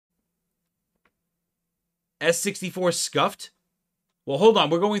S64 scuffed. Well, hold on.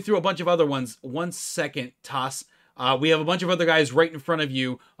 We're going through a bunch of other ones. 1 second, Toss. We have a bunch of other guys right in front of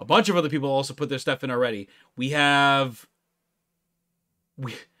you. A bunch of other people also put their stuff in already. We have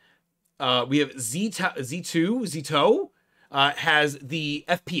Zito has the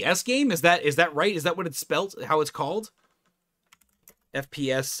FPS game. Is that right? Is that what it's spelled? How it's called?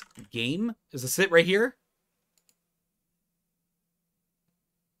 FPS game? Is this it right here?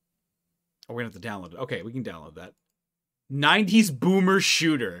 Oh, we're gonna have to download it. Okay, we can download that. 90s Boomer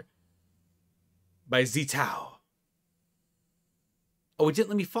Shooter by Zitao. Oh, it didn't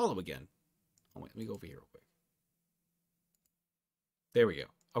let me follow again. Oh, wait, let me go over here real quick. There we go.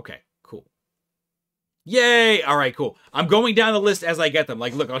 Okay, cool. Yay! All right, cool. I'm going down the list as I get them.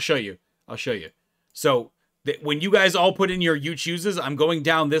 Like, look, I'll show you. I'll show you. So, when you guys all put in your you chooses, I'm going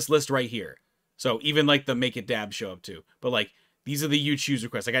down this list right here. So, even like the Make It Dab show up too. But like, these are the you choose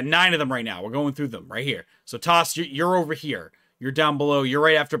requests. I got 9 of them right now. We're going through them right here. So, Toss, you're over here. You're down below. You're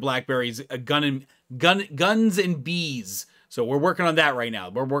right after Blackberries. Guns and Bees. So we're working on that right now.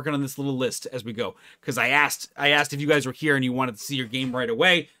 We're working on this little list as we go. Because I asked if you guys were here and you wanted to see your game right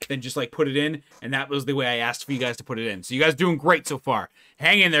away, then just like put it in. And that was the way I asked for you guys to put it in. So you guys doing great so far.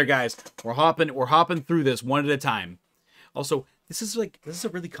 Hang in there, guys. We're hopping through this one at a time. Also, this is a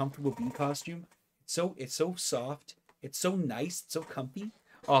really comfortable bee costume. It's so soft. It's so nice. It's so comfy.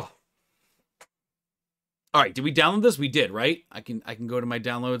 Oh. All right, did we download this? We did, right? I can go to my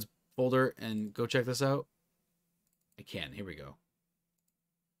downloads folder and go check this out. I can. Here we go.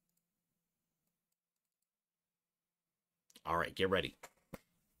 All right, get ready.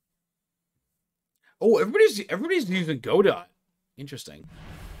 Oh, everybody's using Godot. Interesting.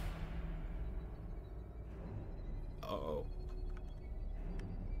 Uh-oh.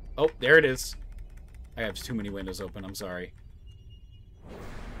 Oh, there it is. I have too many windows open. I'm sorry.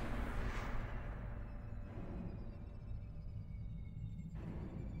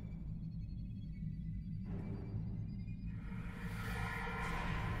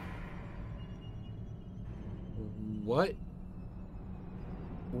 What?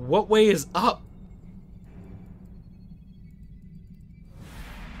 What way is up?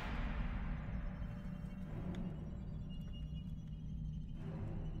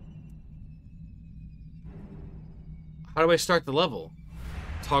 How do I start the level?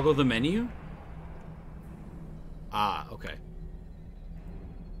 Toggle the menu? Ah, okay.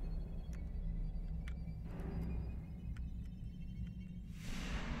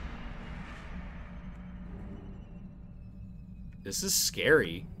 This is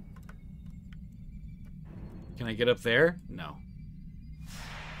scary. Can I get up there? No.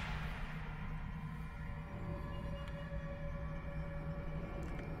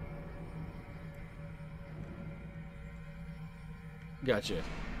 Gotcha.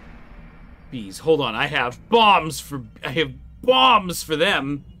 Bees. Hold on. I have bombs for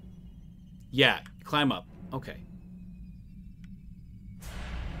them. Yeah. Climb up. Okay.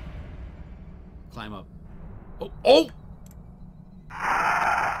 Climb up. Oh! Oh!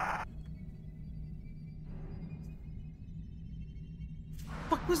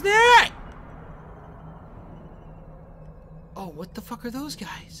 What was that? Oh, what the fuck are those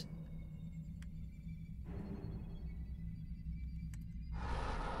guys?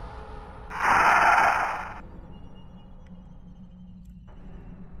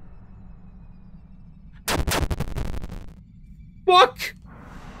 Fuck!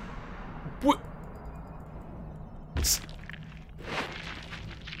 What?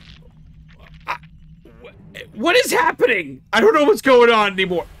 What is happening? I don't know what's going on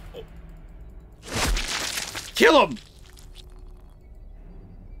anymore. Kill him!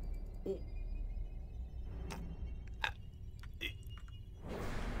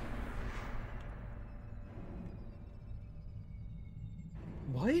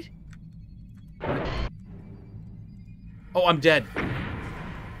 What? Oh, I'm dead.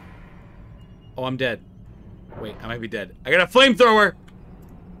 Oh, I'm dead. Wait, I might be dead. I got a flamethrower!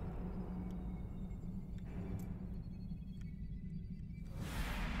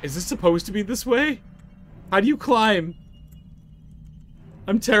 Is this supposed to be this way? How do you climb?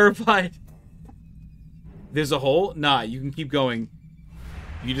 I'm terrified. There's a hole? Nah, you can keep going.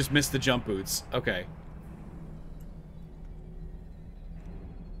 You just missed the jump boots. Okay.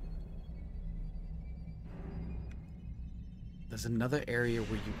 There's another area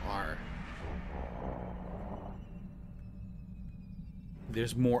where you are.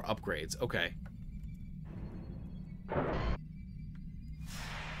 There's more upgrades. Okay.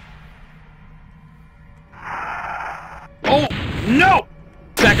 Oh, no!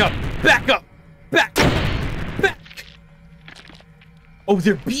 Back up! Back up! Back! Back! Oh,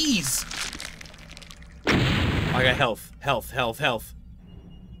 they're bees! I got health. Health.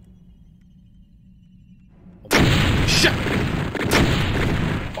 Shit!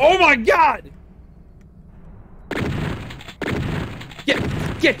 Oh my god!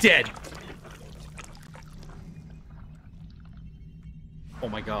 Get dead! Oh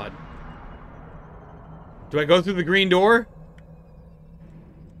my god. Do I go through the green door?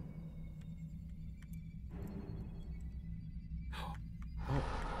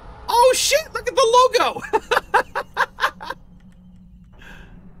 Oh shit! Look at the logo!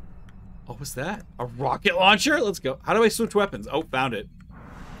 What was that? A rocket launcher? Let's go. How do I switch weapons? Oh, found it.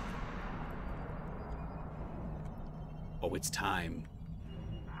 Oh, it's time.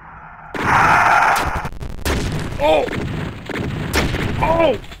 Oh!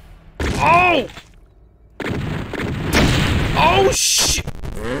 Oh! Oh! Oh, shit!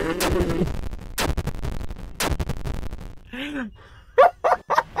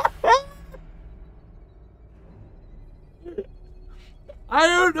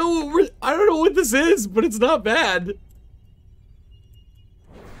 I don't know what this is, but it's not bad.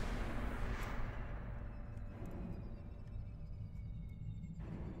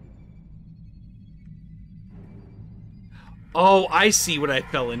 Oh, I see what I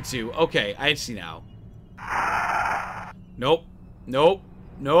fell into. Okay, I see now. Nope. Nope.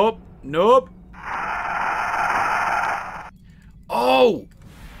 Nope. Nope. Oh!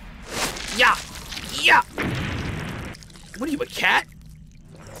 Yeah! Yeah! What are you, a cat?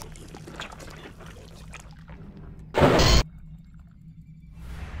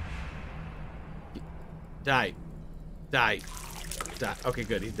 Die. Die. Die. Okay,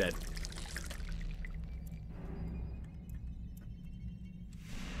 good. He's dead.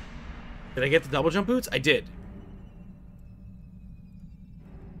 Did I get the double jump boots? I did.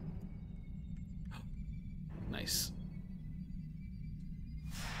 Nice.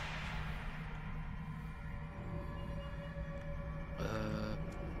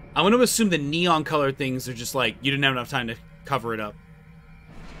 I'm going to assume the neon color things are just like, you didn't have enough time to cover it up.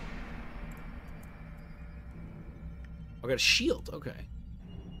 I got a shield. Okay.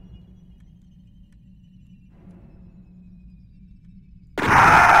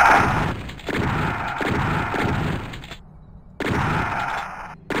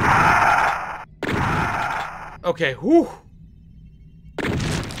 Okay, whew.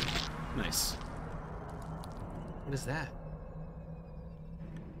 Nice. What is that?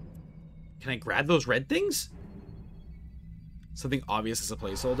 Can I grab those red things? Something obvious as a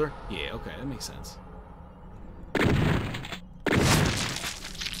placeholder? Yeah, okay, that makes sense.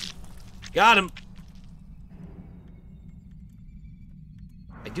 Got him!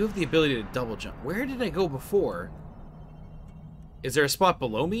 I do have the ability to double jump. Where did I go before? Is there a spot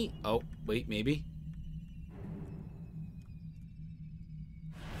below me? Oh, wait, maybe.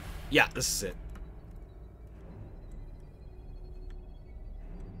 Yeah, this is it.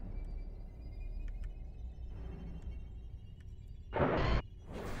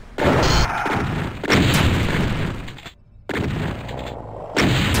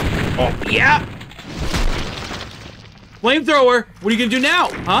 Oh, yeah! Flamethrower! What are you gonna do now?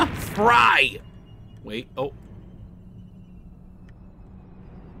 Huh? Fry! Wait, oh.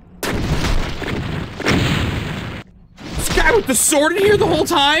 This guy with the sword in here the whole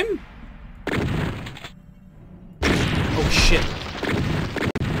time? Oh, shit.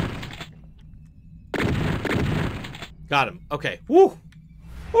 Got him. Okay. Woo!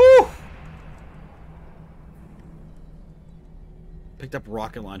 Woo! Picked up a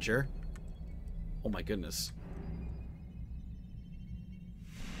rocket launcher. Oh my goodness.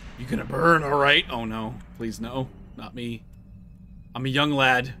 You gonna burn, alright? Oh no. Please no. Not me. I'm a young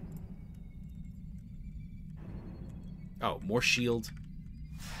lad. Oh, more shield.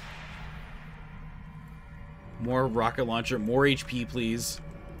 More rocket launcher. More HP, please.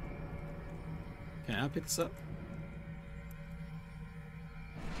 Can I pick this up?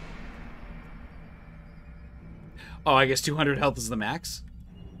 Oh, I guess 200 health is the max?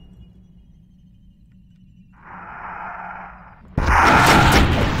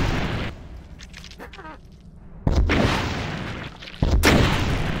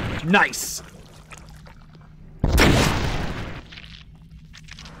 Nice!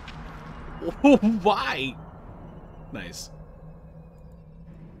 Why? Nice.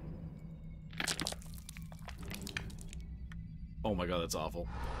 Oh my god, that's awful.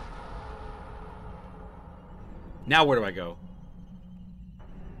 Now where do I go?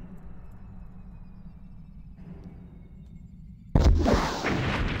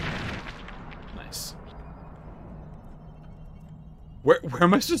 Nice. Where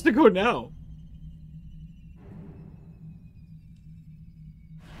am I supposed to go now?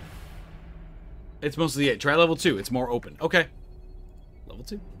 It's mostly it. Try level 2. It's more open. Okay. Level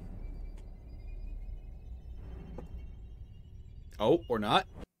 2. Oh, or not.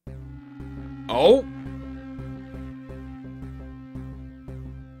 Oh.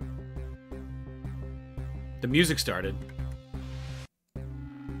 The music started.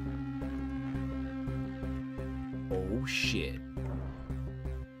 Oh, shit.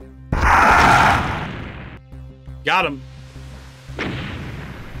 Got him.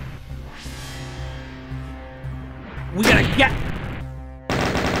 We gotta get...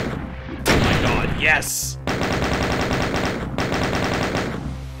 Oh my god, yes!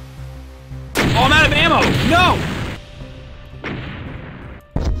 Oh, I'm out of ammo! No!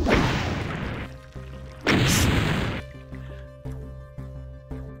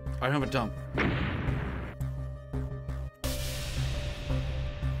 I don't have a dump.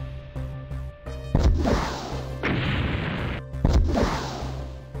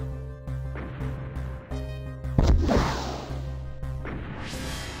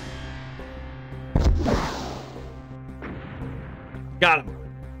 Got him.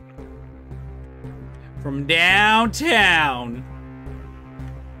 From downtown.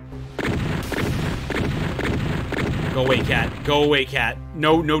 Go away, cat. Go away, cat.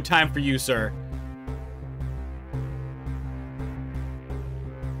 No time for you, sir.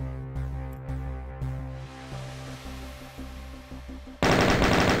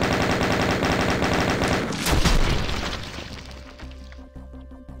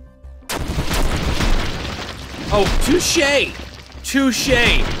 Oh, touche! Touche!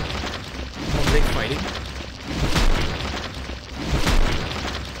 Oh, are they fighting?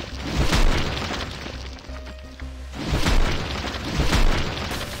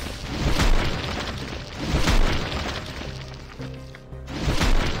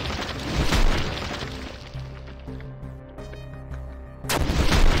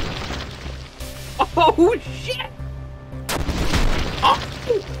 Oh, shit! Oh!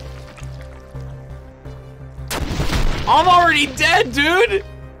 I'm already dead, dude!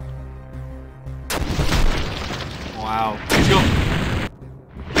 Wow. Let's go.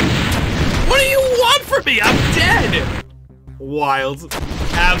 What do you want from me? I'm dead! Wild.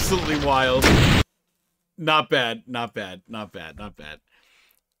 Absolutely wild. Not bad. Not bad. Not bad. Not bad.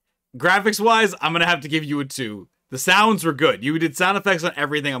 Graphics-wise, I'm gonna have to give you a 2. The sounds were good. You did sound effects on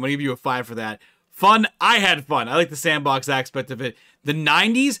everything. I'm gonna give you a 5 for that. Fun. I had fun. I like the sandbox aspect of it. The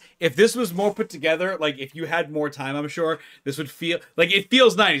 90s, if this was more put together, like if you had more time, I'm sure this would feel like it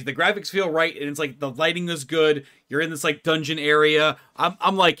feels 90s. The graphics feel right, and it's like the lighting is good. You're in this like dungeon area.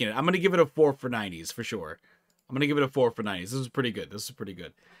 I'm liking it. I'm gonna give it a 4 for 90s for sure. I'm gonna give it a 4 for 90s. This is pretty good. This is pretty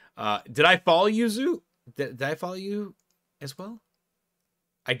good. Did I follow you, Zoo? Did I follow you as well?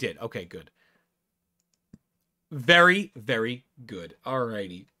 I did. Okay, good. Very, very good.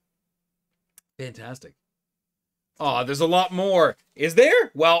 Alrighty. Fantastic. Oh, there's a lot more. Is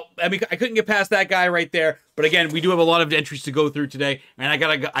there? Well, I mean, I couldn't get past that guy right there. But again, we do have a lot of entries to go through today. And I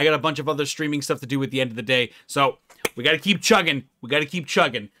got a bunch of other streaming stuff to do at the end of the day. So we got to keep chugging. We got to keep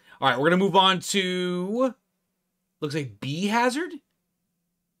chugging. All right, we're going to move on to... Looks like Bee Hazard?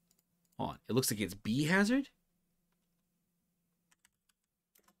 Hold on. It looks like it's Bee Hazard?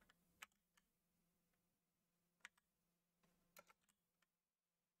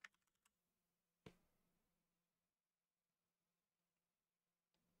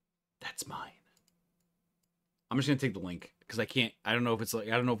 That's mine. I'm just gonna take the link because I don't know if it's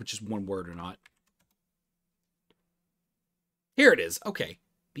just one word or not. Here it is. Okay.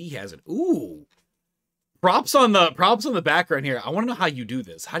 Bee Hazard. Ooh. Props on the background here. I want to know how you do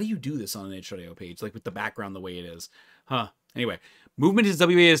this. How do you do this on an itch.io page? Like with the background the way it is. Huh. Anyway. Movement is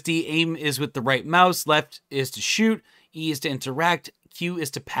WASD. Aim is with the right mouse. Left is to shoot. E is to interact. Q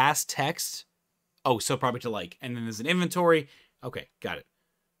is to pass text. Oh, so probably to like. And then there's an inventory. Okay. Got it.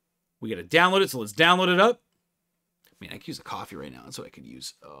 We got to download it, so let's download it up. I mean, I could use a coffee right now. That's what I could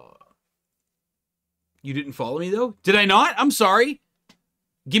use. You didn't follow me, though? Did I not? I'm sorry.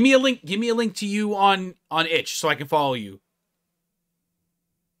 Give me a link. Give me a link to you on itch so I can follow you.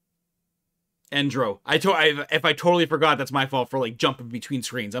 Endro. If I totally forgot, that's my fault for, like, jumping between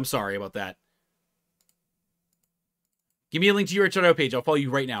screens. I'm sorry about that. Give me a link to your itch.io page. I'll follow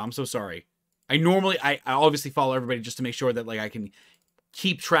you right now. I'm so sorry. I obviously follow everybody just to make sure that, like, I can...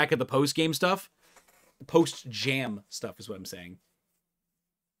 keep track of the post-game stuff. Post-jam stuff is what I'm saying.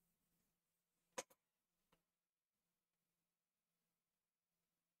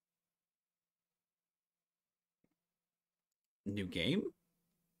 New game?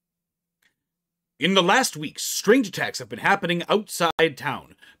 In the last weeks, strange attacks have been happening outside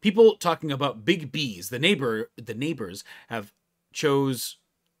town. People talking about big bees. The neighbors have chose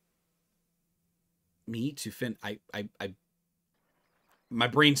me to fin... My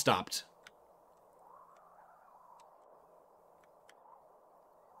brain stopped.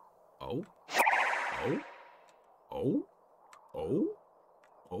 Oh. Oh. Oh. Oh.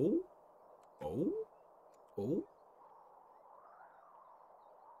 Oh. Oh. Oh.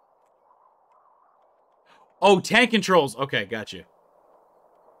 Oh, tank controls. Okay, got you.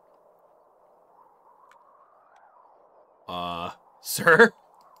 Sir?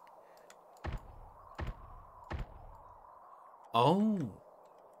 Oh.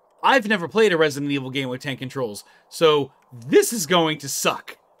 I've never played a Resident Evil game with tank controls, so this is going to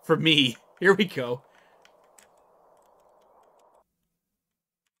suck for me. Here we go.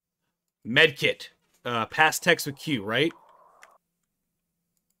 Medkit. Pass text with Q, right?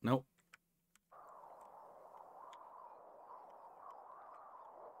 Nope.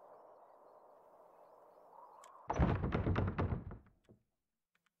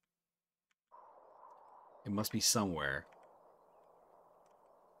 It must be somewhere.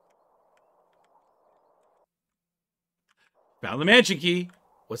 Found the mansion key.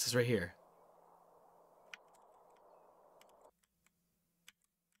 What's this right here?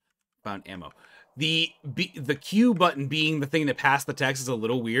 Found ammo. The Q button being the thing that passed the text is a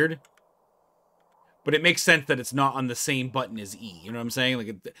little weird. But it makes sense that it's not on the same button as E. You know what I'm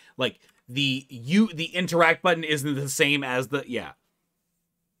saying? Like the interact button isn't the same as the... Yeah.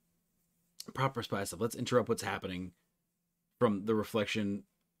 Proper spy stuff. Let's interrupt what's happening from the reflection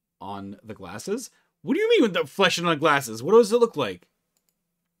on the glasses. What do you mean with the reflection on the glasses? What does it look like?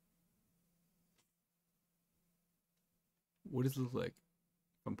 What does it look like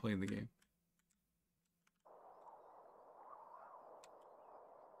if I'm playing the game?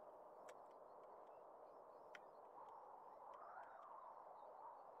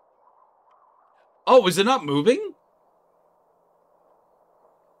 Oh, is it not moving?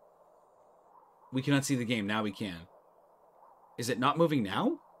 We cannot see the game. Now we can. Is it not moving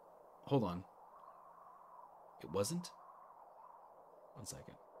now? Hold on. It wasn't? 1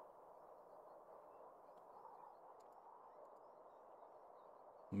 second.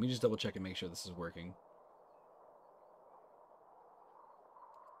 Let me just double check and make sure this is working.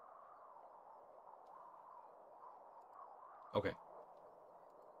 Okay.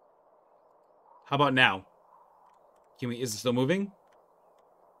 How about now? Is it still moving?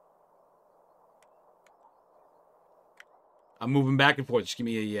 I'm moving back and forth. Just give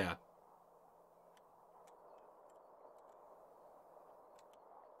me a yeah.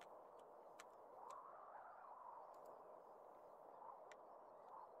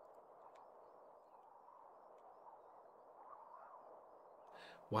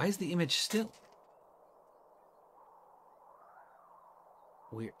 Why is the image still?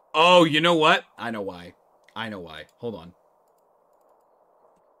 Weird. Oh, you know what? I know why. I know why. Hold on.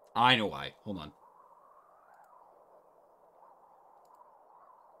 I know why. Hold on.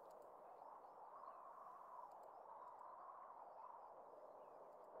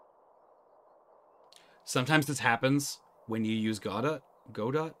 Sometimes this happens when you use Godot.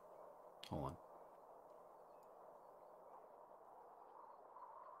 Hold on.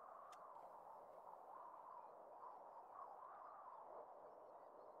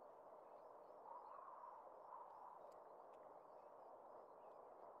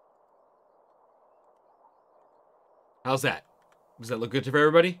 How's that? Does that look good for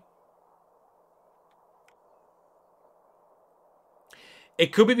everybody?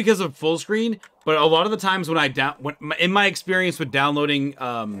 It could be because of full screen, but a lot of the times when in my experience with downloading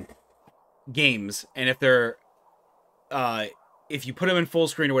games, and if they're if you put them in full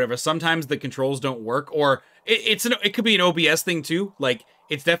screen or whatever, sometimes the controls don't work, or it could be an OBS thing too. Like,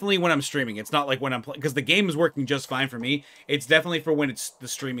 it's definitely when I'm streaming. It's not like when I'm playing, because the game is working just fine for me. It's definitely for when it's the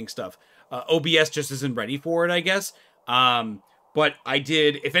streaming stuff. OBS just isn't ready for it, I guess. But I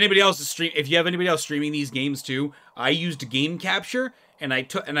did. If you have anybody else streaming these games too, I used game capture, and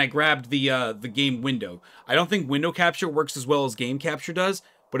I grabbed the game window. I don't think window capture works as well as game capture does,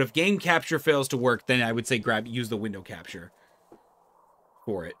 but if game capture fails to work, then I would say use the window capture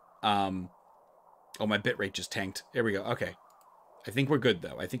for it. Oh, my bitrate just tanked. There we go. Okay. I think we're good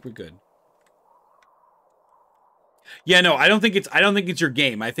though. I think we're good. Yeah, no, I don't think it's your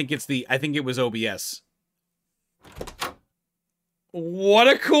game. I think it was OBS. What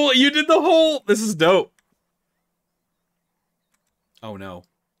a cool, you did the whole, this is dope. Oh no.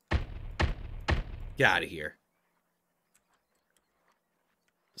 Get out of here.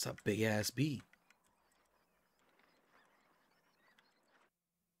 What's up, big ass bee?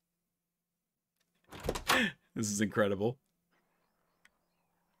 This is incredible.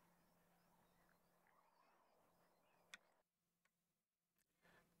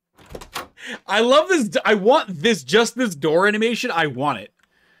 I love this. I want this, just this door animation. I want it.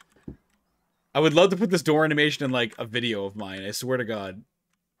 I would love to put this door animation in, like, a video of mine. I swear to God.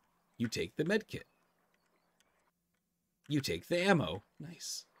 You take the med kit. You take the ammo.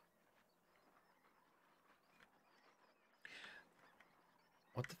 Nice.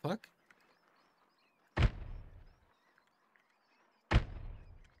 What the fuck?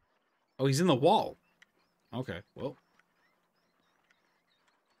 Oh, he's in the wall. Okay, well.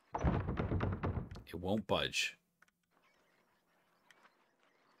 It won't budge.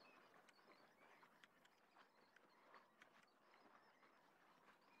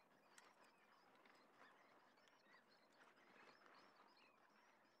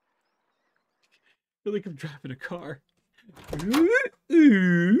 I feel like I'm driving a car.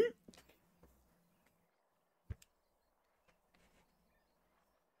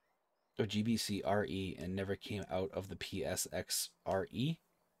 Oh, GBC RE and never came out of the PSX RE.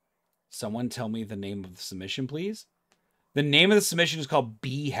 Someone tell me the name of the submission, please. The name of the submission is called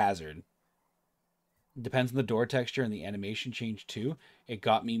Bee Hazard. Depends on the door texture and the animation change too. It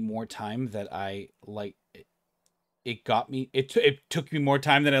got me more time that I like. It got me. It took me more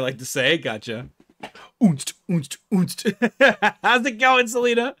time than I like to say. Gotcha. Oonst, oonst, oonst. How's it going,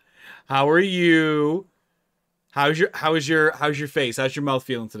 Selena? How are you? How's your face? How's your mouth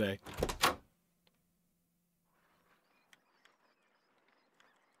feeling today?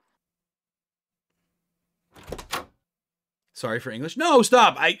 Sorry for English. No,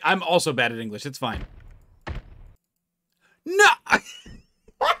 stop. I'm also bad at English. It's fine. No.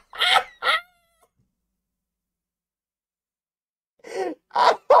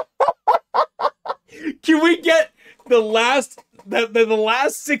 Can we get the last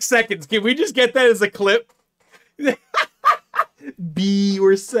 6 seconds? Can we just get that as a clip? Be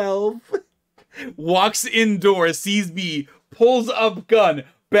yourself. Walks indoors, sees B, pulls up gun,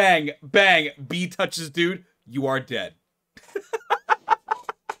 bang, bang. B touches dude. You are dead.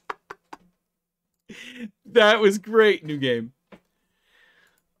 That was great. New game.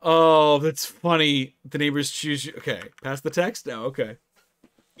 Oh, that's funny. The neighbors choose you. Okay, pass the text now. Okay.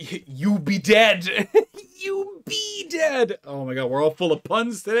 You be dead. You be dead. Oh my God, we're all full of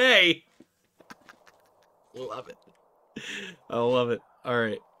puns today. Love it. I love it. All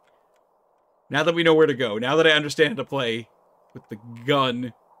right. Now that we know where to go, now that I understand how to play with the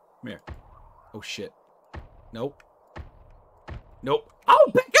gun. Come here. Oh shit. Nope. Nope.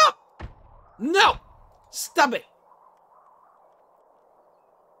 Oh, pick up! No! Stop it!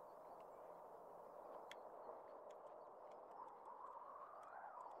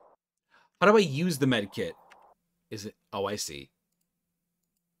 How do I use the med kit? Is it... Oh, I see.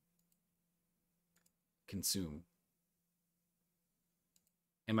 Consume.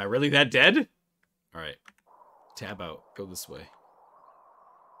 Am I really that dead? Alright. Tab out. Go this way.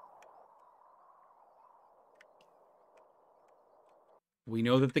 We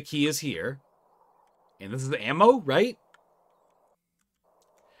know that the key is here. And this is the ammo, right?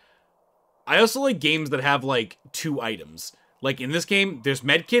 I also like games that have, like, 2 items. Like, in this game, there's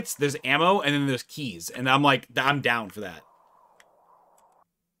medkits, there's ammo, and then there's keys. And I'm like, I'm down for that.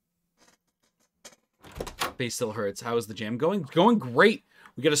 Face still hurts. How is the jam going? Going great.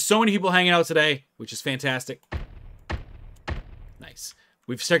 We got so many people hanging out today, which is fantastic. Nice.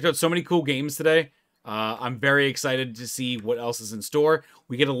 We've checked out so many cool games today. I'm very excited to see what else is in store.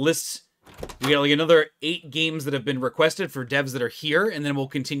 We get a list. We got like another 8 games that have been requested for devs that are here, and then we'll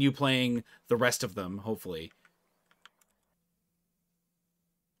continue playing the rest of them, hopefully.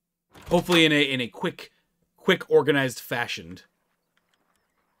 Hopefully in a quick organized fashion.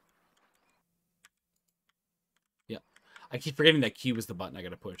 Yeah. I keep forgetting that Q is the button I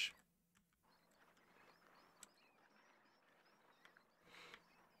gotta push.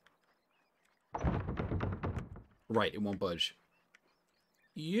 Right, it won't budge.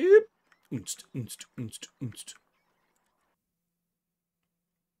 Yep. Unst, unst, unst, unst.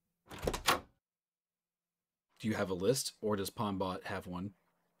 Do you have a list, or does PawnBot have one?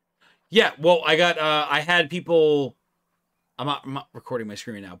 Yeah, well, I had people... I'm not recording my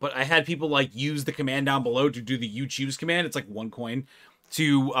screen right now, but I had people, like, use the command down below to do the you choose command. It's like 1 coin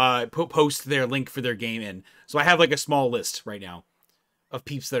to post their link for their game in. So I have, like, a small list right now of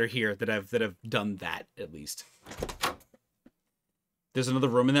peeps that are here that have done that, at least. There's another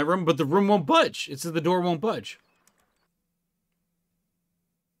room in that room, but the room won't budge. It says the door won't budge.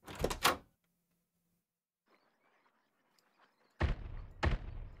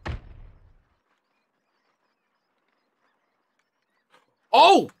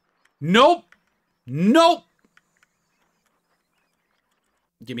 Oh! Nope! Nope!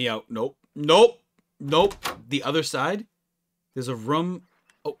 Get me out. Nope. Nope. Nope. The other side. There's a room.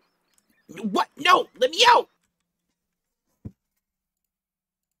 Oh. What? No! Let me out!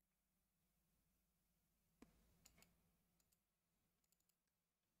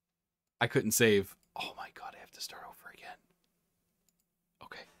 I couldn't save. Oh my god, I have to start over again.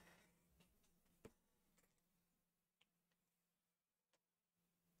 Okay.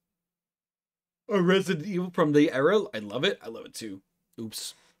 A Resident Evil from the era. I love it. I love it too.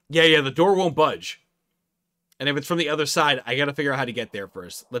 Oops. Yeah, the door won't budge. And if it's from the other side, I gotta figure out how to get there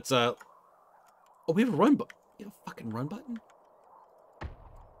first. Let's, Oh, we have a run button. You have a fucking run button?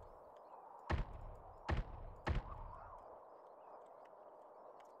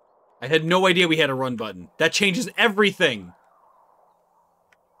 I had no idea we had a run button. That changes everything.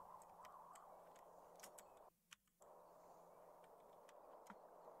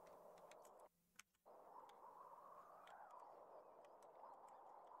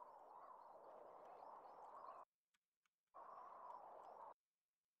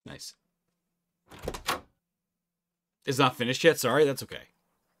 Nice. It's not finished yet? Sorry, that's okay.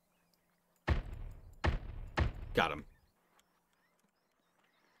 Got him.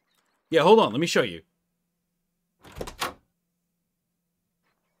 Yeah, hold on. Let me show you.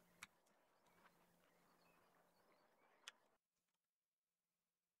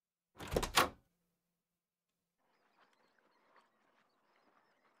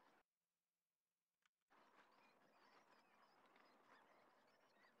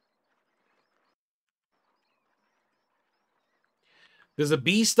 There's a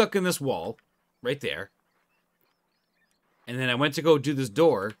bee stuck in this wall. Right there. And then I went to go do this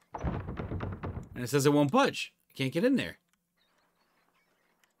door. And it says it won't budge. I can't get in there.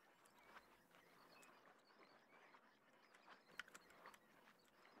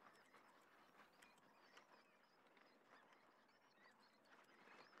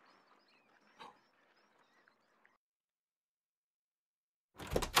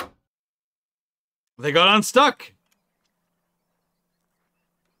 They got unstuck.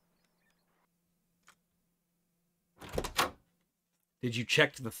 Did you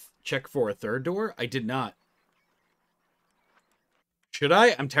check for a third door? I did not. Should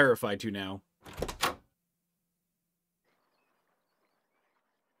I? I'm terrified to now.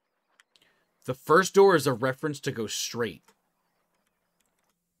 The first door is a reference to go straight.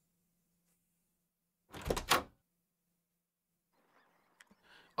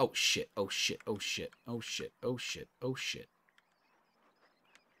 Oh shit, oh shit, oh shit, oh shit, oh shit, oh shit.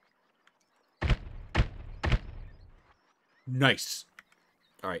 Nice.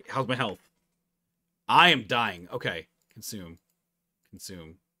 Alright, how's my health? I am dying. Okay. Consume.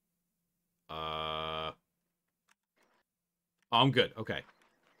 Consume. Oh, I'm good. Okay.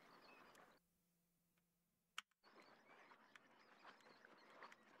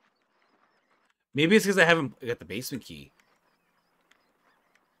 Maybe it's because I haven't got the basement key.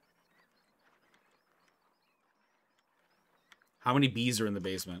 How many bees are in the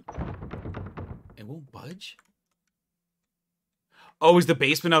basement? It won't budge? Oh, is the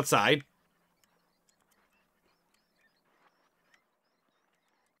basement outside?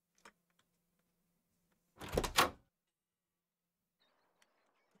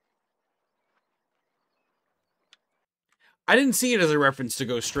 I didn't see it as a reference to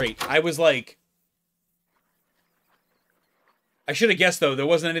go straight. I was like... I should have guessed, though. There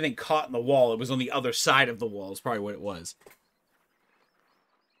wasn't anything caught in the wall. It was on the other side of the wall is probably what it was.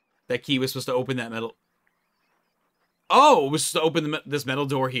 That key was supposed to open that metal... Oh, it was supposed to open this metal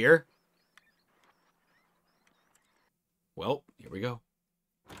door here? Well, here we go.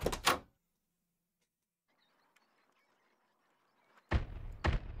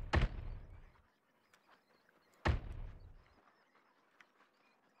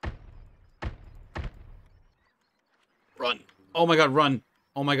 Run. Oh my god, run.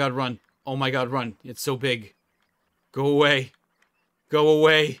 Oh my god, run. Oh my god, run. It's so big. Go away. Go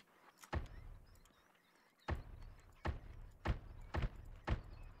away.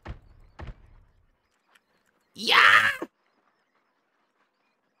 Yeah!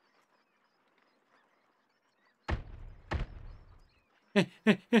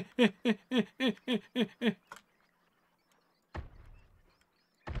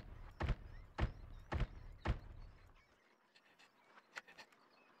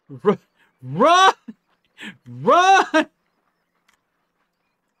 Run! Run! Run!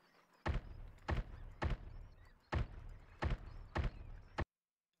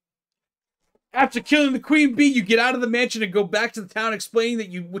 After killing the queen bee, you get out of the mansion and go back to the town explaining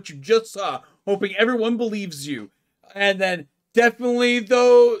that what you just saw, hoping everyone believes you. And then definitely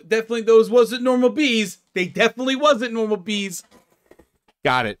those wasn't normal bees. They definitely wasn't normal bees.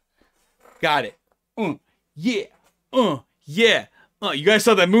 Got it. Got it. Yeah. Yeah. Oh, you guys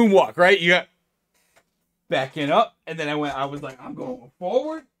saw that moonwalk, right? You got backing up, and then I was like, I'm going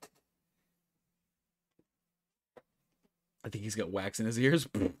forward. I think he's got wax in his ears.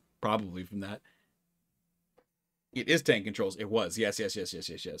 Probably from that. It is tank controls. It was. Yes.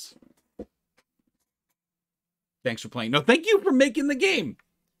 Thanks for playing. No, thank you for making the game.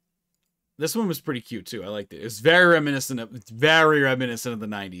 This one was pretty cute too. I liked it. It's very reminiscent of the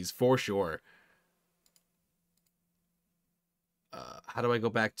 90s for sure. How do I go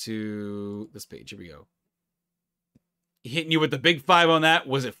back to this page? Here we go. Hitting you with the big 5 on that.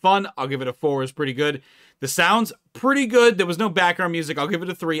 Was it fun? I'll give it a 4. It was pretty good. The sound's pretty good. There was no background music. I'll give it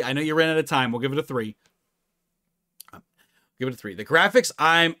a 3. I know you ran out of time. We'll give it a 3. Give it a 3. The graphics,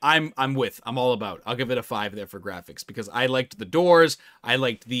 I'm with. I'm all about. I'll give it a 5 there for graphics because I liked the doors. I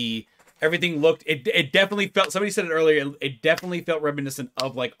liked the everything looked. It definitely felt. Somebody said it earlier. It definitely felt reminiscent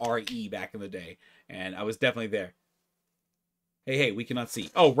of like RE back in the day, and I was definitely there. Hey, we cannot see.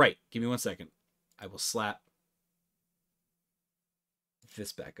 Oh, right. Give me 1 second. I will slap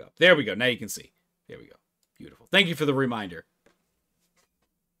this back up. There we go. Now you can see. There we go. Beautiful. Thank you for the reminder.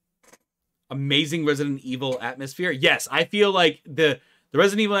 Amazing Resident Evil atmosphere. Yes, I feel like the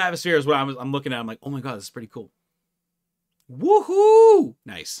Resident Evil atmosphere is what I'm looking at. I'm like, oh my god, this is pretty cool. Woohoo!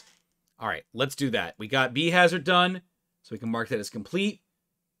 Nice. All right, let's do that. We got B Hazard done, so we can mark that as complete.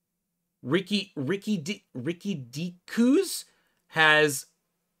 Ricky Dicuz has.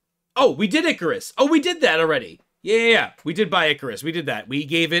 Oh, we did Icarus. Oh, we did that already. Yeah. We did buy Icarus. We did that. We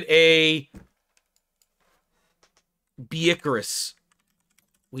gave it a B Icarus.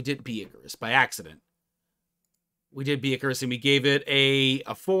 We did B Icarus by accident. We did B Icarus and we gave it a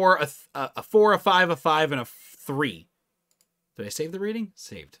 4, a 4, a 5, a 5, and a 3. Did I save the rating?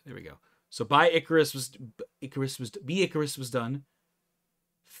 Saved. There we go. So by Icarus was B Icarus was done.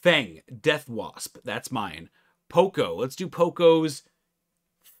 Feng, Death Wasp. That's mine. Poco. Let's do Poco's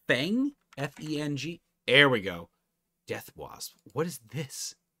Feng. Feng. There we go. Death Wasp. What is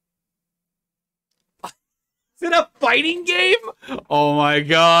this? Is it a fighting game? Oh my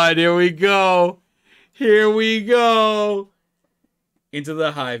god, here we go. Here we go. Into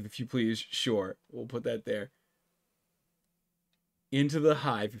the hive, if you please. Sure, we'll put that there. Into the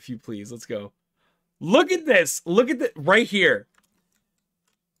hive, if you please. Let's go. Look at this. Look at that right here.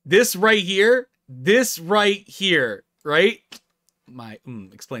 This right here. This right here. Right? My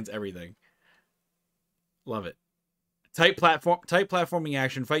explains everything. Love it. Type platforming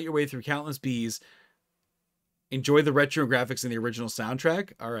action. Fight your way through countless bees. Enjoy the retro graphics in the original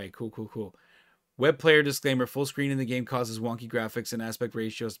soundtrack. All right, cool. Web player disclaimer. Full screen in the game causes wonky graphics and aspect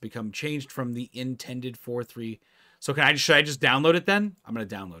ratios to become changed from the intended 4:3. So should I just download it then? I'm going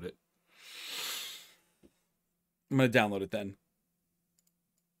to download it. I'm going to download it then.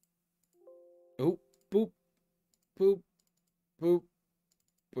 Oh, boop, boop, boop,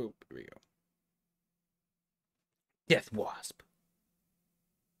 boop. Here we go. Death Wasp.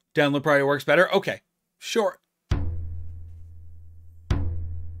 Download probably works better. Okay, sure.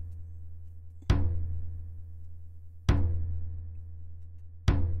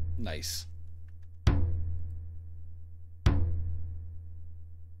 Nice.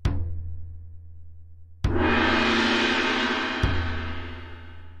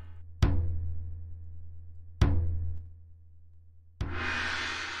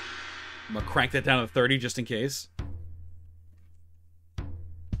 I'm gonna crank that down to 30 just in case.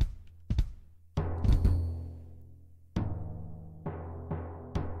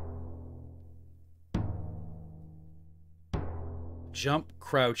 Jump,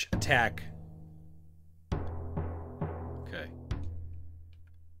 crouch, attack. Okay.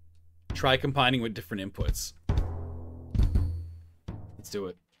 Try combining with different inputs. Let's do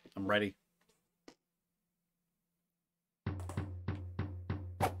it. I'm ready.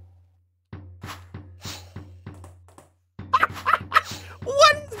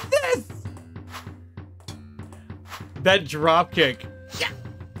 What is this? That drop kick. Yeah.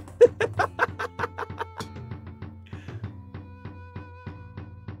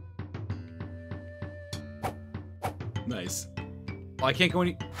 Nice. Oh, I can't go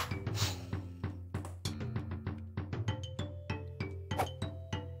any...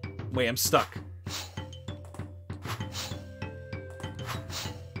 Wait, I'm stuck.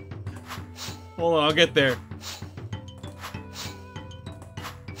 Hold on, I'll get there.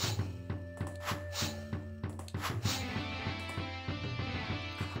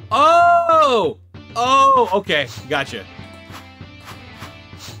 Oh! Oh, okay. Gotcha.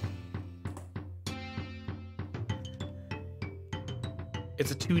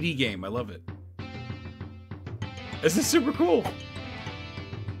 It's a 2D game. I love it. This is super cool.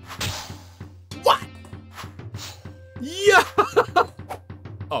 What? Yeah!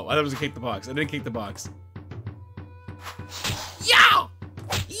 Oh, I thought it was a kick the box. I didn't kick the box. Yow!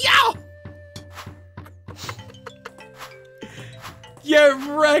 Yow! Get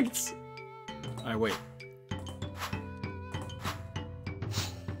wrecked! Alright, wait.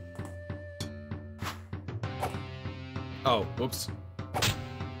 Oh, whoops.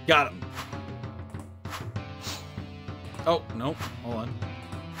 Got him. Oh, no. Hold on.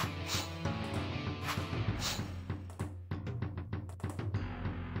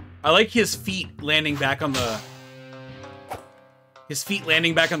 I like his feet landing back on the... His feet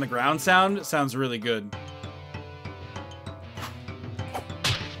landing back on the ground sound. Sounds really good.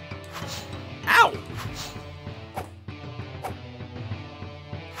 Ow!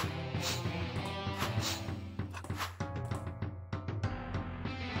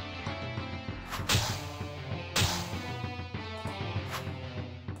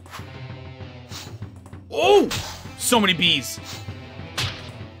 Oh! So many bees.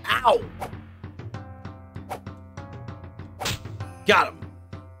 Ow! Got him.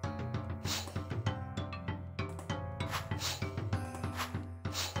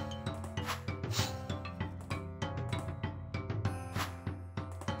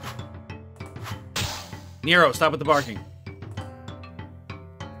 Nero, stop with the barking.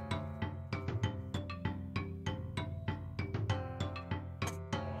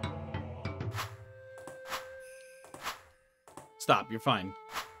 Stop, you're fine.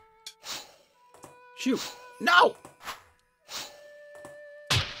 Shoot. No!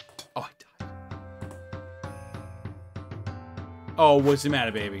 Oh, I died. Oh, what's the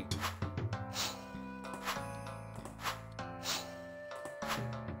matter, baby?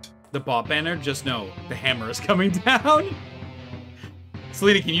 The bot banner? Just know the hammer is coming down.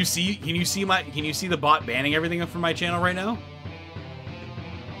 Selena, can you see the bot banning everything from my channel right now?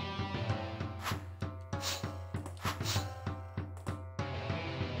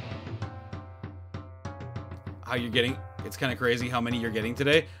 How you're getting, it's kind of crazy how many you're getting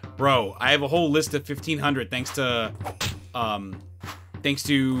today. Bro, I have a whole list of 1,500 thanks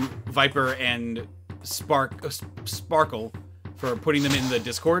to Viper and Sparkle for putting them in the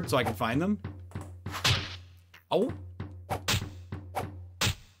Discord so I can find them. Oh.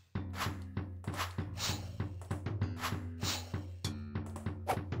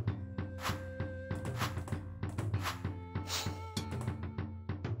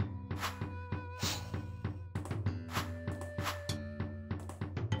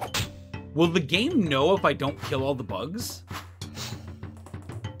 Will the game know if I don't kill all the bugs?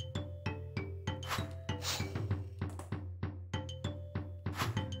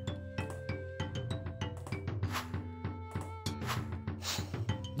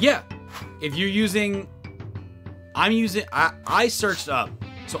 Yeah. If you're using... I searched up.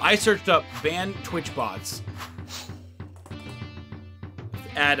 So I searched up ban Twitch bots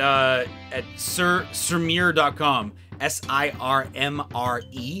at sirmre.com. SIRMRE.com.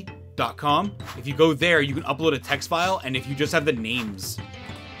 If you go there, you can upload a text file, and if you just have the names,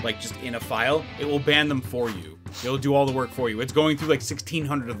 like, just in a file, it will ban them for you. It'll do all the work for you. It's going through, like,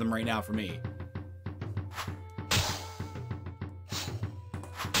 1,600 of them right now for me.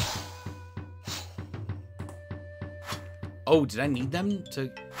 Oh, did I need them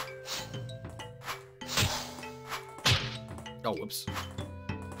to... Oh, whoops.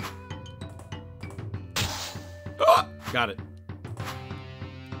 Ah! Got it.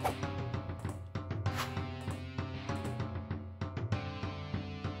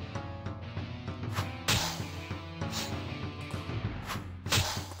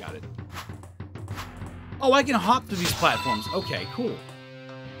 Got it. Oh, I can hop through these platforms. Okay, cool.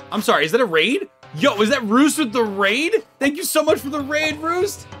 I'm sorry, is that a raid? Yo, is that Roost with the raid? Thank you so much for the raid,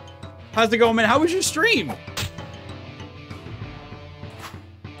 Roost. How's it going, man? How was your stream?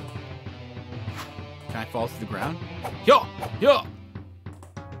 Can I fall to the ground? Yo, yo.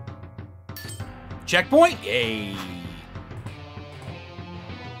 Checkpoint? Yay.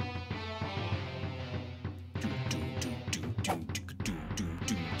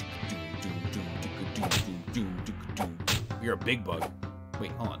 You're a big bug.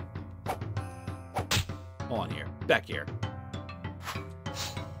 Wait, hold on. Hold on here. Back here.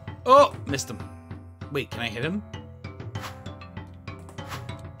 Oh, missed him. Wait, can I hit him?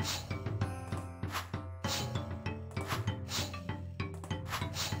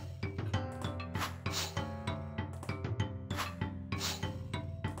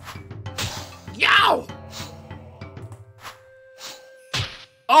 Yow!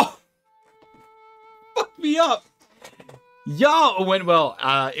 Oh! Fuck me up! Yo, it went well.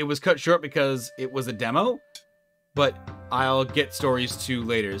 It was cut short because it was a demo, but I'll get stories to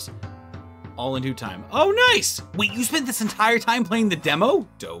laters. All in due time. Oh, nice! Wait, you spent this entire time playing the demo?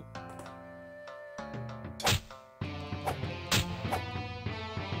 Dope.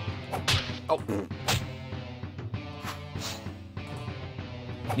 Oh.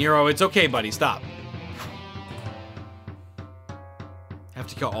 Nero, it's okay, buddy. Stop. Have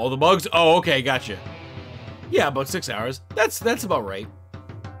to kill all the bugs? Oh, okay, gotcha. Yeah, about 6 hours. That's about right.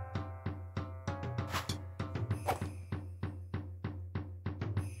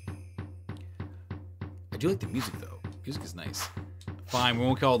 I do like the music, though. Music is nice. Fine, we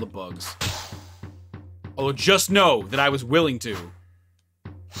won't kill all the bugs. Although, just know that I was willing to.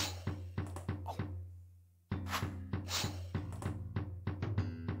 Oh.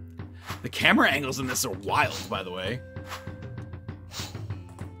 The camera angles in this are wild, by the way.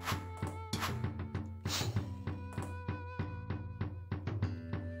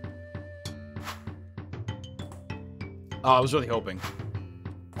 Oh, I was really hoping.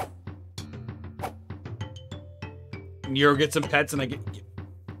 Nero gets some pets and I get...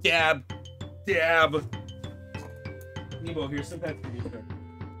 Dab. Dab. Nebo, here's some pets for you, sir.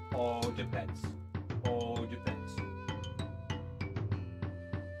 Oh, the pets. Oh, the pets.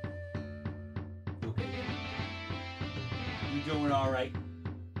 You okay, baby? You doing alright?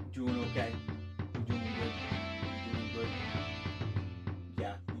 Doing okay? You doing good? You doing good?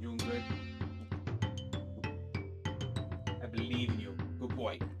 Yeah, you doing good? I believe in you. Good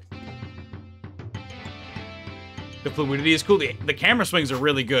boy. The fluidity is cool. The camera swings are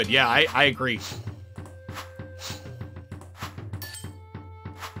really good. Yeah, I agree.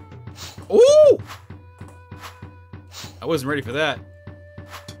 Ooh! I wasn't ready for that.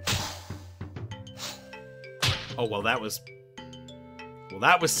 Oh, well, that was... Well,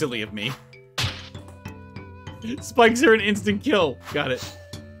 that was silly of me. Spikes are an instant kill. Got it.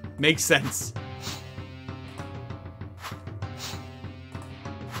 Makes sense.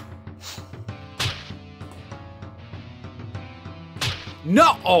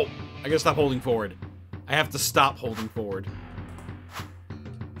 No! Oh, I gotta stop holding forward. I have to stop holding forward.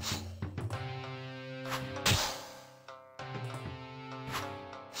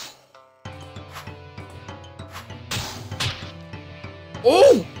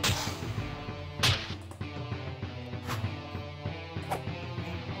 Oh!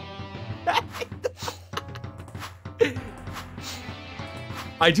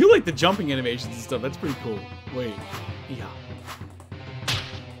 I do like the jumping animations and stuff. That's pretty cool. Wait. Yeah.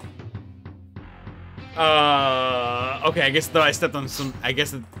 Okay, I guess though I stepped on some. I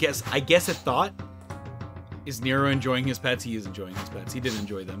guess it thought. Is Nero enjoying his pets? He is enjoying his pets. He did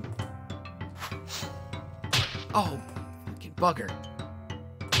enjoy them. Oh, fucking bugger.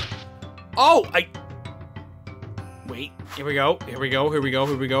 Oh, wait. Here we go. Here we go. Here we go.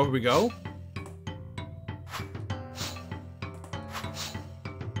 Here we go. Here we go.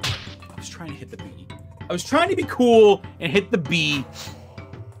 I was trying to hit the bee. I was trying to be cool and hit the bee.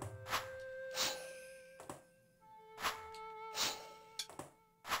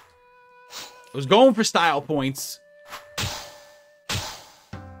 I was going for style points.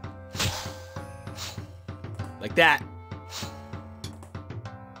 Like that.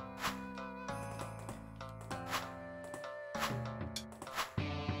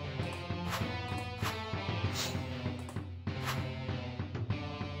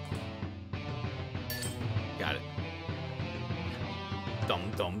 Got it.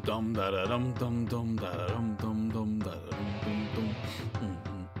 Dum dum dum da da dum dum dum da da dum dum dum da da dum dum dum.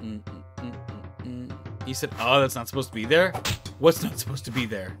 He said, oh, that's not supposed to be there? What's not supposed to be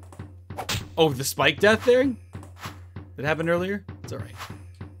there? Oh, the spike death thing? That happened earlier? It's alright.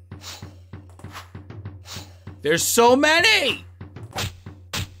 There's so many!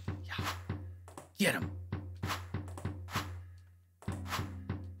 Yeah. Get him.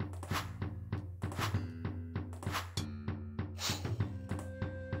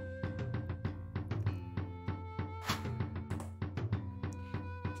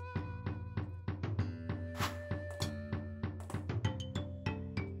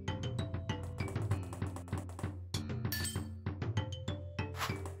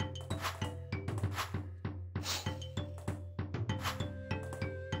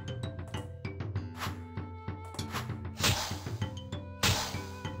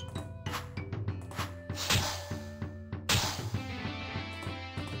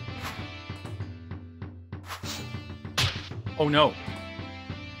 Oh no.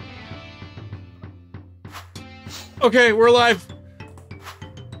 Okay, we're alive.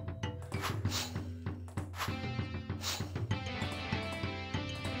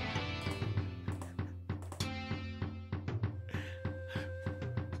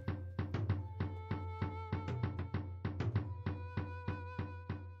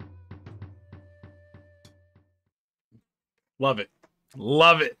 Love it.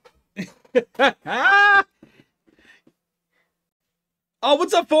 Love it. Oh,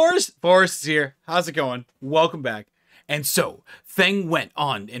 what's up, Forrest? Forrest is here. How's it going? Welcome back. And so, Feng went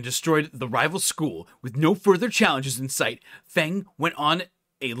on and destroyed the rival school with no further challenges in sight. Feng went on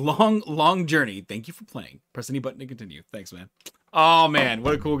a long, long journey. Thank you for playing. Press any button to continue. Thanks, man. Oh, man.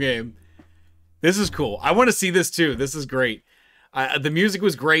 What a cool game. This is cool. I want to see this, too. This is great. The music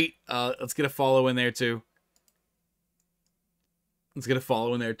was great. Let's get a follow in there, too. Let's get a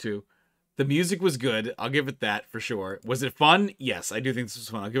follow in there, too. The music was good. I'll give it that for sure. Was it fun? Yes, I do think this was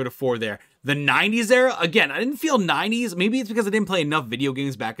fun. I'll give it a 4 there. The 90s era, again, I didn't feel 90s. Maybe it's because I didn't play enough video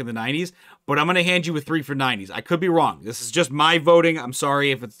games back in the 90s, but I'm going to hand you a 3 for 90s. I could be wrong. This is just my voting. I'm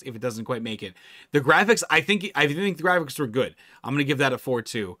sorry if it doesn't quite make it. The graphics, I think the graphics were good. I'm going to give that a 4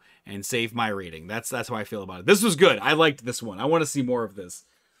 too and save my rating. That's how I feel about it. This was good. I liked this one. I want to see more of this.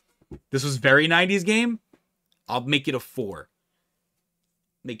 This was very 90s game. I'll make it a 4.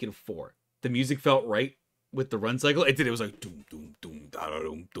 Make it a 4. The music felt right with the run cycle. It did. It was like doom doom doom da da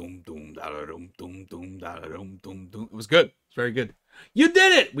doom doom doom da da doom doom doom da da doom doom doom. It was good. It's very good. You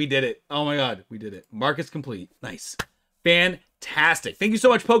did it. We did it. Oh my god, we did it. Mark is complete. Nice, fantastic. Thank you so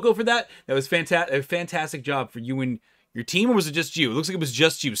much, Poco, for that. That was fantastic. A fantastic job for you and your team, or was it just you? It looks like it was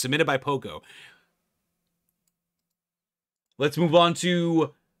just you. Submitted by Poco. Let's move on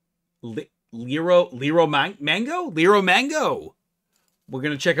to Lero Mango. We're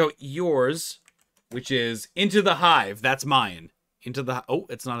going to check out yours, which is Into the Hive. That's mine. Oh,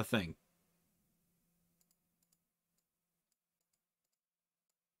 it's not a thing.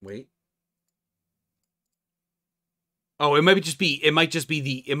 Wait. Oh, it might just be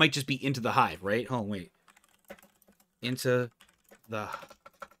Into the Hive, right? Hold on, wait.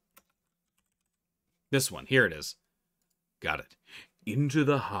 This one. Here it is. Got it. Into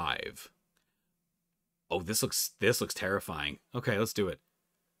the Hive. Oh, this looks terrifying. Okay, let's do it.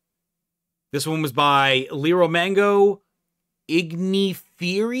 This one was by Lero Mango, Ignifurer,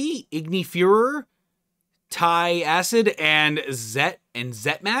 Ty Acid, and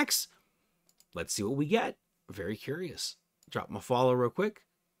Zetmax. Let's see what we get. Very curious. Drop my follow real quick.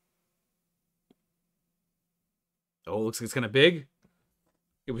 Oh, looks like it's kind of big.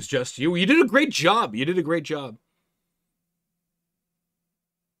 It was just you. You did a great job.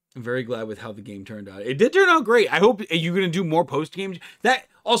 I'm very glad with how the game turned out. It did turn out great. I hope you're going to do more post-game. That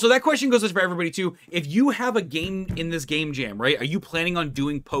question goes out for everybody too. If you have a game in this game jam, right? Are you planning on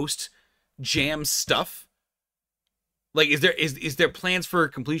doing post-jam stuff? Like, is there plans for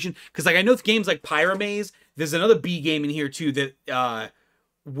completion? Because like I know games like Pyramaze, there's another B game in here too that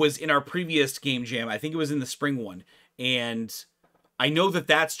was in our previous game jam. I think it was in the spring one. And I know that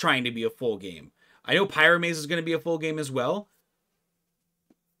that's trying to be a full game. I know Pyramaze is going to be a full game as well.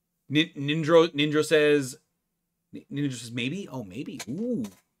 Ninja says maybe? Oh, maybe. Ooh.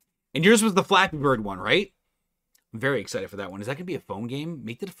 And yours was the Flappy Bird one, right? I'm very excited for that one. Is that gonna be a phone game?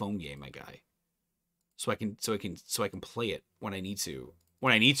 Make it a phone game, my guy. So I can play it when I need to.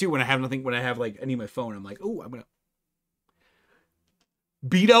 When I have like I need my phone, I'm like, oh, I'm gonna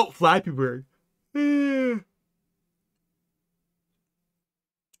beat out Flappy Bird.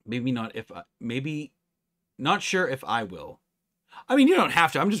 Maybe not sure if I will. I mean, you don't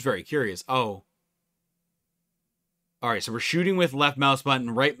have to. I'm just very curious. Oh. All right, so we're shooting with left mouse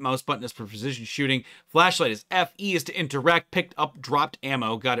button. Right mouse button is for precision shooting. Flashlight is F. E is to interact. Picked up dropped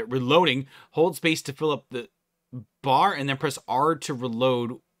ammo. Got it. Reloading. Hold space to fill up the bar, and then press R to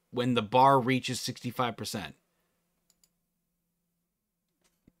reload when the bar reaches 65%.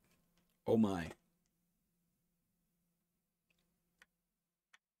 Oh, my.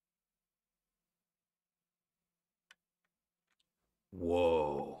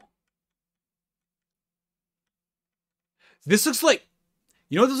 Whoa. This looks like,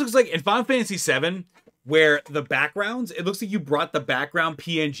 you know what this looks like? In Final Fantasy VII, where the backgrounds, it looks like you brought the background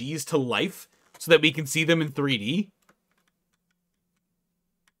PNGs to life so that we can see them in 3D.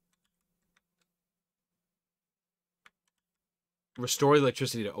 Restore the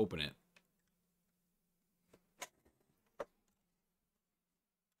electricity to open it.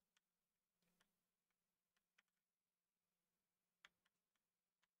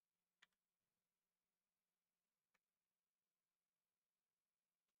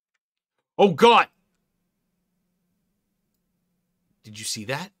 Oh, God! Did you see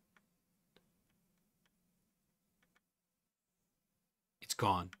that? It's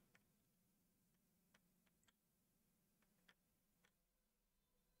gone.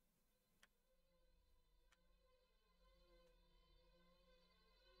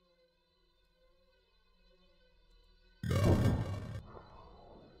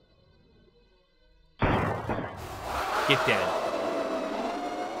 Get dead.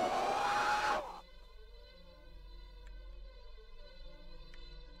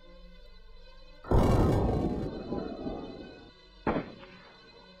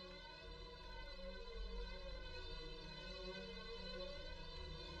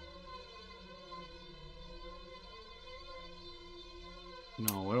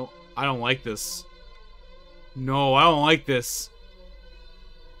 No, I don't like this. No, I don't like this.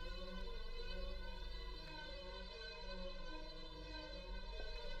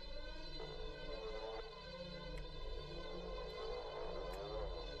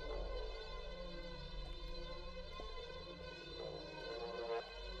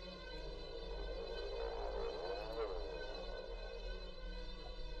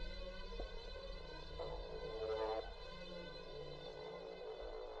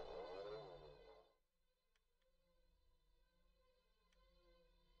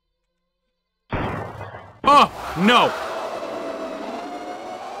 Oh, no.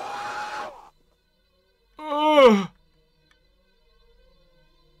 Ugh.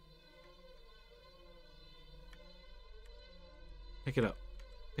 Pick it up.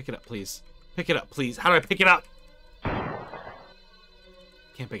 Pick it up, please. Pick it up, please. How do I pick it up? Can't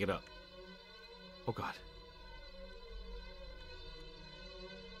pick it up. Oh, God.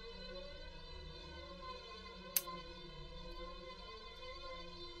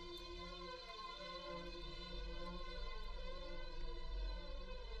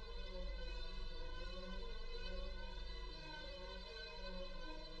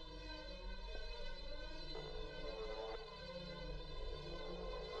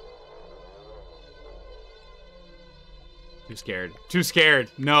 Too scared. Too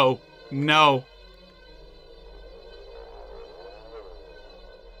scared. No. No.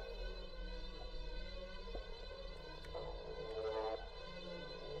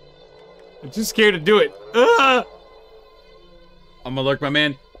 I'm too scared to do it. Ah! I'm gonna lurk, my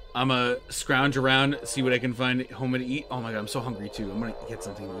man. I'm gonna scrounge around, see what I can find home to eat. Oh my god, I'm so hungry too. I'm gonna get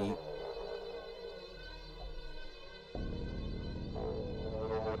something to eat.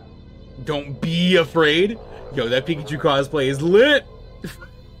 Don't be afraid. Yo, that Pikachu cosplay is lit!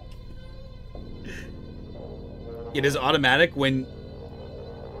 It is automatic when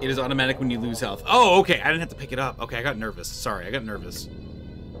you lose health. Oh, okay. I didn't have to pick it up. Okay, I got nervous. Sorry, I got nervous.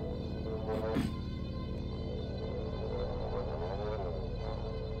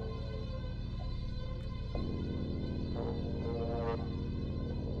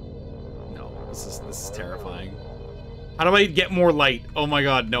 No, this is terrifying. How do I get more light? Oh my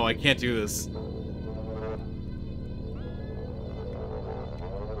god, no, I can't do this.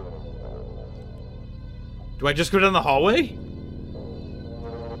 Do I just go down the hallway?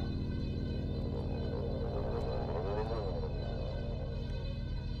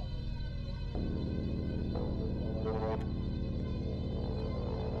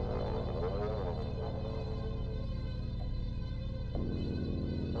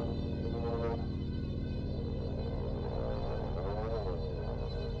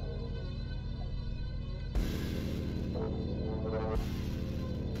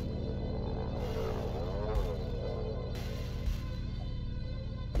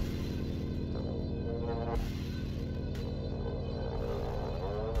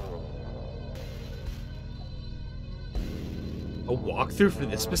 A walkthrough for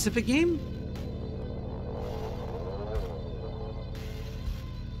this specific game?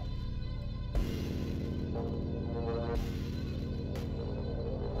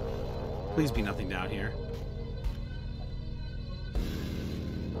 Please be nothing down here.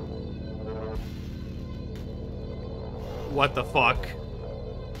 What the fuck?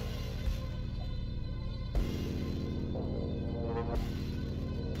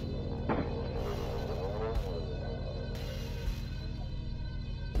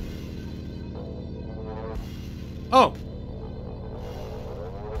 Oh!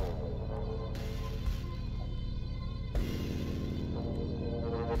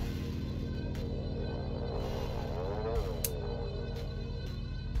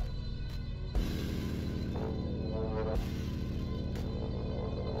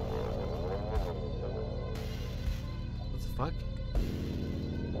 What the fuck?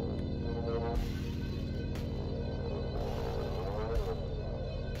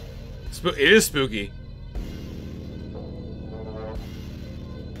 It is spooky.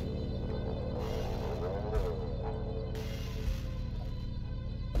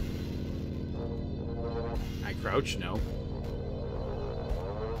 Crouch? No.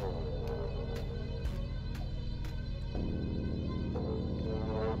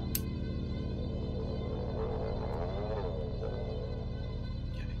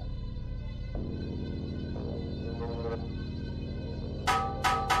 Okay.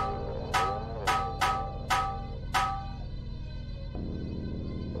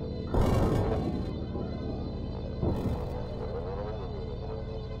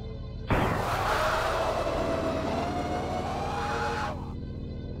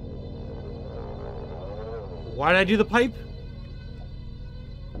 Why did I do the pipe?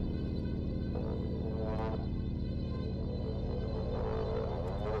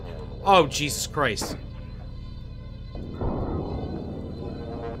 Oh, Jesus Christ.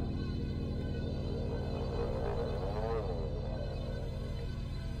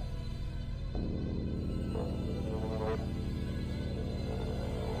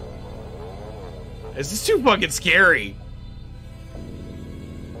 This is too fucking scary.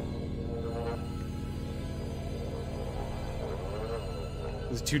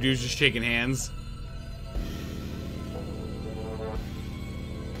 These two dudes just shaking hands.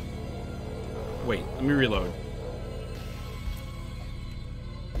 Wait, let me reload.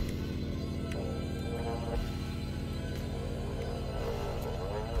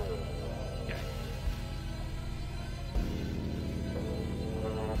 Okay.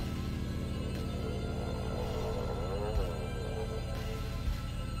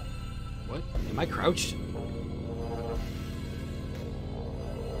 What? Am I crouched?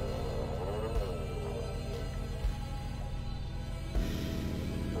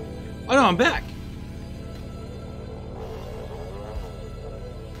 Oh no, I'm back.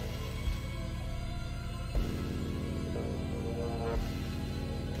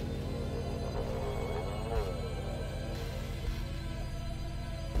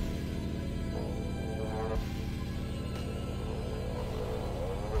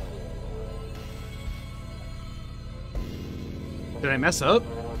 Did I mess up?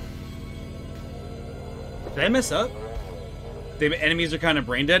 Did I mess up? The enemies are kind of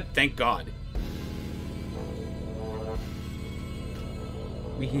brain dead? Thank God.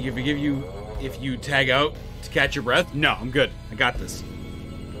 We can forgive you if you tag out to catch your breath? No, I'm good. I got this.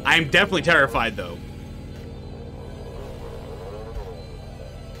 I'm definitely terrified, though.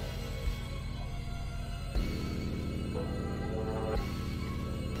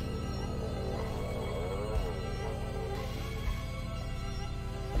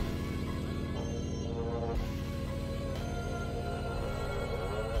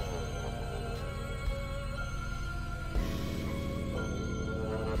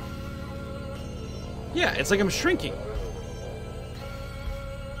 Yeah, it's like I'm shrinking.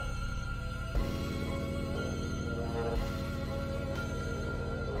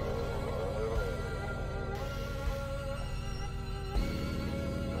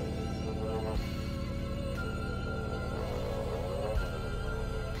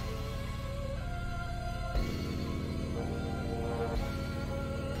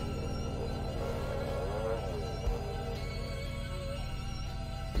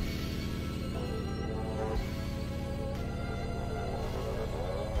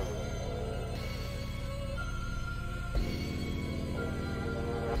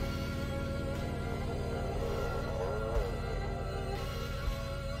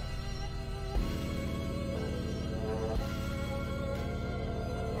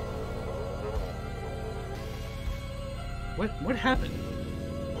 What happened?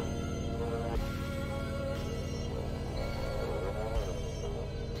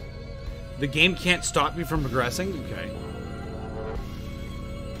 The game can't stop me from progressing? Okay.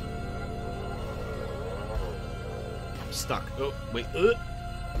 I'm stuck. Oh, wait.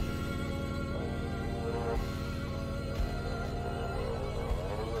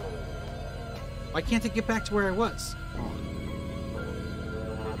 Why can't I get back to where I was?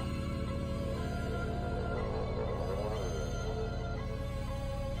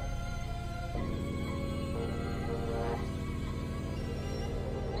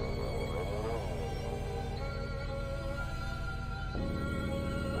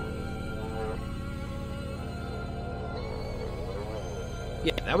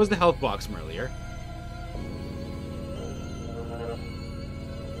 Yeah, that was the health box from earlier.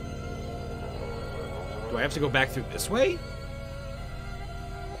 Do I have to go back through this way?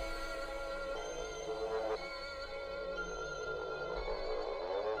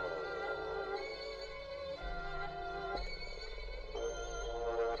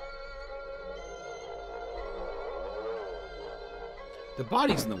 The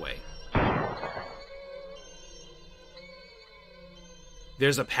body's in the way.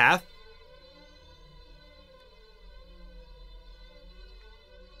 There's a path.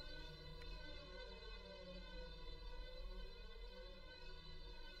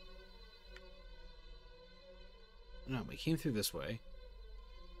 No, we came through this way.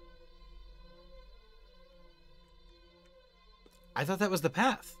 I thought that was the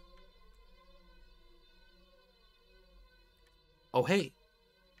path. Oh, hey.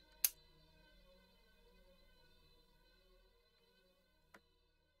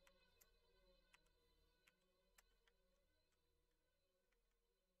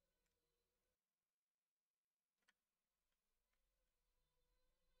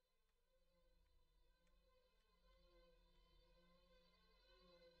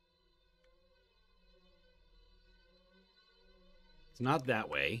 not that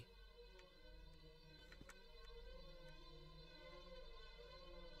way.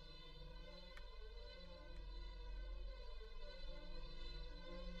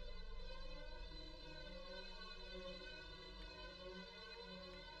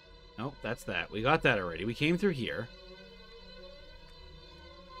 Nope, that's that. We got that already. We came through here.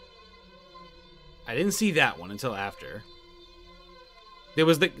 I didn't see that one until after. There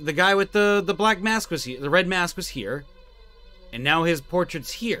was the guy with the black mask was here. The red mask was here. And now his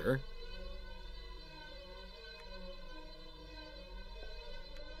portrait's here.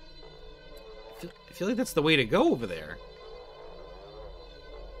 I feel like that's the way to go over there.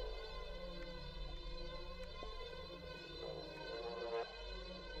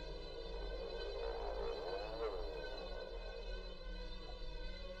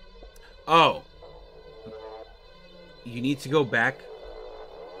 Oh. You need to go back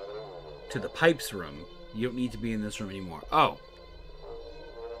to the pipes room. You don't need to be in this room anymore. Oh.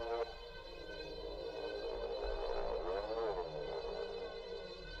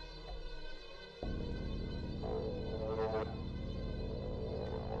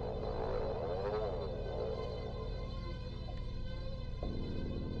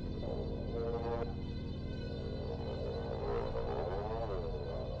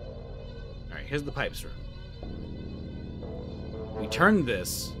 Alright, here's the pipes room. We turn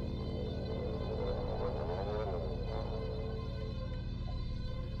this.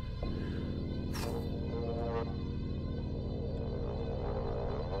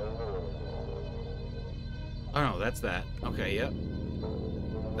 Oh no, that's that. Okay, yep.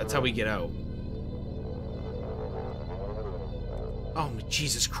 That's how we get out. Oh,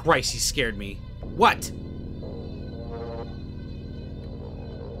 Jesus Christ, he scared me. What?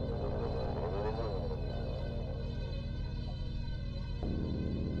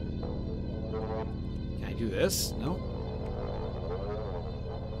 Can I do this? No?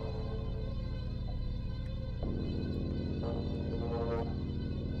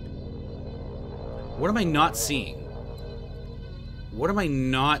 What am I not seeing? What am I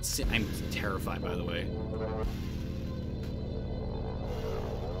not seeing? I'm terrified, by the way.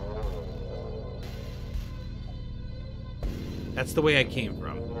 That's the way I came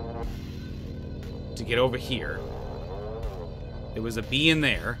from. To get over here. There was a bee in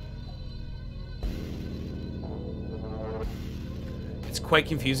there. It's quite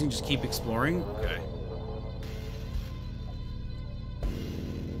confusing. Just keep exploring. Okay.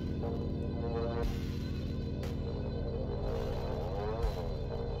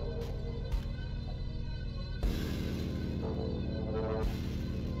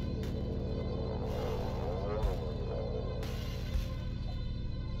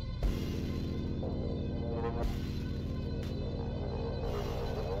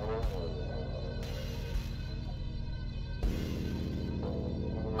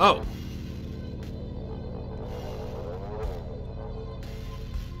 Oh.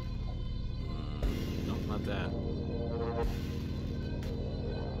 No, not that.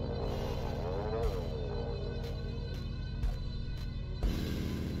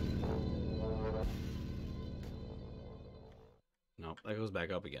 Nope, that goes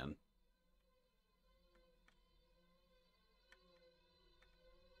back up again.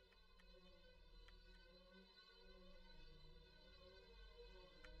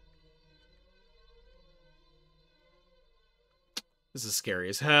 This is scary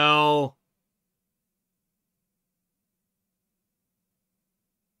as hell.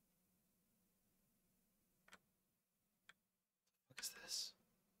 What is this?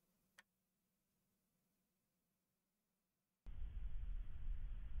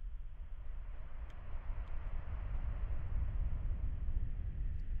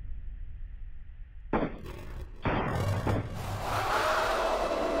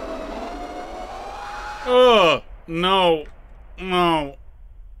 Ugh! No. No.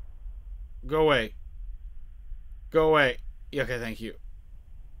 Go away. Go away. Okay, thank you.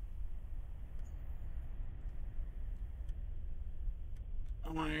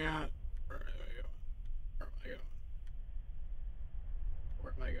 Oh my god. Where am I going? Where am I going?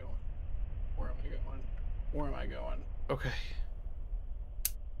 Where am I going? Where am I going? Where am I going? Okay.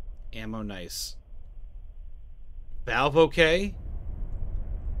 Ammo nice. Valve okay?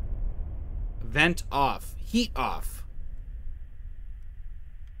 Vent off. Heat off.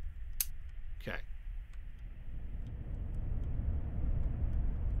 Okay.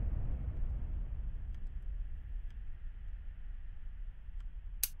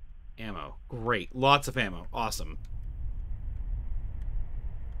 Ammo. Great. Lots of ammo. Awesome.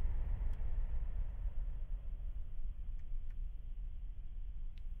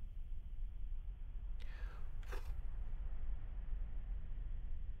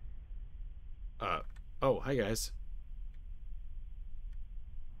 Oh, hi guys.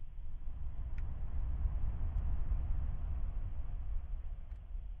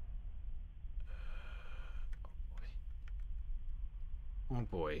 Oh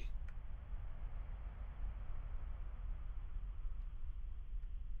boy.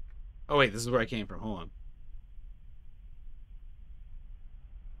 Oh wait, this is where I came from. Hold on.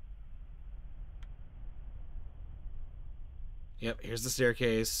 Yep, here's the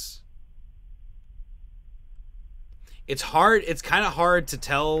staircase. It's hard. It's kind of hard to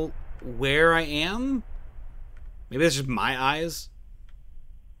tell where I am. Maybe it's just my eyes.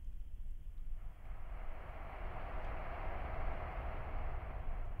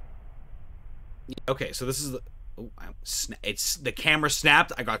 Okay, so this is the... Oh, it's the camera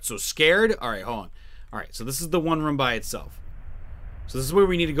snapped. I got so scared. All right, hold on. All right, so this is the one room by itself. So this is where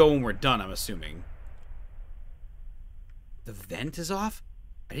we need to go when we're done, I'm assuming. The vent is off?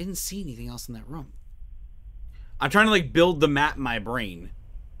 I didn't see anything else in that room. I'm trying to, like, build the map in my brain.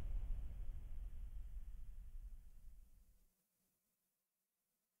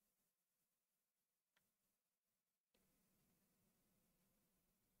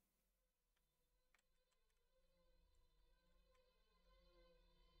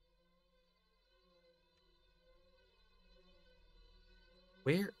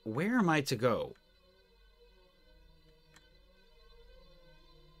 Where am I to go?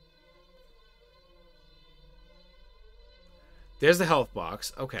 There's the health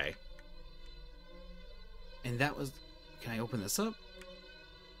box. Okay. And that was... Can I open this up?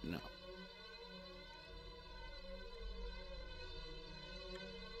 No.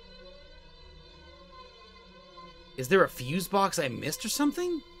 Is there a fuse box I missed or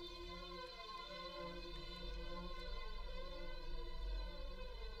something?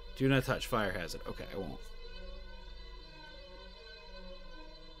 Do not touch. Fire hazard. Okay, I won't.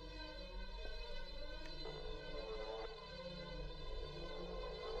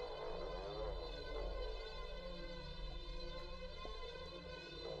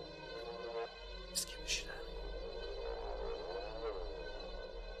 Just get the shit out of me.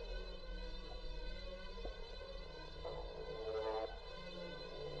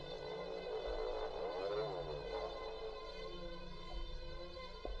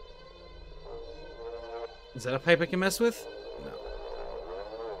 Is that a pipe I can mess with? No.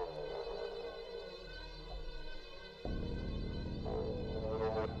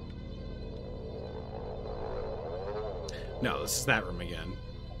 No, this is that room again.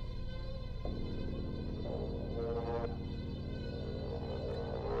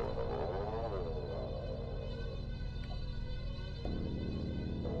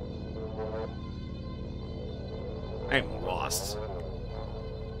 I'm lost.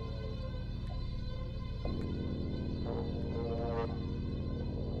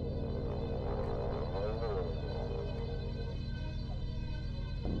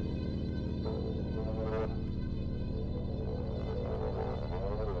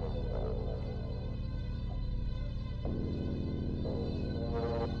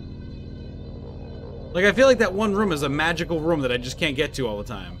 Like, I feel like that one room is a magical room that I just can't get to all the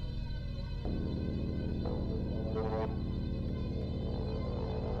time.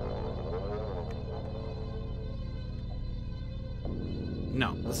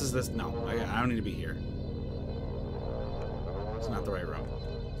 No, no, I don't need to be here. It's not the right room.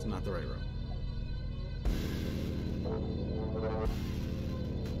 It's not the right room.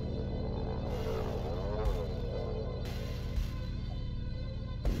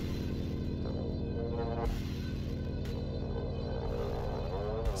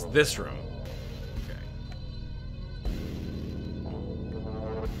 It's this room.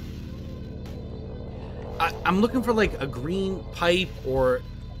 I'm looking for, like, a green pipe or,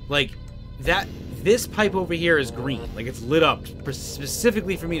 like, that... This pipe over here is green. Like, it's lit up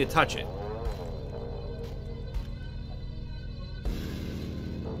specifically for me to touch it.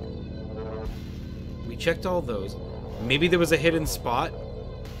 We checked all those. Maybe there was a hidden spot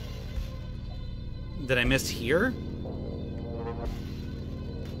that I missed here?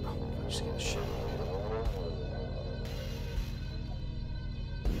 Oh, just get shit.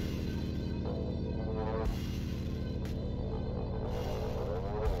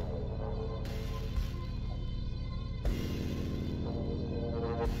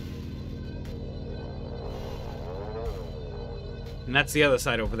 And that's the other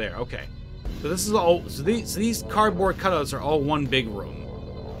side over there. Okay. So this is all... So these cardboard cutouts are all one big room.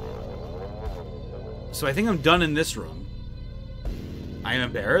 So I think I'm done in this room. I am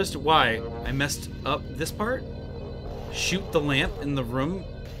embarrassed. Why? I messed up this part? Shoot the lamp in the room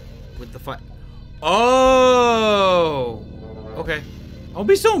with the fire. Oh! Okay. Don't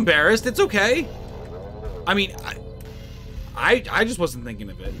be so embarrassed. It's okay. I mean, I just wasn't thinking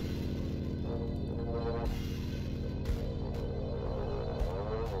of it.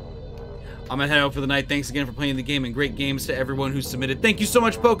 I'm gonna head out for the night. Thanks again for playing the game, and great games to everyone who submitted. Thank you so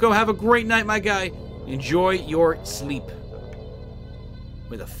much, Poco. Have a great night, my guy. Enjoy your sleep.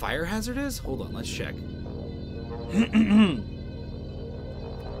 Wait, the fire hazard is? Hold on, let's check.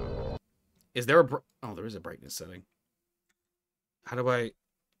 Is there a... Oh, there is a brightness setting. How do I...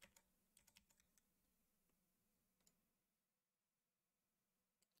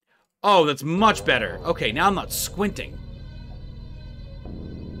 Oh, that's much better. Okay, now I'm not squinting.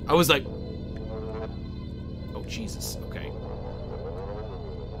 I was like... Oh, Jesus. Okay.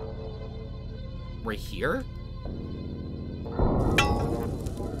 Right here?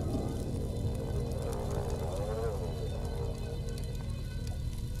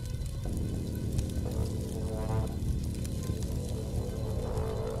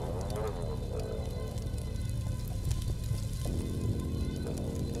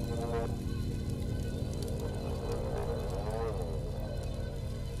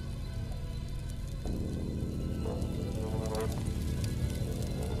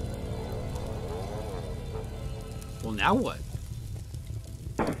 Well, now what?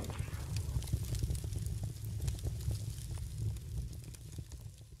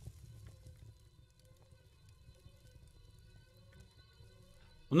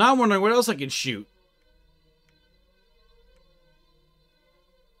 Well, now I'm wondering what else I can shoot.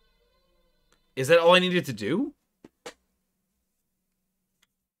 Is that all I needed to do?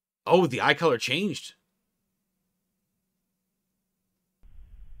 Oh, the eye color changed.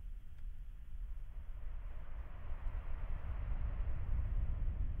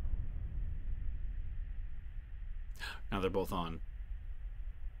 Now they're both on.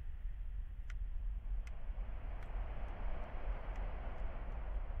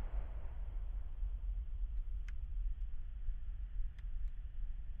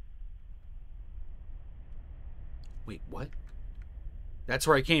 Wait, what? That's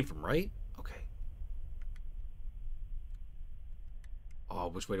where I came from, right? Okay. Oh,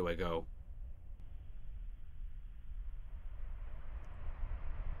 which way do I go?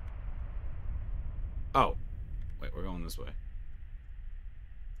 Oh. Wait, we're going this way.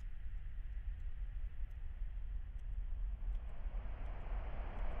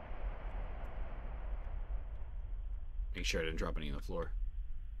 Make sure I didn't drop any on the floor.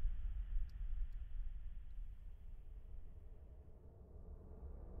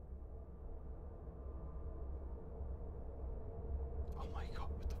 Oh my god,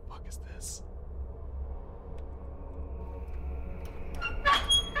 what the fuck is this?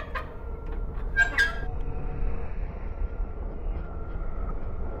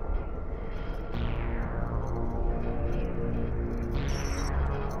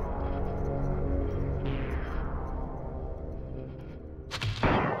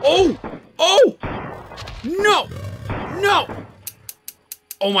 Oh! Oh! No! No!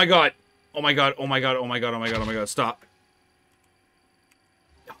 Oh my god. Oh my god. Oh my god. Oh my god. Oh my god. Oh my god. Stop.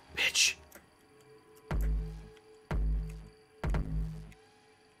 Oh, bitch.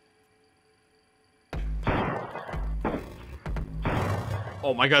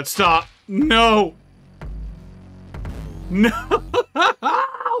 Oh my god. Stop. No! No!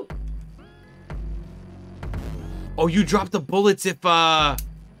 Oh, you drop the bullets if, I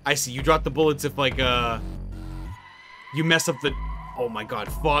see. You drop the bullets if, like, you mess up the... Oh my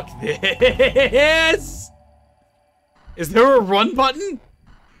god, fuck this! Is there a run button?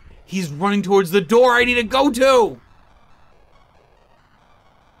 He's running towards the door I need to go to!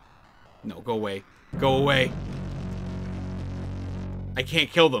 No, go away. Go away. I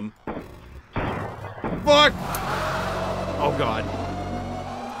can't kill them. Fuck! Oh god.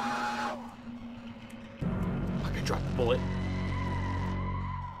 Fuck, I dropped the bullet.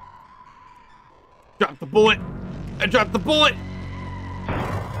 Drop the bullet! I dropped the bullet!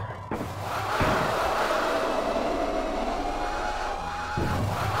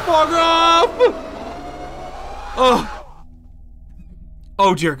 Fuck off! Oh!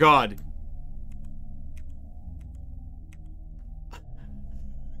 Oh dear god.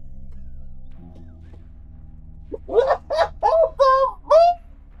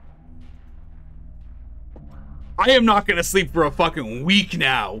 I am not gonna sleep for a fucking week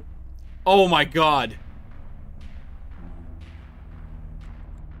now. Oh my god.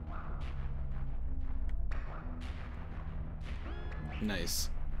 Nice.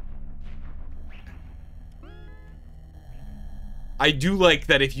 I do like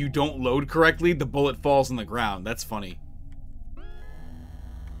that if you don't load correctly, the bullet falls on the ground. That's funny.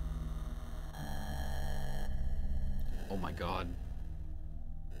 Oh my god.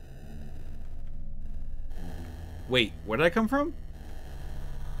 Wait, where did I come from?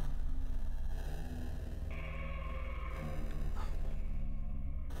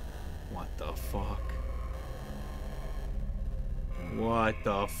 What the fuck? What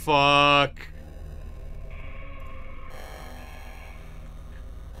the fuck?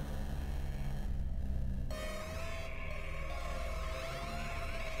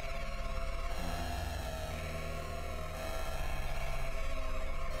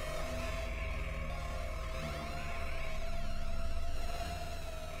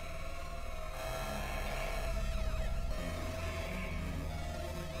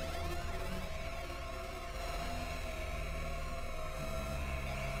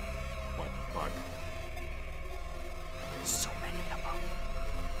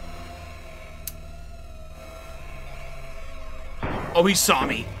 Oh, he saw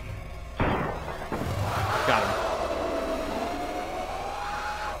me. Got him.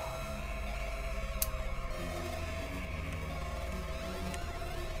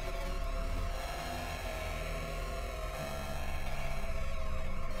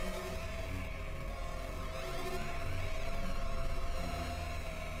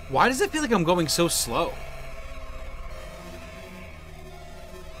 Why does it feel like I'm going so slow?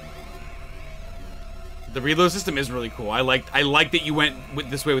 The reload system is really cool. I like that you went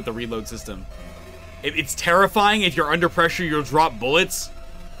this way with the reload system. It's terrifying. If you're under pressure, you'll drop bullets.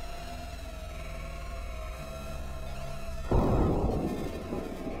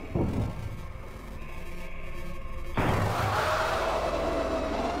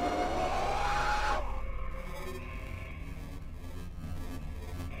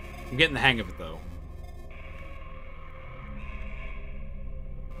 I'm getting the hang of it, though.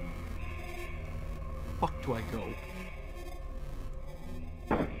 Fuck do I go?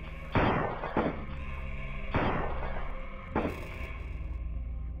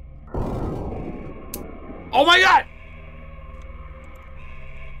 Oh my god!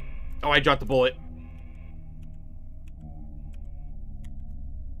 Oh, I dropped the bullet.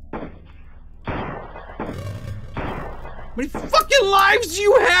 How many fucking lives do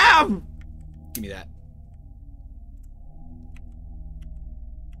you have? Give me that.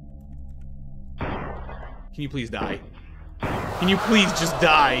 Can you please die? Can you please just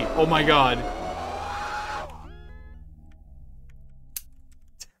die? Oh my god.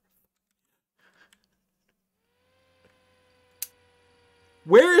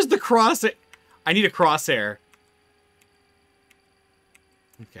 Where is the crosshair? I need a crosshair.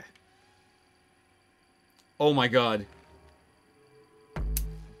 Okay. Oh my god.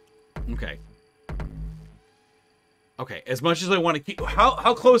 Okay. Okay, as much as I want to keep...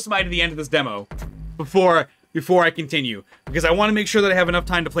 How close am I to the end of this demo? Before I continue, because I want to make sure that I have enough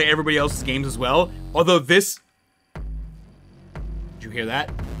time to play everybody else's games as well. Although this... Did you hear that?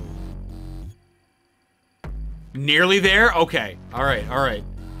 Nearly there? Okay. Alright, alright.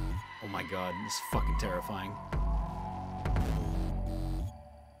 Oh my god, this is fucking terrifying.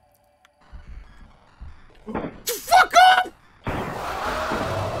 Fuck off!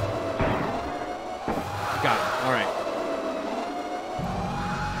 Got it. Alright.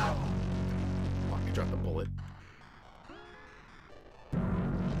 Drop the bullet.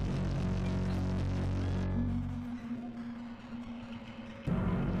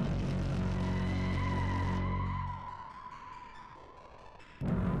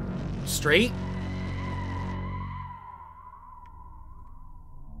 Straight?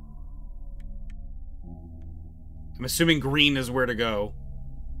 I'm assuming green is where to go.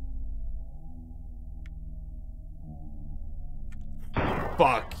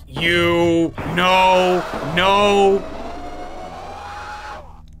 Fuck you. No. No.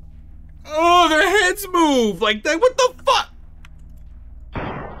 Oh, their heads move like that. What the fuck?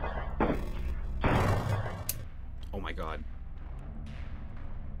 Oh my god.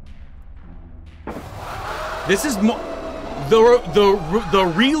 This is the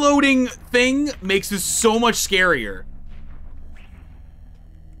reloading thing makes this so much scarier.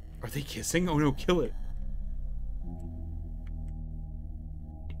 Are they kissing? Oh no, kill it.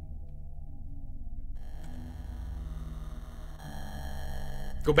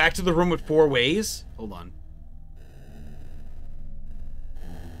 Go back to the room with 4 ways? Hold on.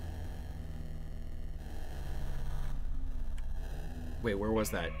 Wait, where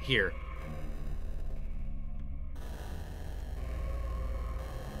was that? Here.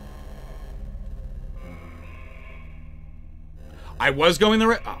 I was going the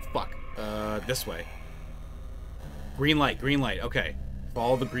right... Oh, fuck. This way. Green light, green light. Okay.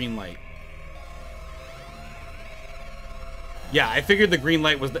 Follow the green light. Yeah, I figured the green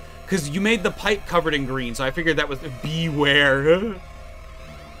light was the... Because you made the pipe covered in green, so I figured that was... Beware.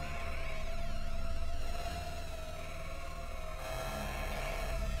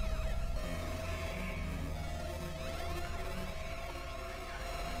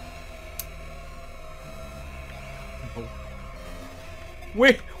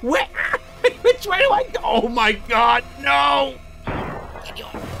 Wait, wait, which way do I go? Oh my god, no!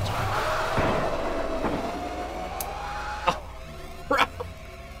 Oh, bro.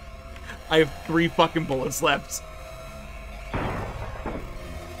 I have 3 fucking bullets left. Oh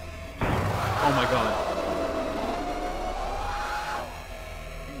my god.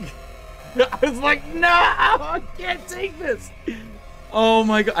 I was like, no! I can't take this! Oh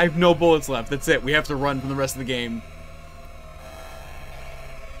my god, I have no bullets left. That's it. We have to run from the rest of the game.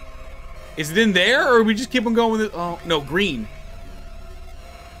 Is it in there, or we just keep on going with it? Oh, no, green.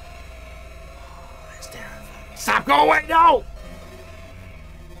 Stop, go away, no!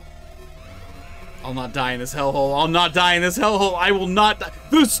 I'll not die in this hellhole. I'll not die in this hellhole. I will not die.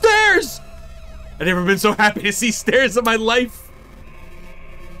 The stairs! I've never been so happy to see stairs in my life.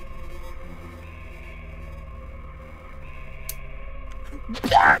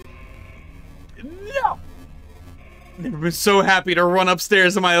 No! Never been so happy to run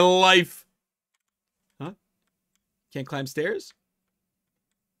upstairs in my life. Huh? Can't climb stairs?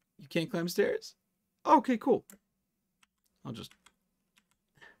 You can't climb stairs? Okay, cool. I'll just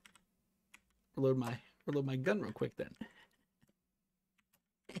reload my gun real quick then.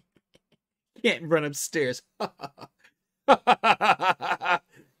 Can't run upstairs.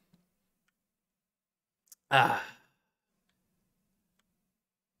 Ah.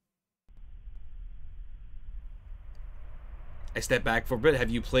 I step back for a bit. Have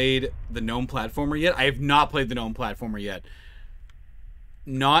you played the gnome platformer yet? I have not played the gnome platformer yet.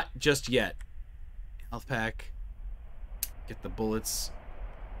 Not just yet. Health pack. Get the bullets.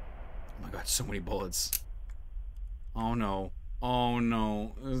 Oh my god, so many bullets. Oh no. Oh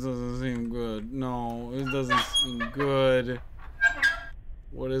no. This doesn't seem good. No, it doesn't seem good.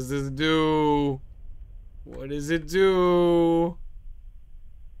 What does this do? What does it do?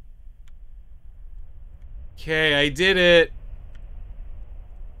 Okay, I did it.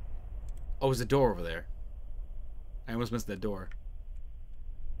 Oh, there's a door over there. I almost missed that door.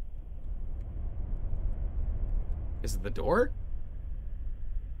 Is it the door?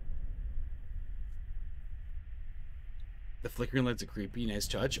 The flickering lights are creepy. Nice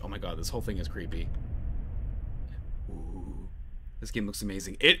touch. Oh my god, this whole thing is creepy. Ooh. This game looks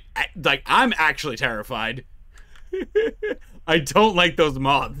amazing. Like, I'm actually terrified. I don't like those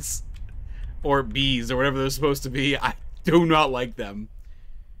moths. Or bees, or whatever they're supposed to be. I do not like them.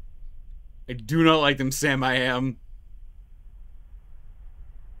 I do not like them, Sam. I am.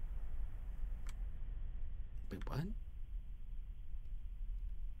 Wait, what?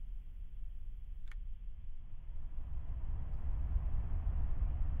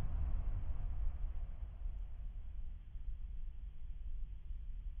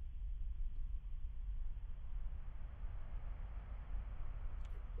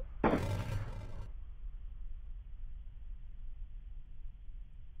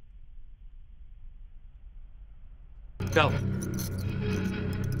 Go.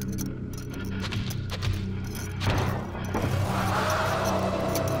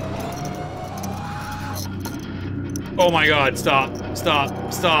 Oh my god, stop.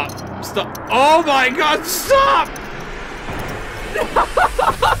 Stop. Stop. Stop. Oh my god, stop!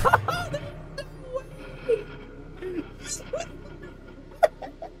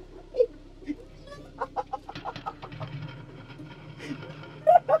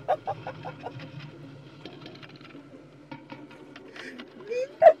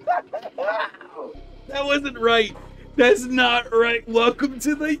 That wasn't right. That's not right. Welcome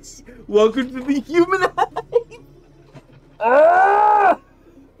to the human hive. Ah!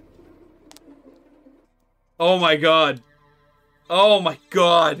 Oh my god. Oh my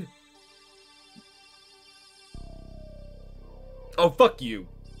god. Oh, fuck you.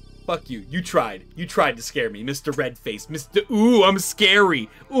 Fuck you. You tried. You tried to scare me, Mr. Redface. Mr. Ooh, I'm scary.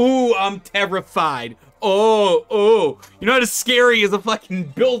 Ooh, I'm terrified. Oh, oh. You're not as scary as a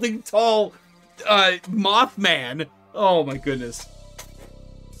fucking building tall Mothman. Oh my goodness.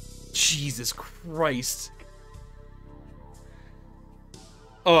 Jesus Christ.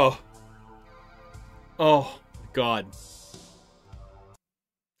 Oh. Oh god.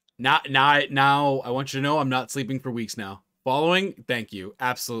 Now I want you to know I'm not sleeping for weeks now. Following? Thank you.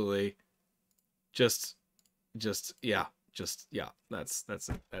 Absolutely. Just yeah. That's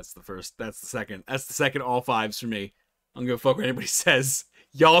the first. That's the second. That's the second all fives for me. I don't give a fuck what anybody says.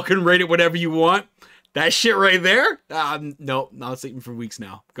 Y'all can rate it whatever you want. That shit right there? No, not sleeping for weeks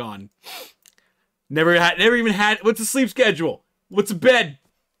now. Gone. Never even had. What's the sleep schedule? What's a bed?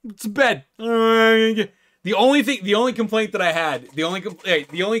 What's a bed? The only complaint that I had, the only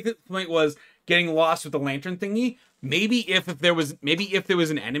complaint was getting lost with the lantern thingy. Maybe if there was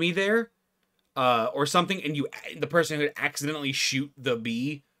an enemy there, or something, and the person would accidentally shoot the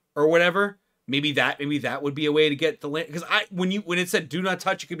bee or whatever. Maybe that would be a way to get the lantern. Because when it said do not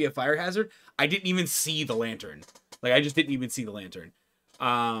touch, it could be a fire hazard. I didn't even see the lantern. Like, I just didn't even see the lantern.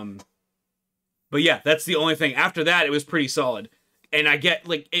 But yeah, that's the only thing. After that, it was pretty solid. And I get,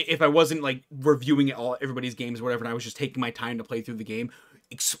 like, if I wasn't, like, reviewing everybody's games or whatever, and I was just taking my time to play through the game,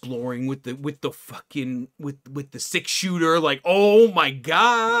 exploring with the 6-shooter, like, oh my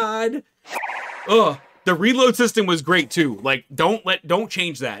god. Ugh. The reload system was great too. Like, don't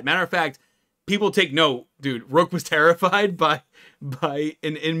change that. Matter of fact, people take note, dude. Rook was terrified by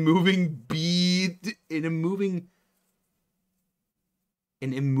an immoving bee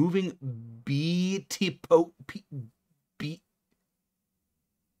bee.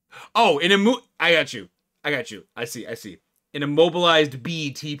 Oh, I got you. I see. An immobilized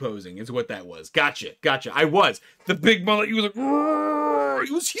bee T-posing is what that was. Gotcha. I was. The big mullet, he was like, roar!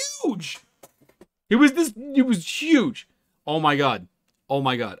 It was huge. It was huge. Oh my god.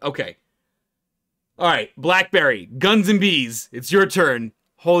 Okay. All right, Blackberry, Guns and Bees. It's your turn.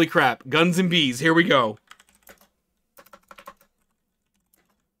 Holy crap, Guns and Bees. Here we go.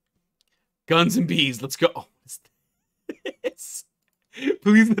 Guns and Bees. Let's go. Oh,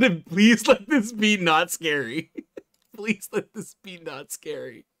 please let this be not scary. Please let this be not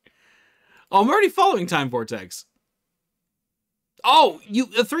scary. Oh, I'm already following Time Vortex. Oh,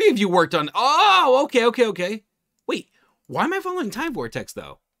 the three of you worked on. Oh, okay. Wait, why am I following Time Vortex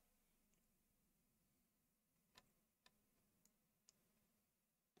though?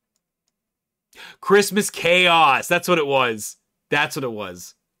 Christmas Chaos. That's what it was.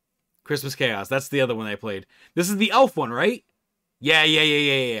 Christmas Chaos. That's the other one I played. This is the elf one, right?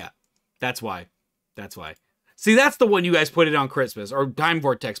 Yeah. That's why. See, that's the one you guys put it on Christmas, or Time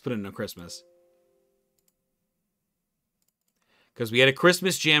Vortex put it on Christmas. Because we had a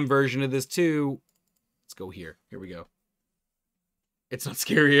Christmas Jam version of this too. Let's go here. Here we go. It's not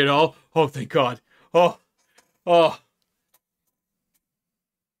scary at all. Oh, thank God. Oh.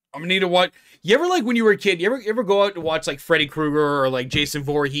 I'm gonna need to watch. You ever, like, when you were a kid, you ever go out to watch, like, Freddy Krueger or, like, Jason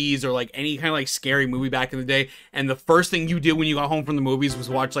Voorhees or, like, any kind of, like, scary movie back in the day, and the first thing you did when you got home from the movies was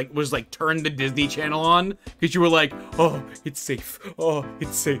turn the Disney Channel on? Because you were like, oh, it's safe. Oh,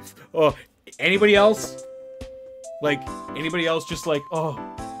 anybody else? Like, anybody else just like,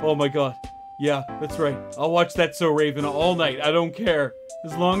 oh my god. Yeah, that's right. I'll watch That's So Raven all night. I don't care.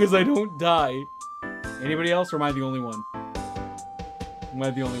 As long as I don't die. Anybody else, or am I the only one? Am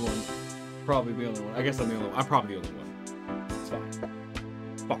I the only one? Probably the only one. I guess I'm the only one. I'm probably the only one. It's fine.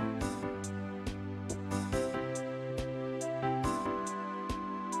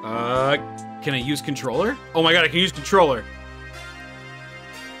 Can I use controller? Oh my god, I can use controller.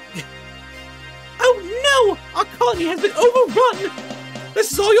 Oh no! Our colony has been overrun!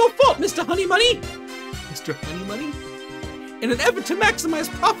 This is all your fault, Mr. Honeymoney! Mr. Honeymoney? In an effort to maximize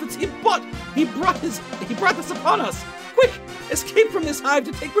profits, he brought this upon us! Quick! Escape from this hive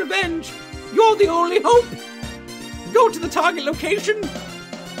to take revenge! You're the only hope! Go to the target location!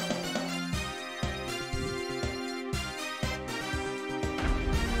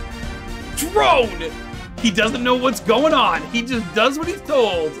 Drone! He doesn't know what's going on. He just does what he's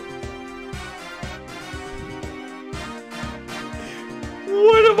told.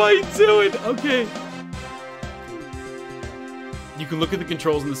 What am I doing? Okay. You can look at the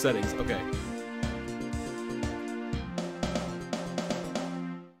controls and the settings. Okay.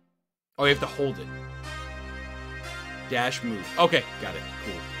 Oh, you have to hold it. Dash move. Okay, got it.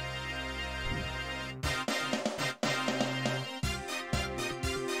 Cool.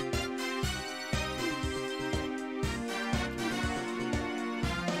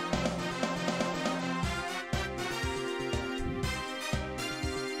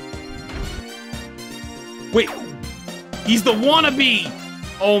 Wait, he's the wannabe!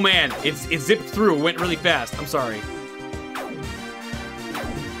 Oh man, it zipped through, it went really fast. I'm sorry.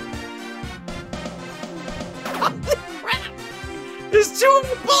 There's too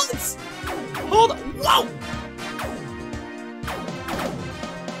many bullets! Hold on, whoa!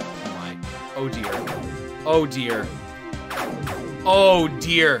 Oh my, oh dear. Oh dear. Oh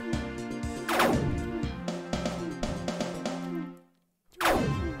dear.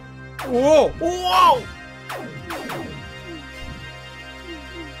 Whoa, whoa!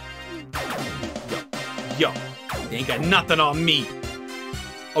 Yo, they ain't got nothing on me.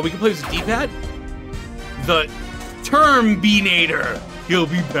 Oh, we can play with the D-pad? The Terminator. He'll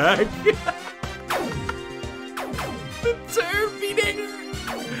be back. The Terminator.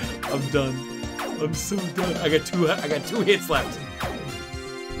 I'm done. I'm so done. I got two hits left.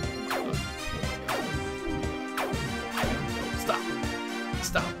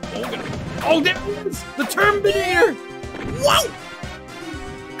 Stop. Oh, Oh, there it is! The Terminator! Whoa!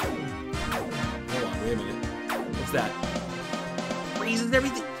 Hold on, wait a minute. What's that? Freezes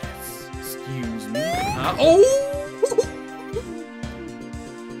everything. Yes. Excuse me. Oh!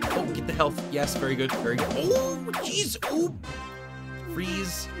 Oh, get the health. Yes, very good, very good. Oh, jeez. Oh.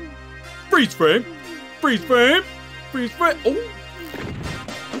 Freeze. Freeze frame. Freeze frame. Freeze frame. Oh.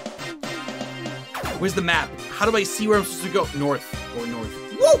 Where's the map? How do I see where I'm supposed to go? North or north.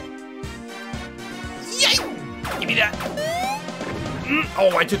 Whoa! Yay! Give me that.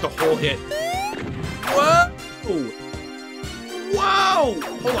 Oh, I took the whole hit. Whoa! Whoa!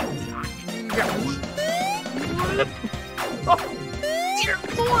 Hold on. Oh, dear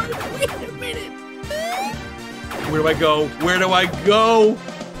Lord! Wait a minute. Where do I go? Where do I go?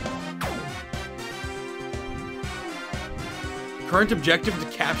 Current objective to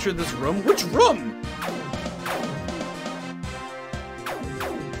capture this room? Which room?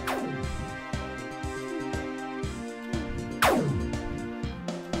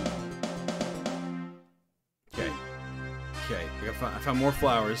 Okay, I found more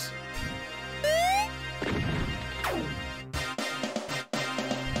flowers.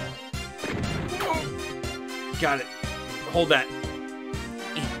 Got it. Hold that.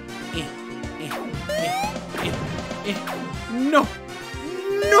 No!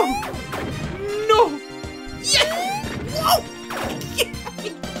 No! No! Yes! Whoa!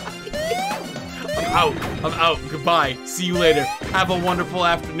 I'm out. Goodbye. See you later. Have a wonderful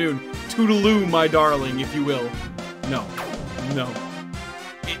afternoon. Toodaloo, my darling, if you will. No. No.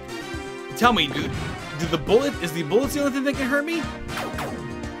 Tell me, dude, is the bullets the only thing that can hurt me? Oh,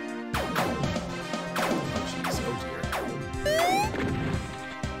 jeez. Oh, dear.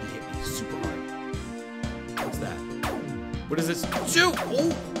 He hit me super hard. What's that? What is this? Shoot!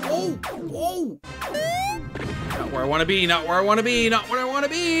 Oh! Oh! Oh! Not where I want to be. Not where I want to be. Not where I want to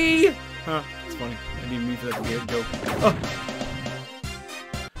be. Huh? It's funny. I didn't mean for that to be a joke. Oh.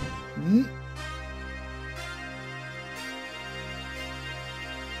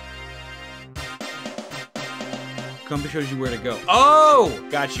 Compass shows you where to go. Oh!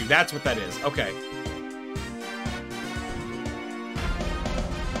 Got you. That's what that is. Okay.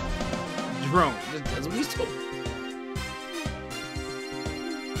 Drone. That's what he's told.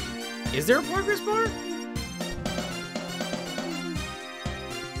 Is there a progress bar?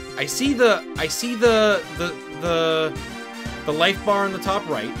 I see the life bar on the top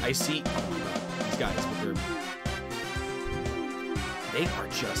right. I see. Oh my god, these guys with their. They are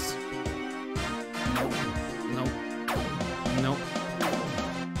just. Nope.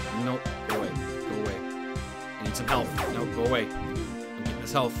 Nope. Go away. Go away. I need some health. No, go away. I'm getting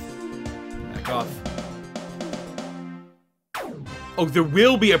this health. Back off. Oh, there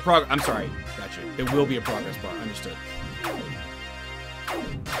will be a I'm sorry. Gotcha. There will be a progress bar. Understood.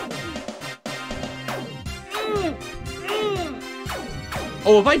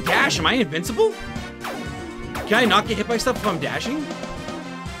 Oh, if I dash, am I invincible? Can I not get hit by stuff if I'm dashing?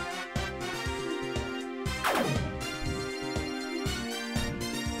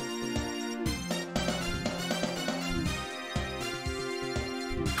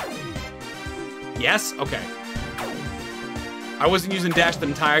 Yes? Okay. I wasn't using dash the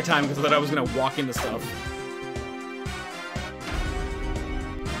entire time because I thought I was gonna walk into stuff.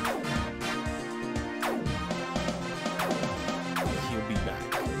 He'll be back.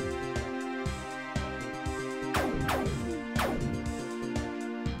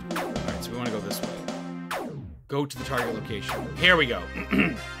 Alright, so we want to go this way. Go to the target location. Here we go.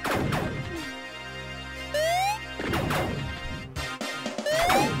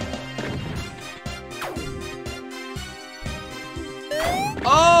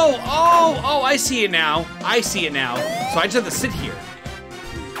 Oh, I see it now. I see it now. So I just have to sit here.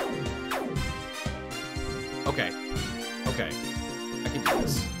 Okay. Okay. I can do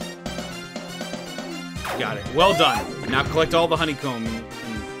this. Got it. Well done. Now collect all the honeycomb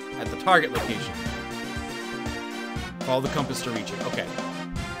at the target location. Follow the compass to reach it. Okay.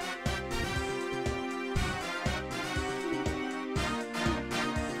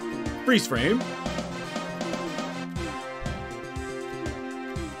 Freeze frame.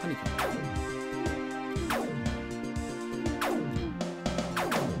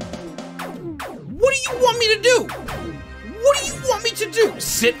 What do you want me to do? What do you want me to do?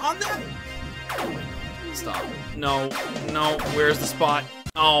 Sit on that? Stop. No. No. Where's the spot?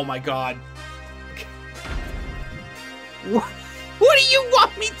 Oh my god. What do you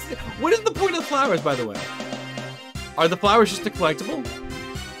want me to... What is the point of the flowers, by the way? Are the flowers just a collectible?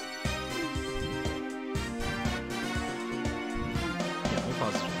 Yeah, let me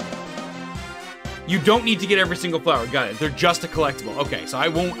pause this. You don't need to get every single flower. Got it. They're just a collectible. Okay, so I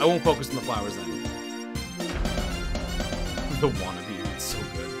won't focus on the flowers then. The wannabe. It's so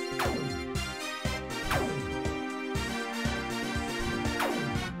good.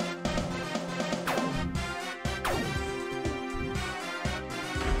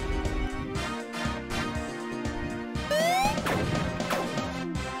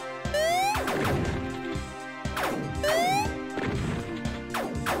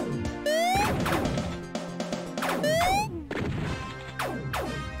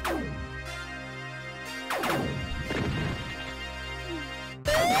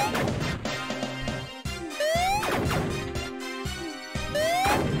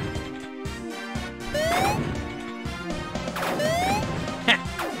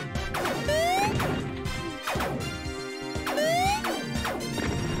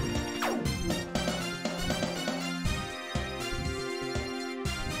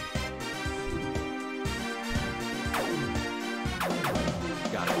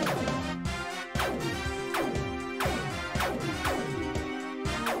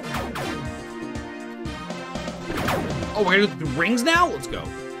 Oh, we're gonna do the rings now? Let's go.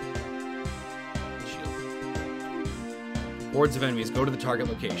 Shield. Hordes of enemies. Go to the target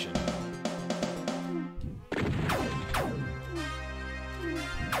location.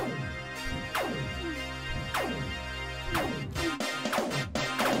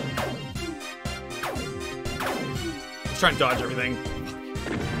 Let's try and dodge everything.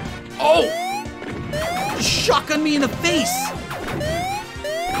 Oh! Shotgun me in the face!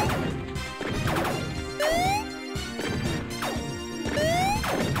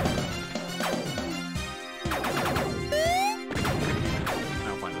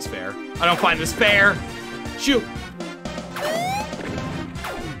 I don't find this fair. Shoot.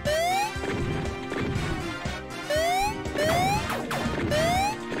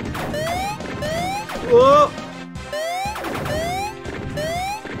 Whoa.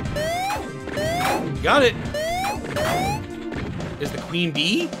 Got it. Is the queen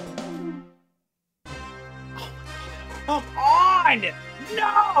bee? Oh, come on!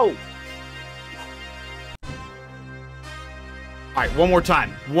 No! All right, one more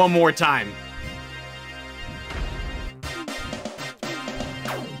time. One more time.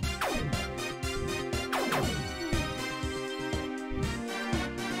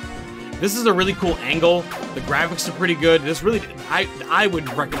 This is a really cool angle. The graphics are pretty good. This really, I would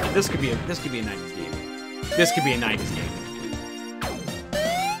recommend. This could be a 90s game. This could be a 90s game.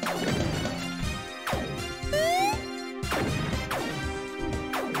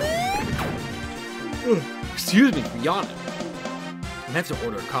 Ugh, excuse me for yawning. I have to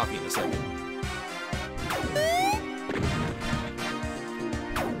order a coffee in a second.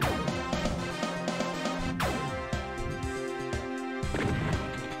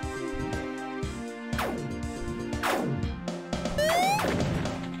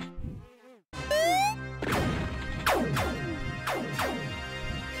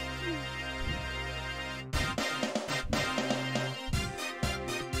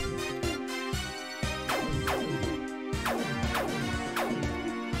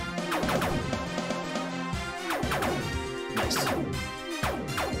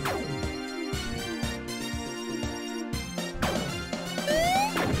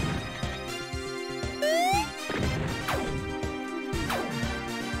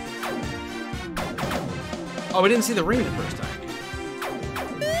 Oh, I didn't see the ring the first time.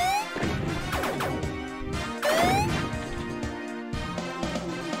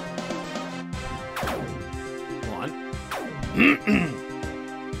 Come on.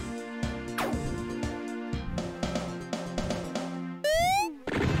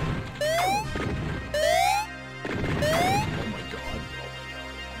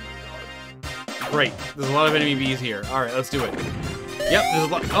 Great. There's a lot of enemy bees here. All right, let's do it. Yep, there's a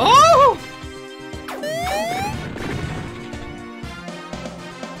lot. Oh!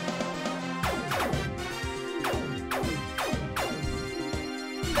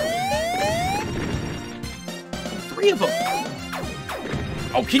 Three of them.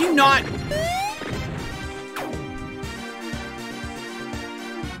 Oh, can you not?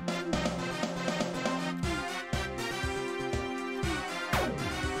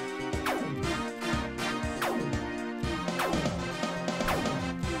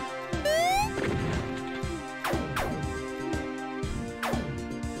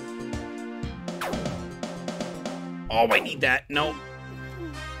 Oh, I need that. No.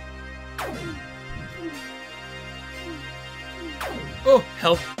 Oh,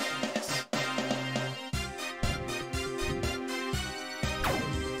 health. Yes.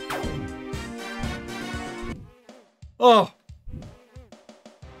 Oh.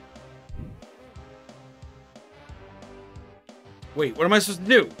 Wait, what am I supposed to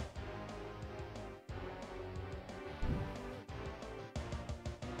do?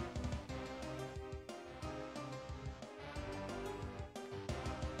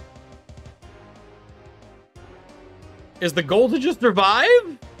 Is the goal to just survive?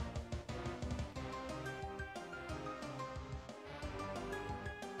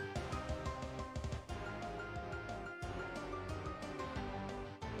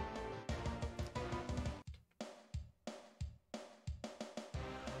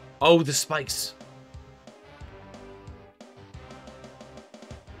 Oh, the spikes.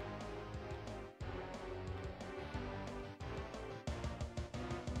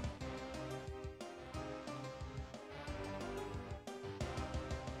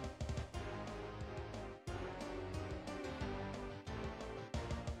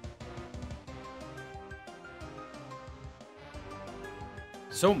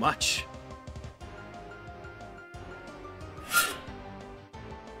 So much.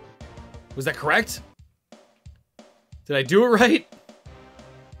 Was that correct? Did I do it right?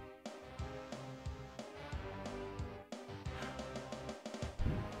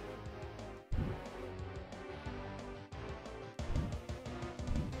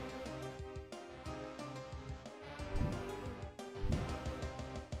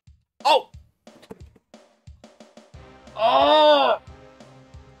 Oh! Oh!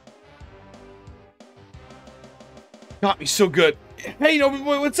 Got me so good. Hey, Noble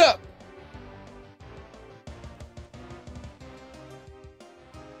Boy, what's up?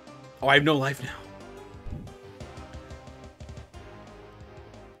 Oh, I have no life now.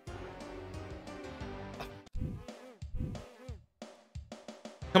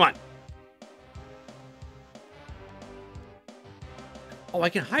 Come on. Oh, I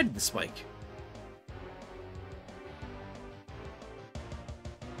can hide the spike.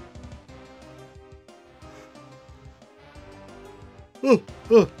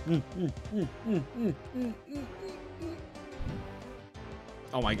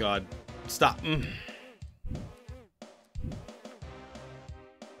 Oh my god. Stop.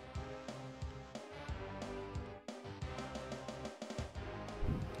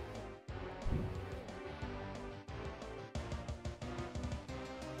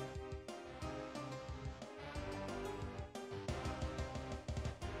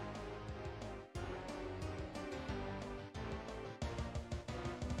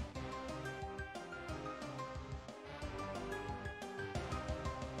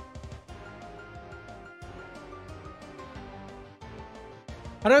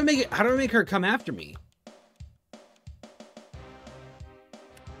 How do I make it? How do I make her come after me?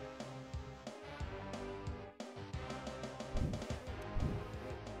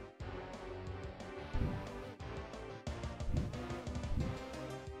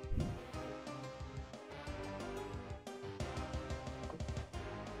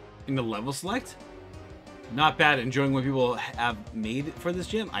 In the level select? Not bad. Enjoying what people have made for this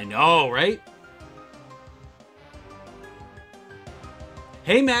gym. I know, right?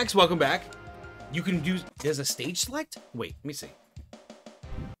 Hey Max, welcome back. You can do, there's a stage select? Wait, let me see.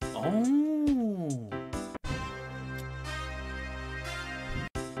 Oh.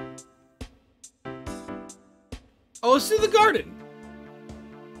 Oh, let's do the garden.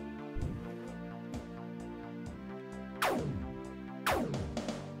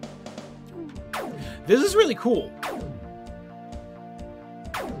 This is really cool.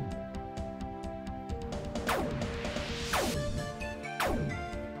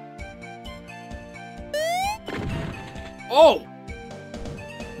 Oh!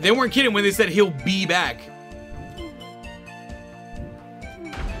 They weren't kidding when they said he'll be back.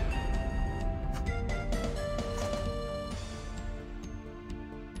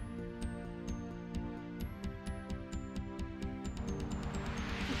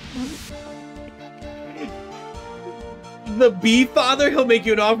 The bee father, he'll make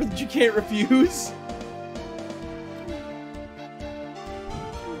you an offer that you can't refuse.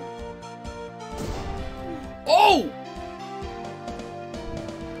 Oh!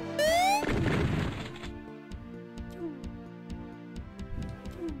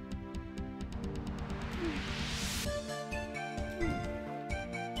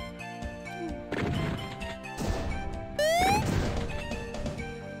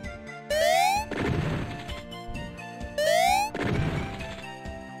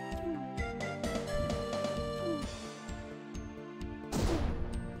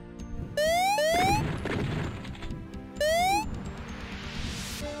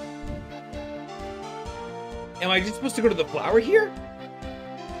 Am I just supposed to go to the flower here?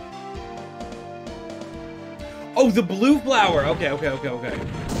 Oh, the blue flower. Okay.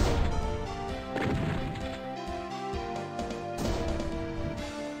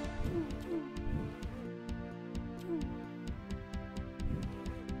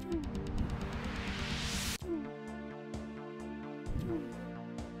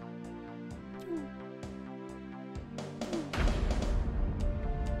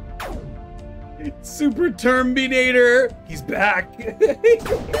 Super Terminator. He's back.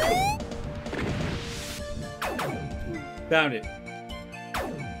 Found it.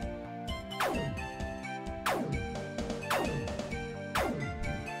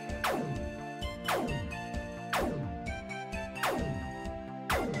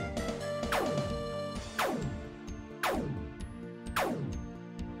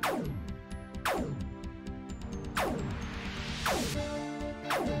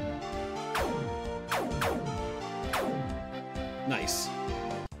 Nice.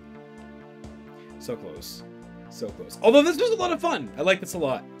 So close. So close. Although this was a lot of fun. I like this a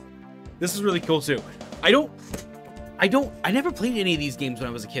lot. This is really cool too. I never played any of these games when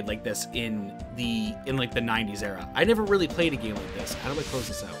I was a kid like this in like the 90s era. I never really played a game like this. How do I close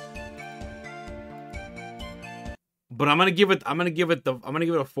this out? But I'm gonna give it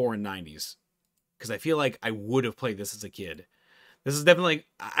a 4 in 90s. Because I feel like I would have played this as a kid. This is definitely,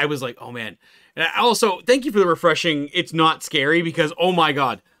 I was like, oh man. And I also, thank you for the refreshing, it's not scary, because oh my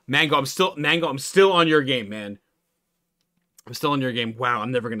god. Mango, I'm still on your game, man. I'm still on your game. Wow,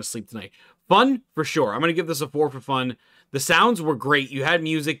 I'm never gonna sleep tonight. Fun, for sure. I'm gonna give this a 4 for fun. The sounds were great. You had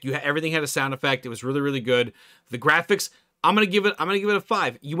music, everything had a sound effect. It was really, really good. The graphics, I'm gonna give it a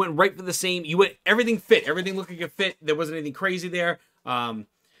 5. You went right for the same, everything fit. Everything looked like it fit. There wasn't anything crazy there.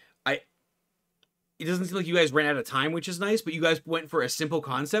 It doesn't seem like you guys ran out of time, which is nice, but you guys went for a simple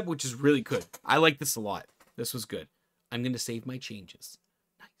concept, which is really good. I like this a lot. This was good. I'm going to save my changes.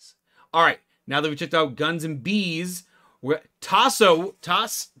 Nice. All right. Now that we checked out Guns and Bees, we're Silo.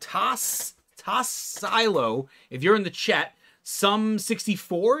 If you're in the chat, Some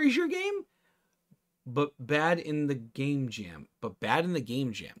 64 is your game? But bad in the game jam. Hold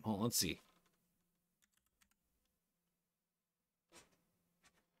on, let's see.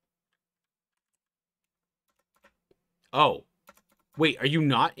 Oh, wait, are you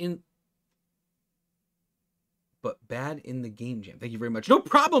not in? But bad in the game jam. Thank you very much. No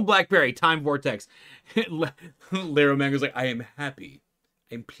problem, Blackberry. Time Vortex. Lero Mango's like, I am happy.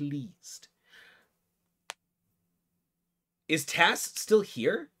 I'm pleased. Is Tass still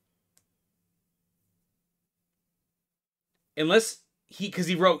here? Unless because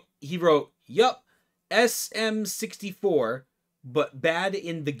he wrote, yup, SM64, but bad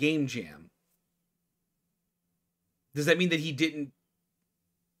in the game jam. Does that mean that he didn't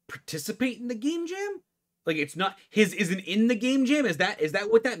participate in the game jam? Like it's not his isn't in the game jam? Is that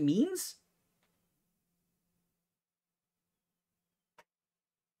what that means?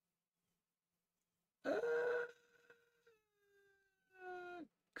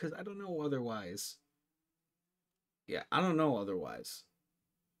 Because I don't know otherwise. Yeah, I don't know otherwise.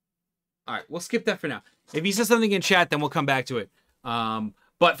 All right, we'll skip that for now. If he says something in chat, then we'll come back to it.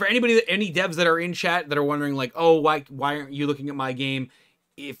 But for any devs that are in chat that are wondering like, oh, why aren't you looking at my game?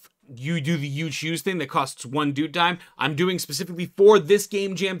 If you do the you choose thing that costs 1 dude time, I'm doing specifically for this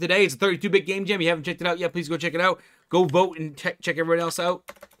game jam today. It's a 32-bit game jam. If you haven't checked it out yet, please go check it out. Go vote and check everyone else out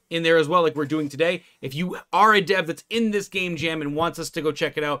in there as well, like we're doing today. If you are a dev that's in this game jam and wants us to go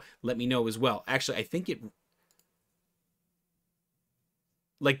check it out, let me know as well. Actually, I think it,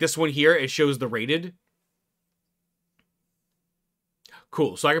 like this one here, it shows the rated.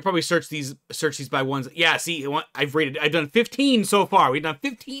 Cool. So I could probably search these by ones. Yeah, see, I've done 15 so far. We've done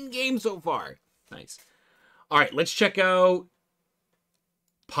 15 games so far. Nice. All right, let's check out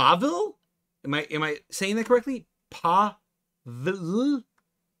Bee-vil. Am I saying that correctly? Bee-vil?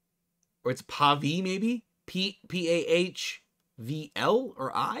 Or it's Bee-vil maybe? P-A-H-V-L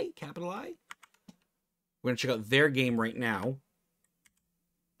or I, capital I. We're going to check out their game right now.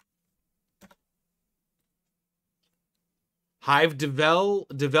 Hive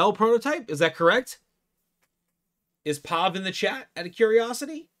Devel prototype, is that correct? Is Pav in the chat out of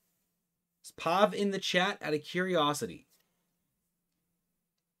curiosity? Is Pav in the chat out of curiosity?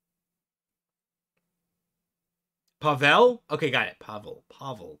 Pavel? Okay, got it. Pavel,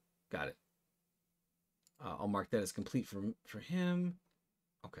 got it. I'll mark that as complete for him.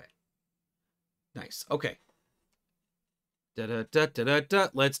 Okay. Nice. Okay.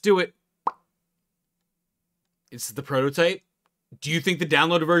 Let's do it. It's the prototype. Do you think the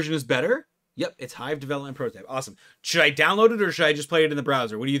downloaded version is better? Yep, it's Hive Development Prototype. Awesome. Should I download it or should I just play it in the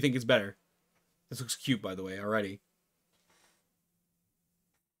browser? What do you think is better? This looks cute, by the way, already.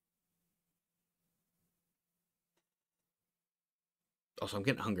 Also, I'm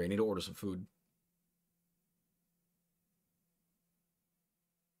getting hungry. I need to order some food.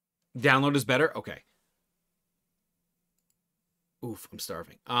 Download is better? Okay. Oof, I'm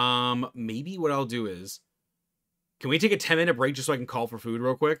starving. Maybe what I'll do is, can we take a 10-minute break just so I can call for food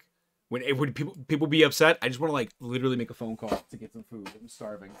real quick? Would people be upset? I just want to like literally make a phone call to get some food. I'm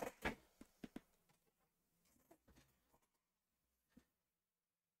starving.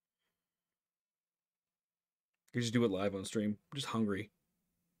 Could just do it live on stream. I'm just hungry.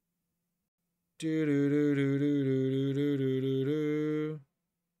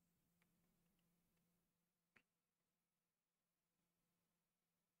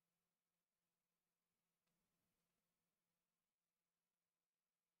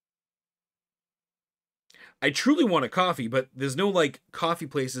 I truly want a coffee, but there's no like coffee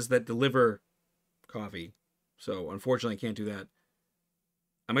places that deliver coffee. So unfortunately I can't do that.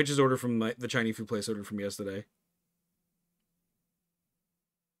 I might just order from the Chinese food place I ordered from yesterday.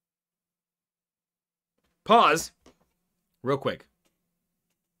 Pause. Real quick.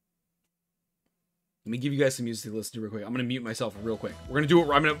 Let me give you guys some music to listen to real quick. I'm gonna mute myself real quick. We're gonna do it.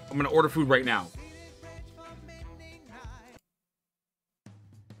 I'm gonna order food right now.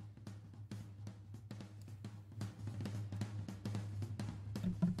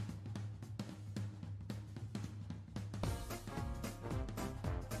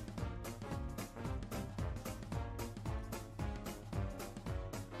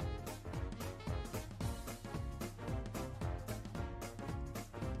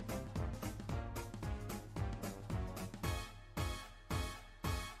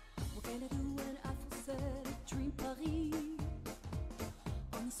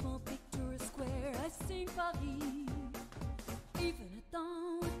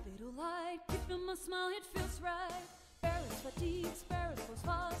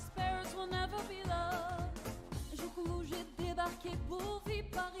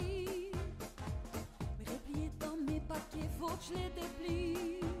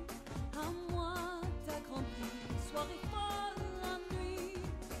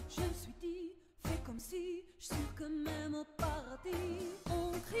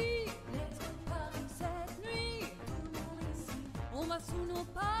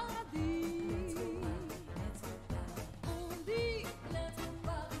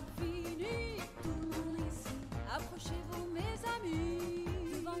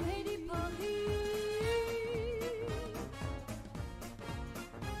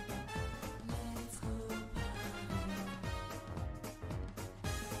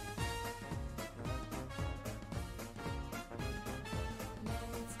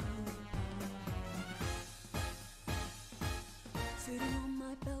 Sitting on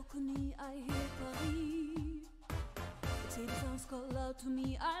my balcony, I hear Paris. The citizens call out to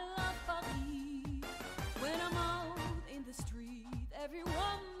me, I love Paris. When I'm out in the street,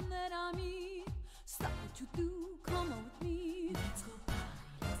 everyone that I meet, stop what you do, come on with me. Let's go Paris,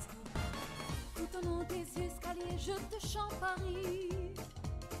 let's go Paris. Tout au long des escaliers, je te chante Paris.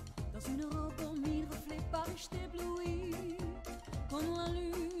 Dans une robe aux mille reflets, Paris, je t'éblouis. Comme la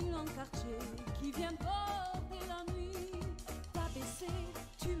lune en quartier qui vient porter la nuit.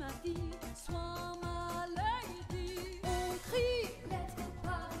 Tu m'as dit, sois ma lady. On crie, let's go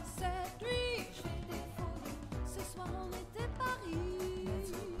Paris cette nuit. Je fais des folies, ce soir on était Paris.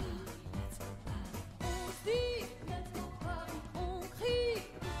 Let's go Paris, on se dit, let's go Paris. On crie,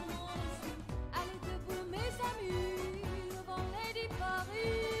 allez debout mes amis, devant Lady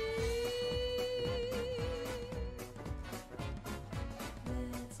Paris.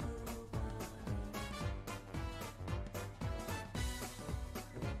 Let's go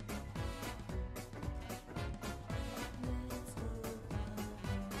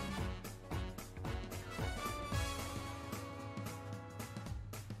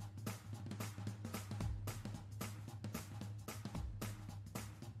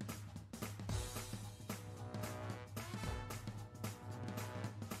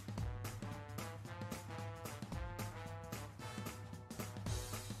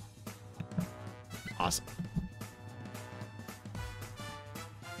Awesome.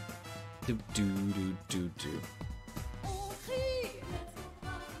 Do do do do do.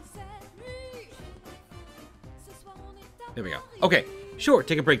 There we go. Okay, sure.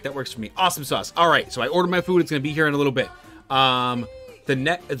 Take a break. That works for me. Awesome sauce. All right. So I ordered my food. It's gonna be here in a little bit. The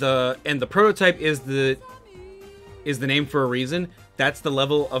prototype is the name for a reason. That's the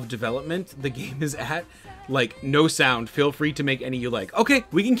level of development the game is at. Like, no sound. Feel free to make any you like. Okay,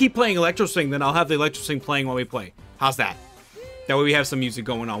 we can keep playing Electro Swing, then I'll have the Electro Swing playing while we play. How's that? That way we have some music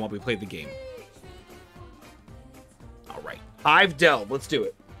going on while we play the game. Alright. I've delved. Let's do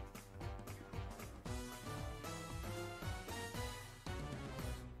it.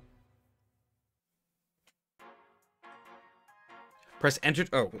 Press enter.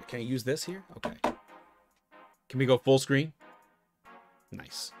 Oh, can I use this here? Okay. Can we go full screen?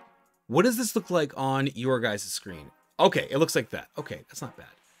 Nice. What does this look like on your guys' screen? Okay, it looks like that. Okay, that's not bad.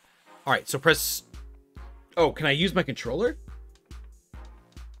 All right, so press... Oh, can I use my controller?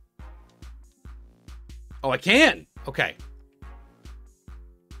 Oh, I can! Okay.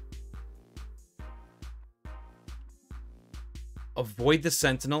 Avoid the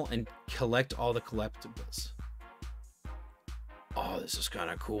sentinel and collect all the collectibles. Oh, this is kind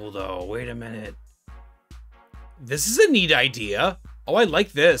of cool, though. Wait a minute. This is a neat idea. Oh, I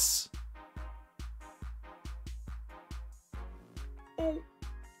like this. Oh.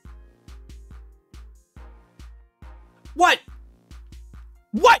 What?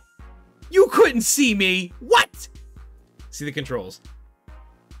 What? You couldn't see me. What? See the controls.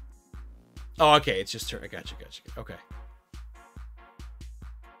 Oh, okay. It's just turn. I got you. Okay.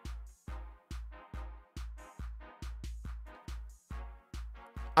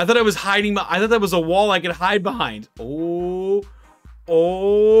 I thought I was hiding. I thought that was a wall I could hide behind. Oh.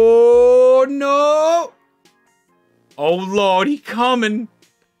 Oh, no. Oh, Lord, he coming.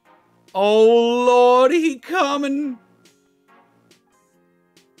 Oh, Lord, he coming.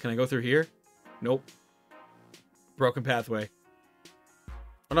 Can I go through here? Nope. Broken pathway.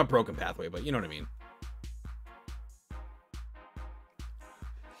 Well, not broken pathway, but you know what I mean.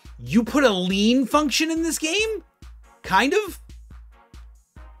 You put a lean function in this game? Kind of?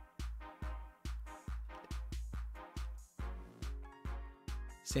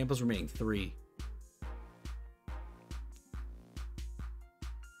 Samples remaining 3.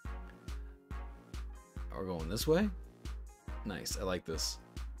 We're going this way? Nice, I like this.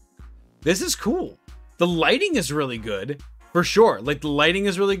 This is cool. The lighting is really good. For sure. Like, the lighting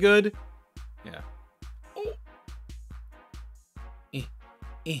is really good. Yeah. Oh.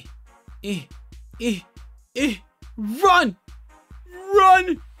 Run!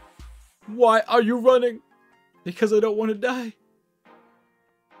 Run! Why are you running? Because I don't want to die.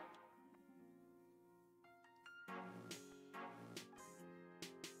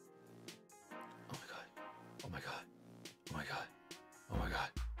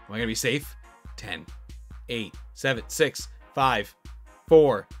 Am I gonna be safe? 10, 8, 7, 6, 5,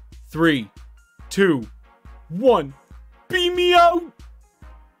 4, 3, 2, 1. Beam me out!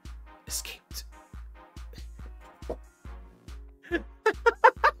 Escaped.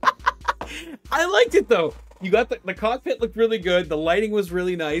 I liked it though. You got the cockpit looked really good. The lighting was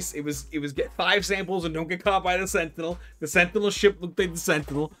really nice. It was get 5 samples and don't get caught by the Sentinel. The Sentinel ship looked like the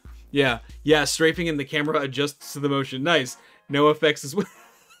Sentinel. Yeah, strafing and the camera adjusts to the motion. Nice. No effects as well.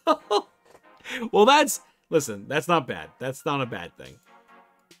 Well, listen, that's not bad. That's not a bad thing.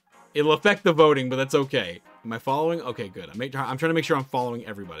 It'll affect the voting, but that's okay. Am I following? Okay, good. I'm trying to make sure I'm following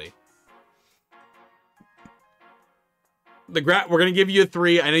everybody. We're going to give you a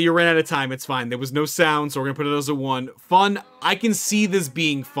 3. I know you ran out of time. It's fine. There was no sound, so we're going to put it as a 1. Fun. I can see this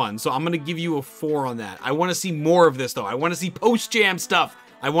being fun, so I'm going to give you a 4 on that. I want to see more of this, though. I want to see post-jam stuff.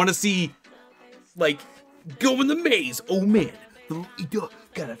 I want to see, like, go in the maze. Oh, man.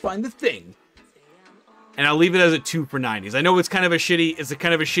 Gotta find the thing. And I'll leave it as a 2 for 90s. I know it's kind of a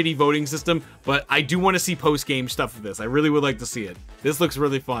shitty voting system, but I do want to see post-game stuff of this. I really would like to see it. This looks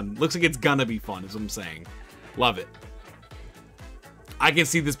really fun. Looks like it's gonna be fun, is what I'm saying. Love it. I can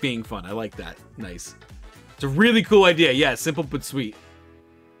see this being fun. I like that. Nice. It's a really cool idea. Yeah, simple but sweet.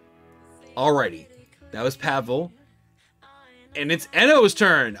 Alrighty. That was Pavel. And it's Enno's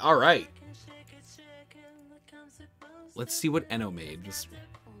turn. Alright. Let's see what Enno made.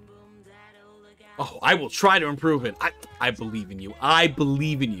 Oh, I will try to improve it. I believe in you. I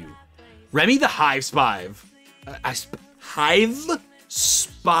believe in you. Remy the Hive Spy. Hive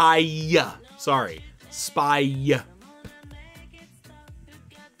Spy. Sorry. Spy.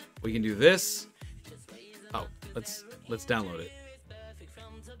 We can do this. Oh, let's download it.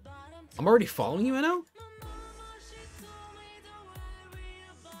 I'm already following you, Enno?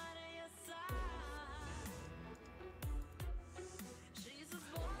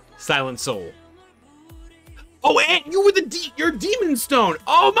 Silent Soul. Oh, and you were you're Demon Stone.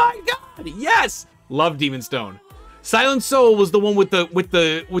 Oh my god, yes, love Demon Stone. Silent Soul was the one with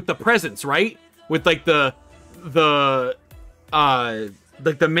the presents, right? With like the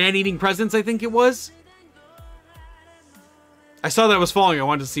man-eating presents, I think it was. I saw that I was following. I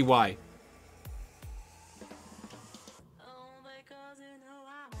wanted to see why.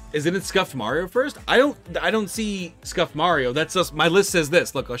 Isn't it Scuffed Mario first? I don't see Scuffed Mario. That's just my list says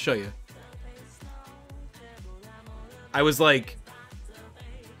this. Look, I'll show you. I was like,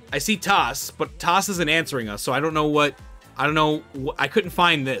 I see Toss, but Toss isn't answering us, so I don't know. I couldn't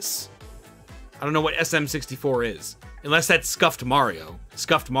find this. I don't know what SM64 is, unless that's Scuffed Mario.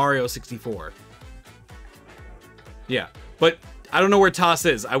 Scuffed Mario 64. Yeah, but I don't know where Toss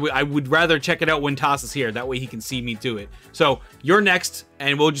is. I would rather check it out when Toss is here. That way he can see me do it. So you're next,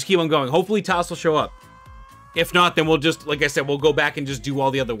 and we'll just keep on going. Hopefully Toss will show up. If not, then we'll just, like I said, we'll go back and just do all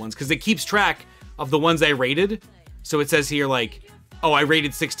the other ones, because it keeps track of the ones I rated. So it says here, like, oh, I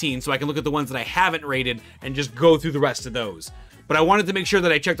rated 16, so I can look at the ones that I haven't rated and just go through the rest of those. But I wanted to make sure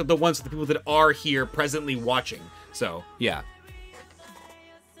that I checked out the ones for the people that are here presently watching. So, yeah.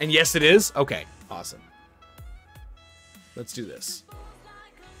 And yes, it is? Okay, awesome. Let's do this.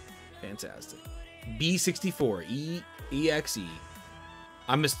 Fantastic. B64, EXE.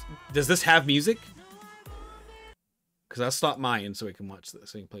 Does this have music? Because I'll stop mine so we can watch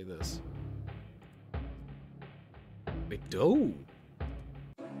this. So we can play this. Wait, oh.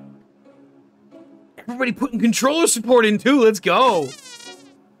 Everybody putting controller support in too. Let's go.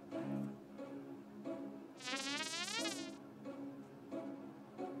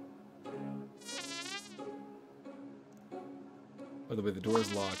 By the way, the door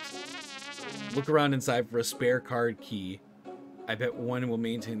is locked. Look around inside for a spare card key. I bet one will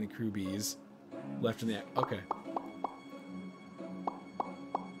maintain the crew bees. Left in the... Okay.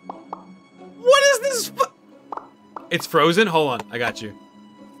 What is this? It's frozen? Hold on. I got you.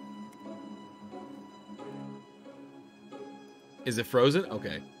 Is it frozen?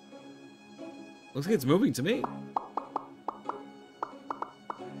 Okay. Looks like it's moving to me.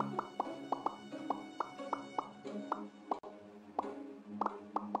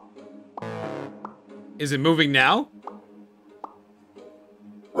 Is it moving now?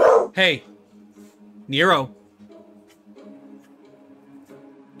 Hey. Nero.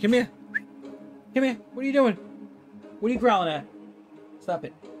 Come here. Come here. What are you doing? What are you growling at? Stop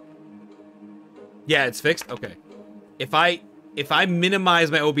it. Yeah, it's fixed? Okay. If I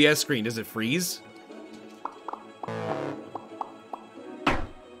minimize my OBS screen, does it freeze?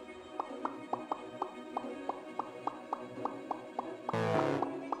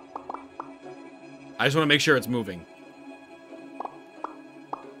 I just want to make sure it's moving.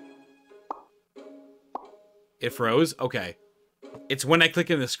 It froze? Okay. It's when I click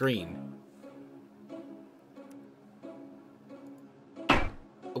in the screen.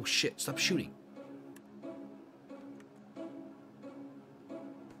 Oh shit, stop shooting.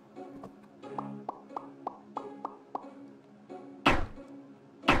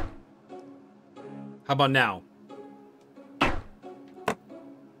 How about now?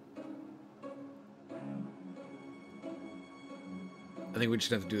 I think we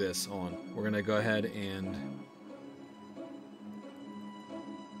just have to do this. Hold on. We're gonna go ahead and...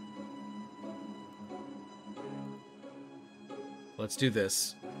 Let's do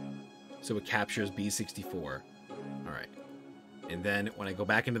this. So it captures B64. Alright. And then when I go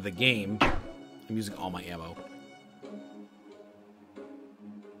back into the game, I'm using all my ammo.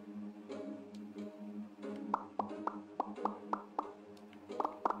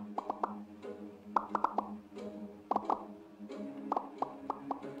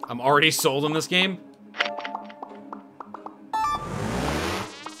 I'm already sold on this game.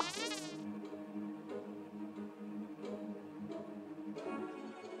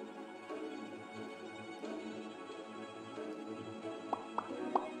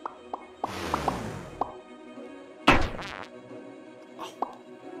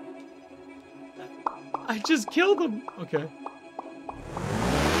 I just killed him. Okay.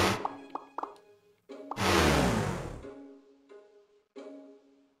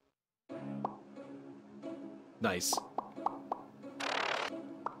 Nice.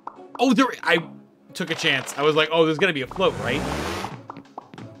 Oh, I took a chance. I was like, oh, there's gonna be a float, right?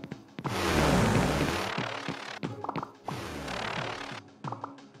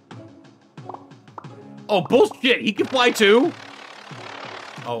 Oh, bullshit. He can fly too?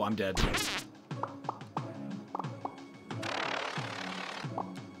 Oh, I'm dead.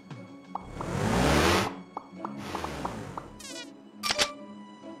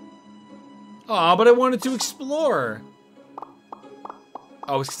 Aw, but I wanted to explore.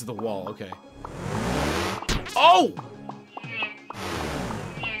 Oh, it's to the wall. Okay. Oh!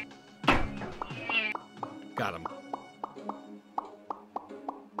 Got him.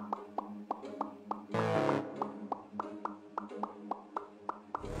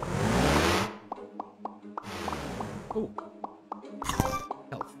 Oh.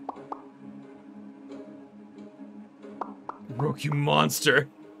 Health. Rook, you monster.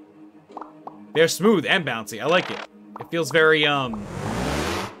 They're smooth and bouncy. I like it. It feels very, I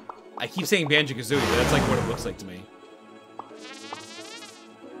keep saying Banjo-Kazooie, but that's like what it looks like to me.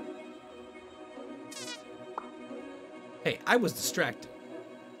 Hey, I was distracted.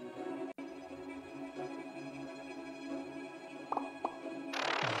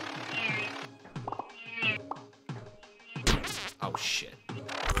 Oh, shit.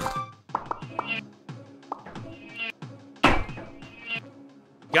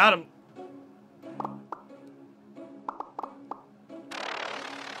 Got him.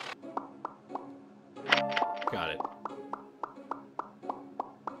 Got it.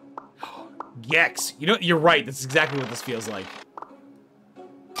 Gex. You know, you're right. That's exactly what this feels like.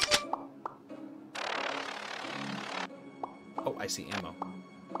 Oh, I see ammo.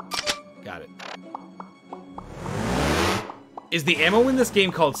 Got it. Is the ammo in this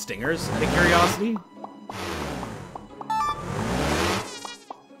game called stingers, out of curiosity?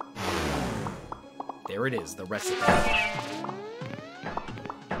 There it is, the recipe.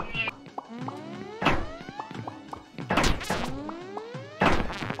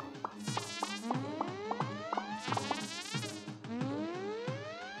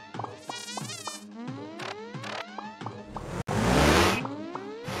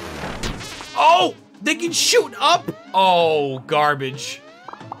 Oh! They can shoot up! Oh, garbage.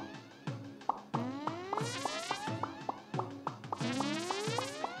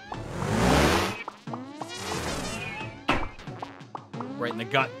 Right in the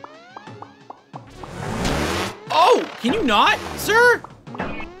gut. Oh! Can you not, sir?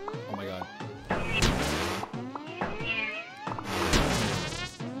 Oh my god.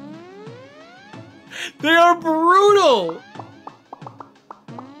 They are brutal!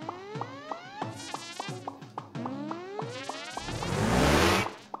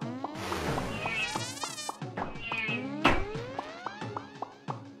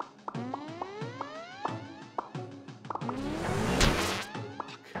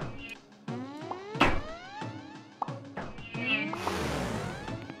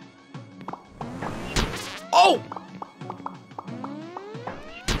 Oh!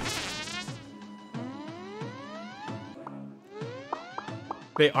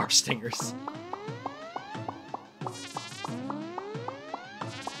 They are stingers.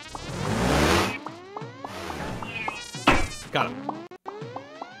 Got him.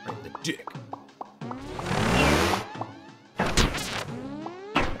 Right in the dick.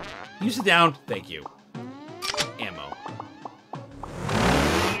 You sit down. Thank you. Ammo.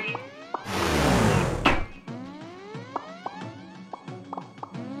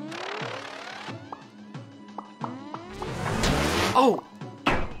 Oh!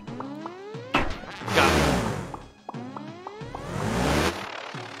 Got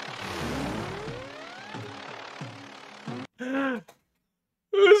it.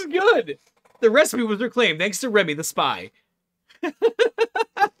 It was good. The recipe was reclaimed thanks to Remy the spy.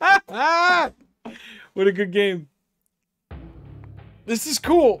 What a good game. This is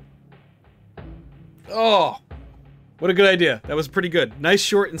cool. Oh, what a good idea. That was pretty good. Nice,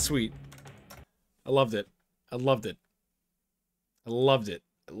 short, and sweet. I loved it. I loved it. I loved it.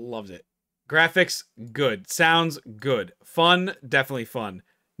 I loved it. Graphics, good. Sounds, good. Fun, definitely fun.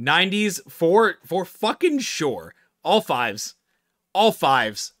 90s, for fucking sure. All fives. All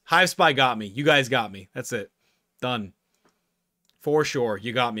fives. Hive Spy got me. You guys got me. That's it. Done. For sure.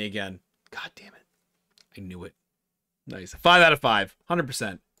 You got me again. God damn it. I knew it. Nice. 5 out of 5.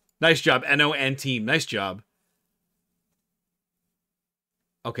 100%. Nice job, Eno and team. Nice job.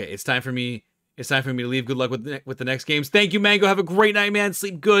 Okay, it's time for me. It's time for me to leave. Good luck with the next games. Thank you, Mango. Have a great night, man.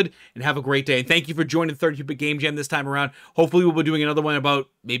 Sleep good and have a great day. And thank you for joining the 30 Bitt Game Jam this time around. Hopefully, we'll be doing another one about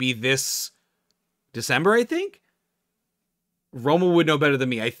maybe this December, I think. Roma would know better than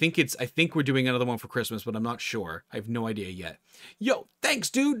me. I think we're doing another one for Christmas, but I'm not sure. I have no idea yet. Yo, thanks,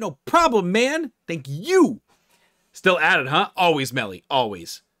 dude. No problem, man. Thank you. Still at it, huh? Always, Melly.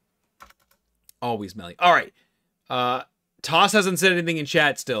 Always. Always, Melly. All right. Toss hasn't said anything in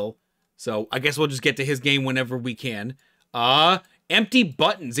chat still. So I guess we'll just get to his game whenever we can. Empty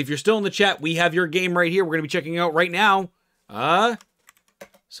buttons. If you're still in the chat, we have your game right here. We're going to be checking out right now.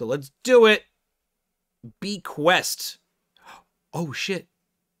 So let's do it. Bequest. Oh, shit.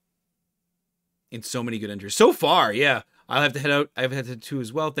 In so many good entries. So far, yeah. I'll have to head out. I've headed to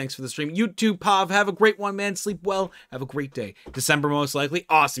as well. Thanks for the stream. You too, Pav. Have a great one, man. Sleep well. Have a great day. December, most likely.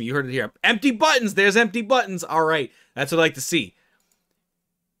 Awesome. You heard it here. Empty buttons. There's empty buttons. All right. That's what I like to see.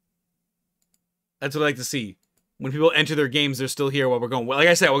 That's what I like to see. When people enter their games, they're still here while we're going. Well, like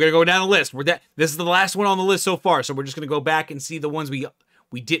I said, we're going to go down the list. This is the last one on the list so far. So we're just going to go back and see the ones we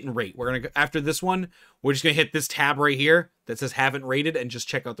didn't rate. We're going to, after this one, we're just going to hit this tab right here that says haven't rated and just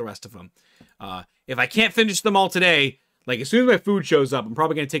check out the rest of them. If I can't finish them all today, like as soon as my food shows up, I'm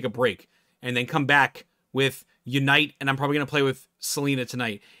probably going to take a break and then come back with Unite, and I'm probably going to play with Selena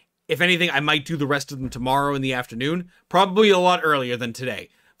tonight. If anything, I might do the rest of them tomorrow in the afternoon. Probably a lot earlier than today,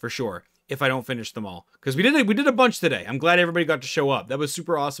 for sure, if I don't finish them all. Because we did a bunch today. I'm glad everybody got to show up. That was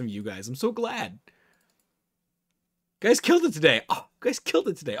super awesome, you guys. I'm so glad. Guys killed it today. Oh, guys killed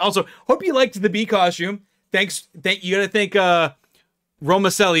it today. Also, hope you liked the bee costume. Thanks. You gotta thank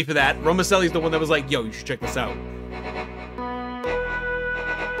Romacelli for that. Romacelli's the one that was like, yo, you should check this out.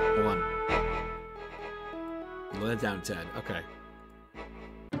 Hold on. Lower that down, Ted. Okay.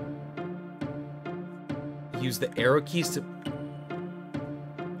 Use the arrow keys to...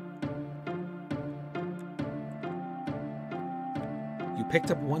 You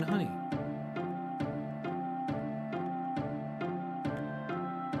picked up 1 honey.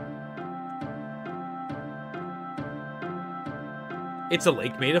 It's a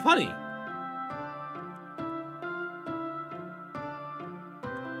lake made of honey.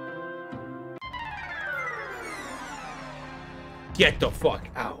 Get the fuck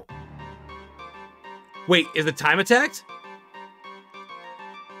out. Wait, is the time attacked?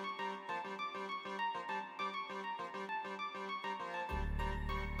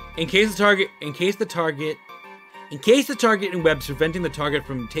 In case the target in webs, preventing the target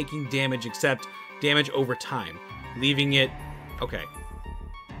from taking damage except damage over time, leaving it... Okay.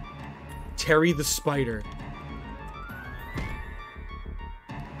 Terry the Spider.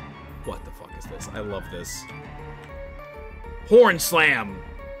 What the fuck is this? I love this. Horn Slam!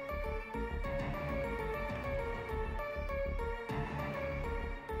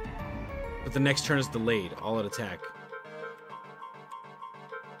 But the next turn is delayed. All out attack.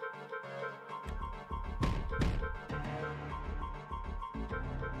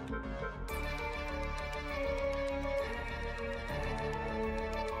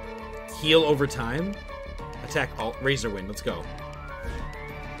 Heal over time. Attack alt. Razor Wind. Let's go.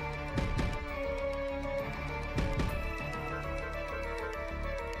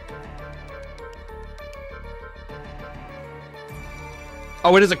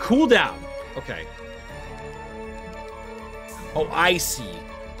 Oh, it is a cooldown. Okay. Oh, I see.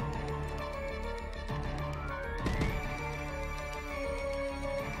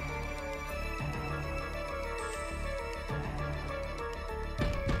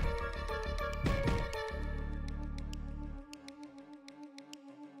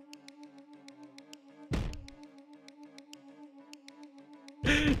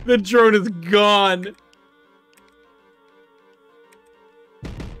 The drone is gone.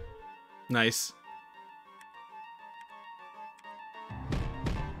 Nice.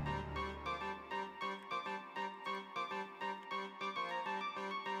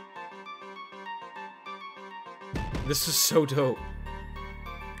 This is so dope.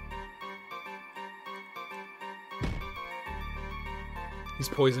 He's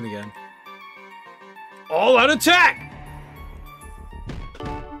poisoned again. All out attack!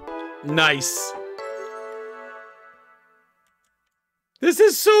 Nice. This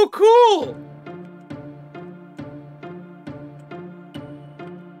is so cool!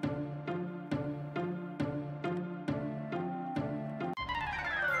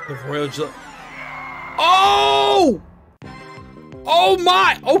 The Royal Oh! Oh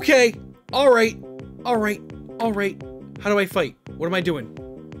my! Okay. Alright. Alright. Alright. How do I fight? What am I doing?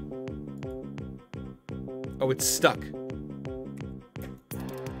 Oh, it's stuck.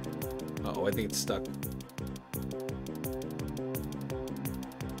 Uh-oh, I think it's stuck.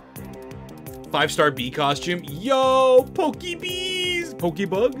 5-star bee costume. Yo! Pokebees!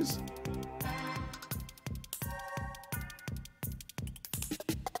 Pokebugs?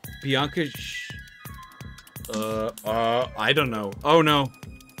 Bianca... I don't know. Oh, no.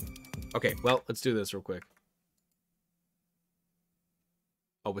 Okay, well, let's do this real quick.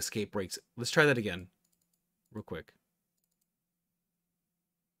 Oh, escape breaks. Let's try that again. Real quick.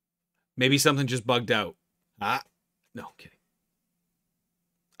 Maybe something just bugged out. Ah. No, I'm kidding.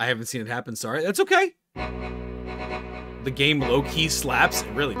 I haven't seen it happen, sorry. That's okay. The game low-key slaps.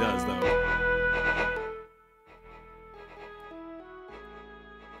 It really does, though.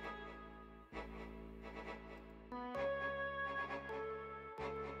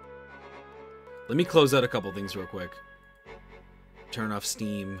 Let me close out a couple things real quick. Turn off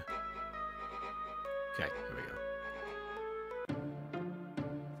Steam. Okay, here we go.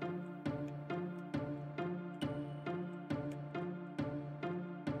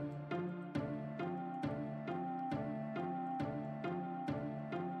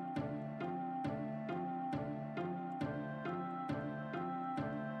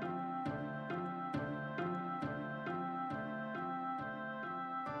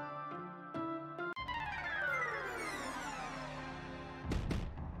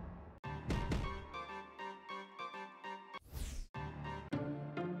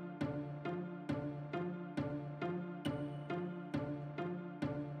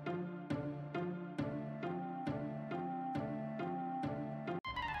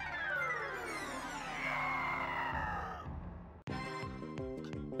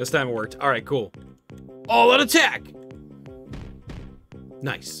 This time it worked. Alright, cool. All out attack!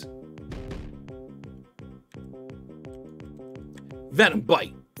 Nice. Venom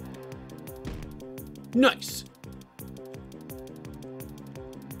Bite. Nice.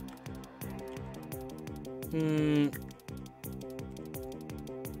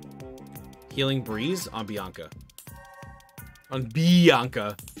 Healing Breeze on Bianca. On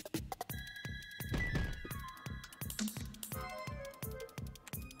Bianca.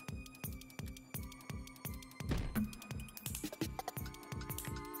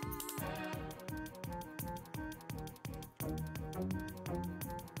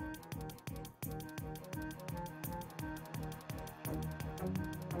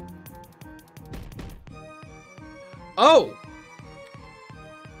 Oh!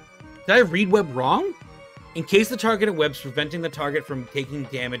 Did I read web wrong? In case the targeted web's preventing the target from taking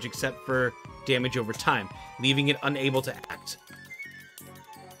damage except for damage over time, leaving it unable to act.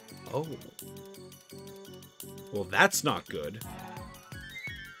 Oh. Well, that's not good.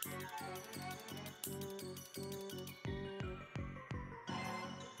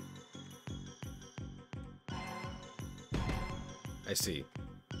 I see.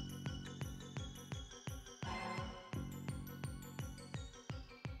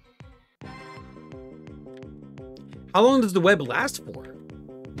 How long does the web last for?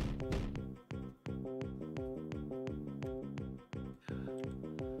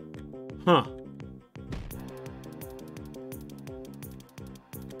 Huh.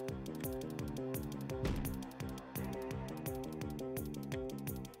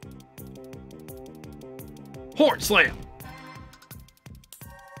 Horn slam.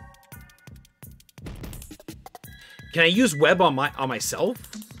 Can I use web on myself?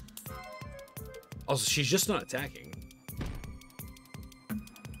 Also, she's just not attacking.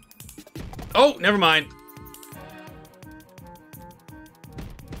 Oh, never mind.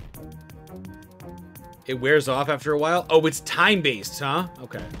 It wears off after a while. Oh, it's time-based, huh?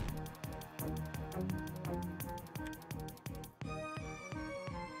 Okay.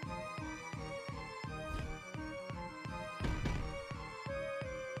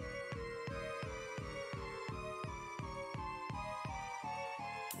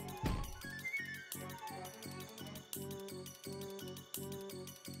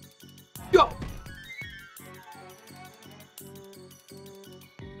 Go!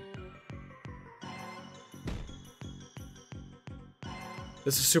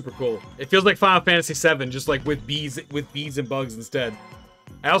 This is super cool. It feels like Final Fantasy VII, just like with bees and bugs instead.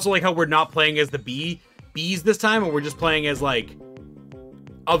 I also like how we're not playing as the bees this time, and we're just playing as like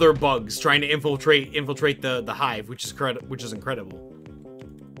other bugs trying to infiltrate the hive, which is incredible.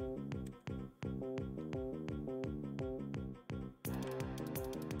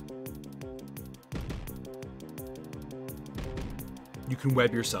 You can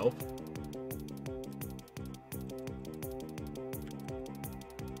web yourself.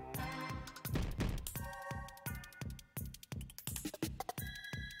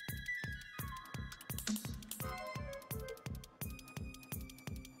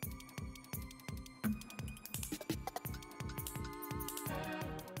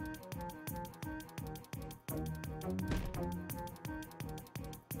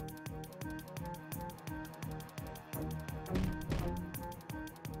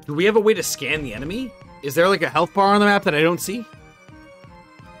 Do we have a way to scan the enemy? Is there like a health bar on the map that I don't see?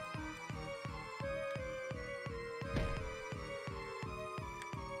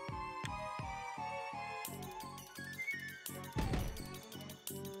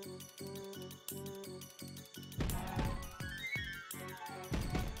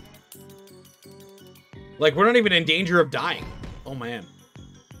 Like, we're not even in danger of dying. Oh, man.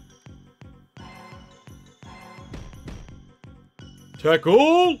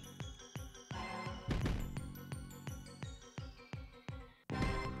 Tackle!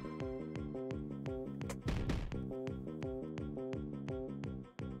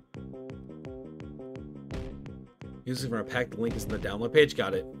 Usually from a pack, the link is in the download page.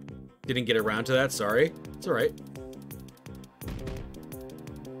 Got it. Didn't get around to that, sorry. It's alright.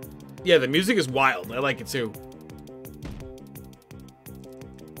 Yeah, the music is wild. I like it too.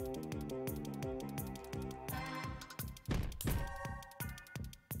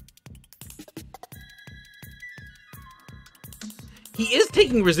 He is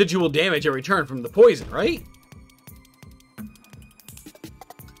taking residual damage every turn from the poison, right?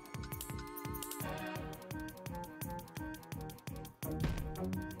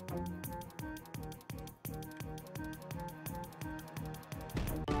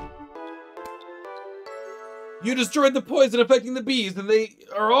 You destroyed the poison affecting the bees, and they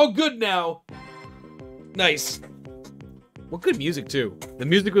are all good now. Nice. Well, good music too. The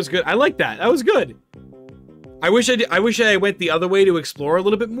music was good. I like that. That was good. I wish I went the other way to explore a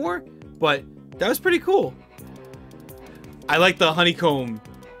little bit more, but that was pretty cool. I like the honeycomb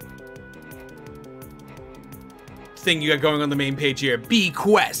thing you got going on the main page here. Bee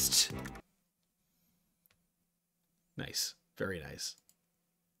Quest. Nice. Very nice.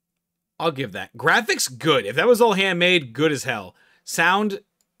 I'll give that. Graphics, good. If that was all handmade, good as hell. Sound,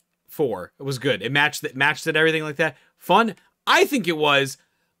 4. It was good. It matched it, everything like that. Fun, I think it was.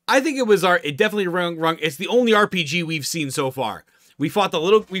 It definitely rung. It's the only RPG we've seen so far. We fought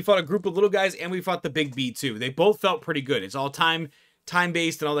a group of little guys, and we fought the big B too. They both felt pretty good. It's all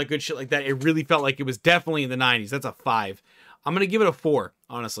time-based and all that good shit like that. It really felt like it was definitely in the 90s. That's a 5. I'm gonna give it a 4,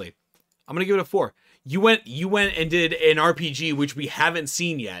 honestly. I'm gonna give it a 4. You went and did an RPG which we haven't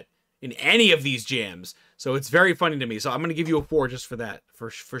seen yet in any of these jams. So it's very funny to me. So I'm going to give you a 4 just for that, for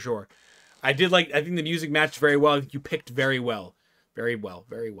sure. I think the music matched very well. I think you picked very well. Very well.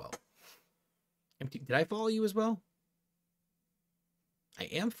 Very well. Did I follow you as well? I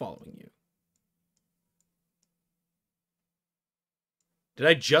am following you. Did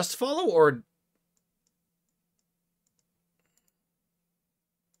I just follow or...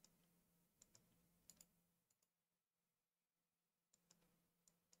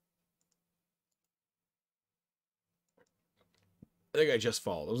 I think I just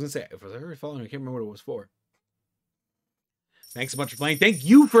followed. I was going to say, if I was already following, I can't remember what it was for. Thanks a bunch for playing. Thank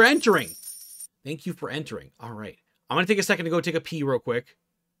you for entering. Thank you for entering. All right. I'm going to take a second to go take a pee real quick.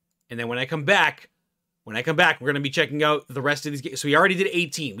 And then when I come back, we're going to be checking out the rest of these games. So we already did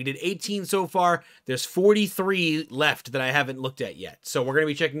 18. We did 18 so far. There's 43 left that I haven't looked at yet. So we're going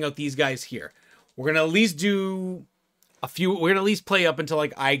to be checking out these guys here. We're going to at least do a few. We're going to at least play up until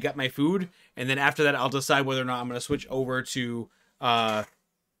like I get my food. And then after that, I'll decide whether or not I'm going to switch over to...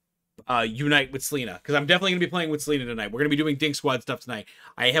 Unite with Selena, because I'm definitely gonna be playing with Selena tonight. We're gonna be doing Dink Squad stuff tonight.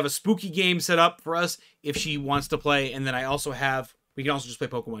 I have a spooky game set up for us if she wants to play, and then I also have, we can also just play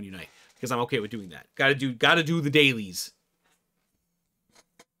Pokemon Unite because I'm okay with doing that. Gotta do the dailies.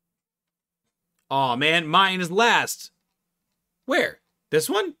 Oh man, mine is last. Where? This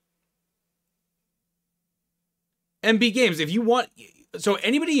one? MB Games. If you want. So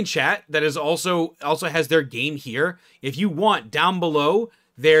anybody in chat that is also has their game here, if you want, down below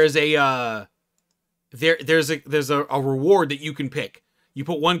there's a there's a reward that you can pick. You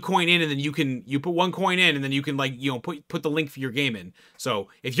put 1 coin in, and then you put 1 coin in, and then you can like put the link for your game in. So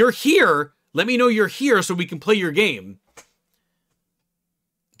if you're here, let me know you're here so we can play your game.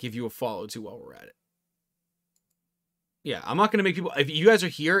 Give you a follow too while we're at it. Yeah, I'm not gonna make people. If you guys are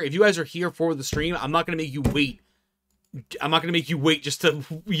here for the stream, I'm not gonna make you wait. I'm not going to make you wait just to,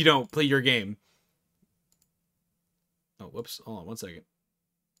 play your game. Oh, whoops. Hold on 1 second.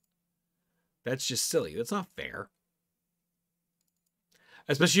 That's just silly. That's not fair.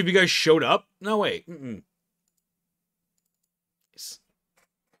 Especially if you guys showed up. No, wait.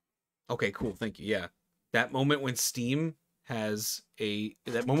 Okay, cool. Thank you. Yeah. That moment when Steam has a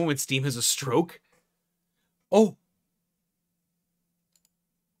stroke. Oh.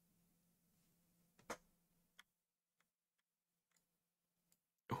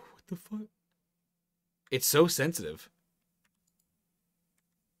 The fuck? It's so sensitive.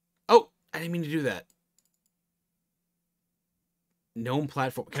 Oh, I didn't mean to do that. Gnome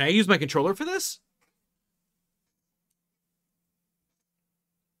platform. Can I use my controller for this?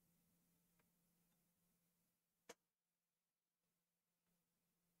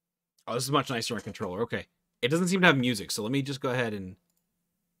 Oh, this is much nicer on a controller. Okay. It doesn't seem to have music, so let me just go ahead and...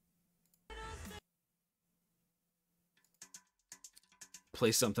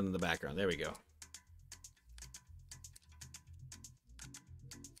 play something in the background. There we go.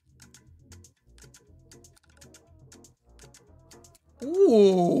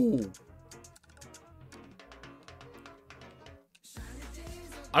 Ooh.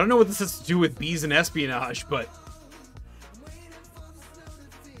 I don't know what this has to do with bees and espionage, but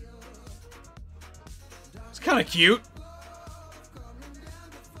it's kind of cute.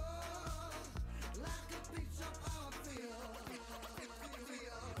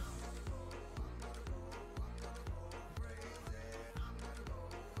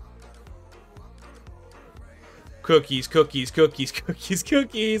 Cookies, cookies, cookies, cookies,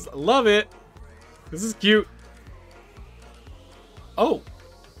 cookies. Love it. This is cute. Oh.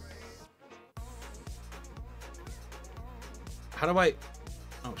 How do I...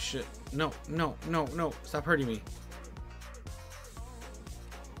 Oh, shit. No, no, no, no. Stop hurting me.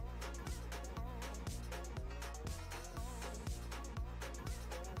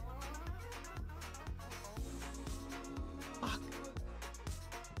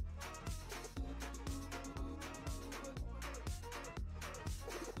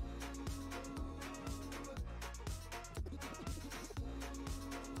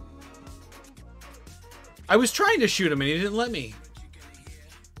 I was trying to shoot him and he didn't let me.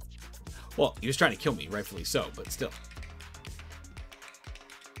 Well, he was trying to kill me, rightfully so, but still.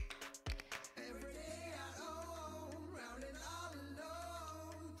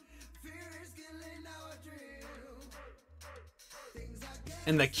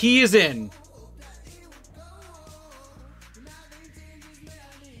 And the key is in.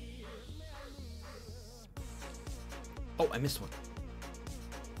 Oh, I missed one.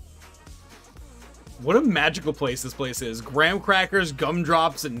 What a magical place this place is. Graham crackers,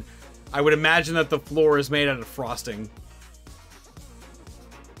 gumdrops, and I would imagine that the floor is made out of frosting.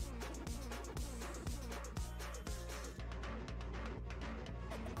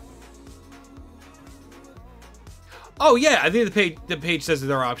 Oh yeah, I think the page says that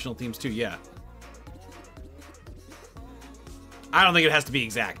there are optional themes too. Yeah. I don't think it has to be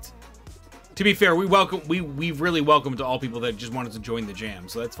exact. To be fair, we've really welcomed all people that just wanted to join the jam,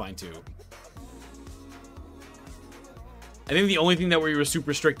 so that's fine too. I think the only thing that we were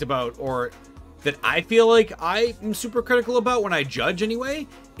super strict about, or that I feel like I am super critical about when I judge anyway,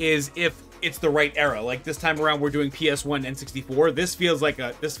 is if it's the right era. Like this time around, we're doing PS1 and N64. This feels like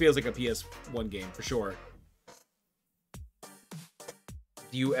a PS1 game for sure.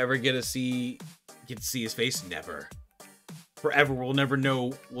 Do you ever get to see his face? Never. Forever. We'll never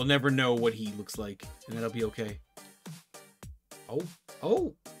know what he looks like, and that'll be okay. Oh.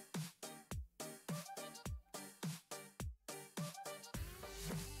 Oh.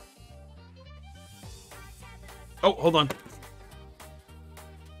 Oh, hold on.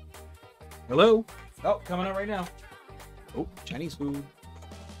 Hello? Oh, coming out right now. Oh, Chinese food.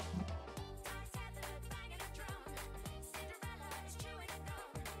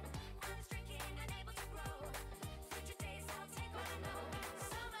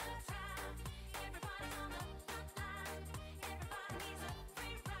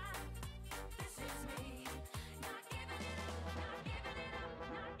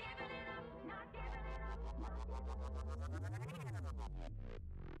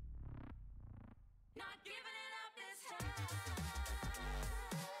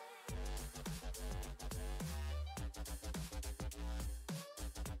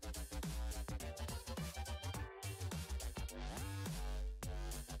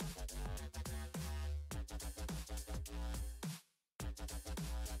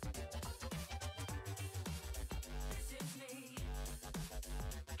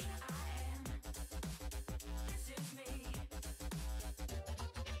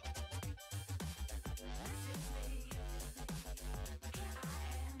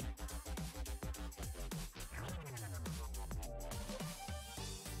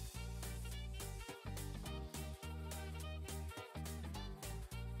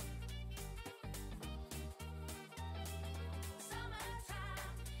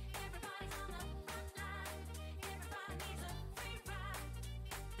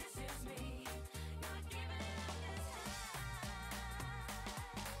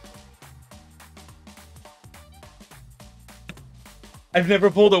 I've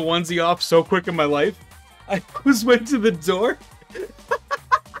never pulled a onesie off so quick in my life. I almost went to the door.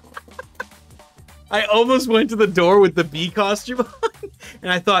 I almost went to the door with the bee costume on.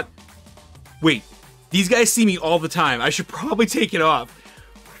 And I thought, wait, these guys see me all the time. I should probably take it off.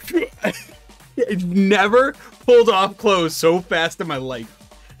 I've never pulled off clothes so fast in my life.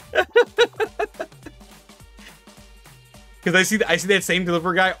 Because I see that same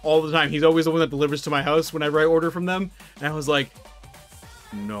delivery guy all the time. He's always the one that delivers to my house whenever I order from them. And I was like,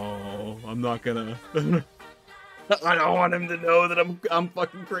 no, I'm not gonna. I don't want him to know that I'm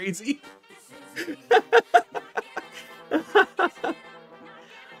fucking crazy.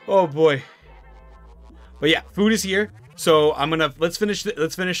 Oh boy. But yeah, food is here. So let's finish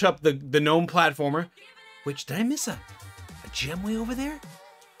up the gnome platformer. Which, did I miss a gem way over there?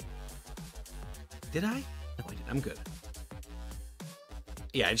 Did I? No, I didn't. I'm good.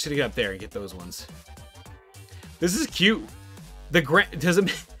 Yeah, I just gotta get up there and get those ones. This is cute. Does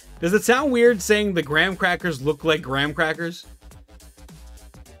it sound weird saying the graham crackers look like graham crackers?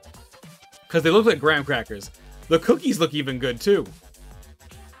 Because they look like graham crackers. The cookies look even good too.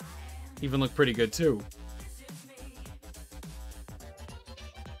 Even look pretty good too.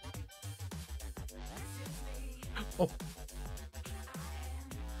 Oh.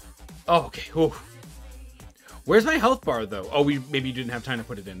 Oh, okay. Ooh. Where's my health bar though? Oh, maybe you didn't have time to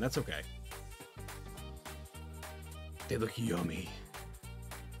put it in. That's okay. They look yummy.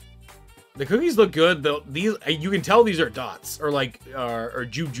 The cookies look good though. These, you can tell these are dots or like or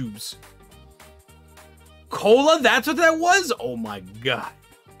jujubes. Cola? That's what that was? Oh my god.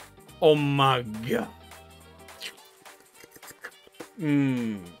 Oh my god.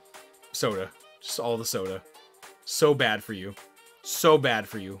 Soda. Just all the soda. So bad for you. So bad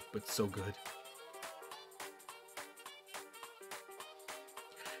for you, but so good.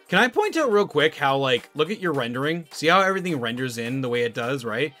 Can I point out real quick how, like, look at your rendering. See how everything renders in the way it does,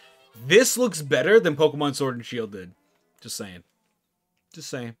 right? This looks better than Pokemon Sword and Shield did. Just saying. Just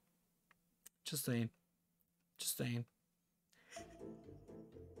saying. Just saying. Just saying.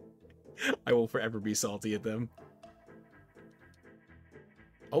 I will forever be salty at them.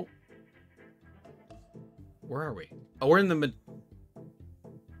 Oh. Where are we? Oh, we're in the mid...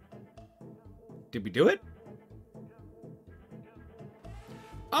 Did we do it?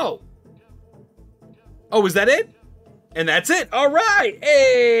 Oh. Oh, is that it? And that's it. All right.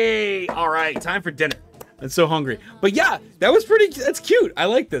 Hey. All right. Time for dinner. I'm so hungry. But yeah, that was pretty... That's cute. I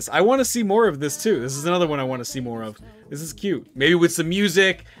like this. I want to see more of this too. This is another one I want to see more of. This is cute. Maybe with some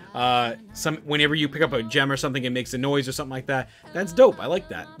music. Whenever you pick up a gem or something, it makes a noise or something like that. That's dope. I like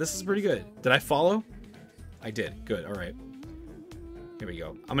that. This is pretty good. Did I follow? I did. Good. All right. Here we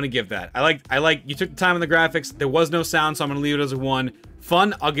go. I'm gonna give that. I like. You took the time on the graphics. There was no sound, so I'm gonna leave it as a 1.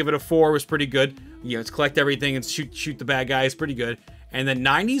 Fun. I'll give it a 4. It was pretty good. You know, it's collect everything and shoot the bad guys. Pretty good. And then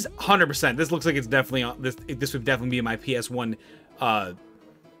 90s, 100%. This looks like it's definitely on this. This would definitely be in my PS1,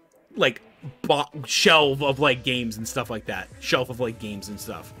 like shelf of like games and stuff like that. Shelf of like games and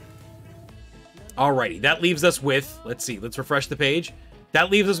stuff. Alrighty, that leaves us with. Let's see. Let's refresh the page. That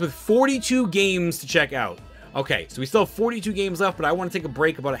leaves us with 42 games to check out. Okay, so we still have 42 games left, but I want to take a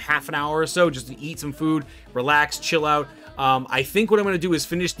break about a half an hour or so just to eat some food, relax, chill out. I think what I'm going to do is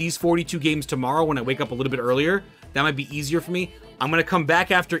finish these 42 games tomorrow when I wake up a little bit earlier. That might be easier for me. I'm going to come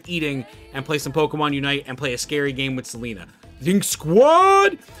back after eating and play some Pokemon Unite and play a scary game with Selena. Think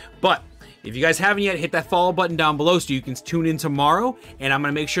Squad! But if you guys haven't yet, hit that follow button down below so you can tune in tomorrow, and I'm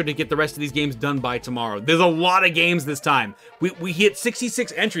going to make sure to get the rest of these games done by tomorrow. There's a lot of games this time. We hit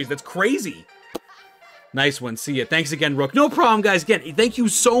 66 entries. That's crazy. Nice one. See ya. Thanks again, Rook. No problem, guys. Again, thank you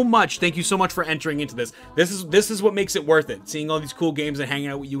so much. Thank you so much for entering into this. This is what makes it worth it. Seeing all these cool games and hanging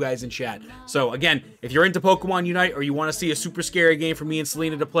out with you guys in chat. So again, if you're into Pokemon Unite or you want to see a super scary game for me and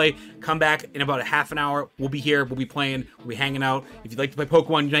Selena to play, come back in about a half an hour. We'll be here. We'll be playing. We'll be hanging out. If you'd like to play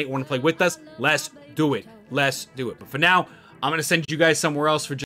Pokemon Unite, want to play with us, let's do it. Let's do it. But for now, I'm going to send you guys somewhere else for just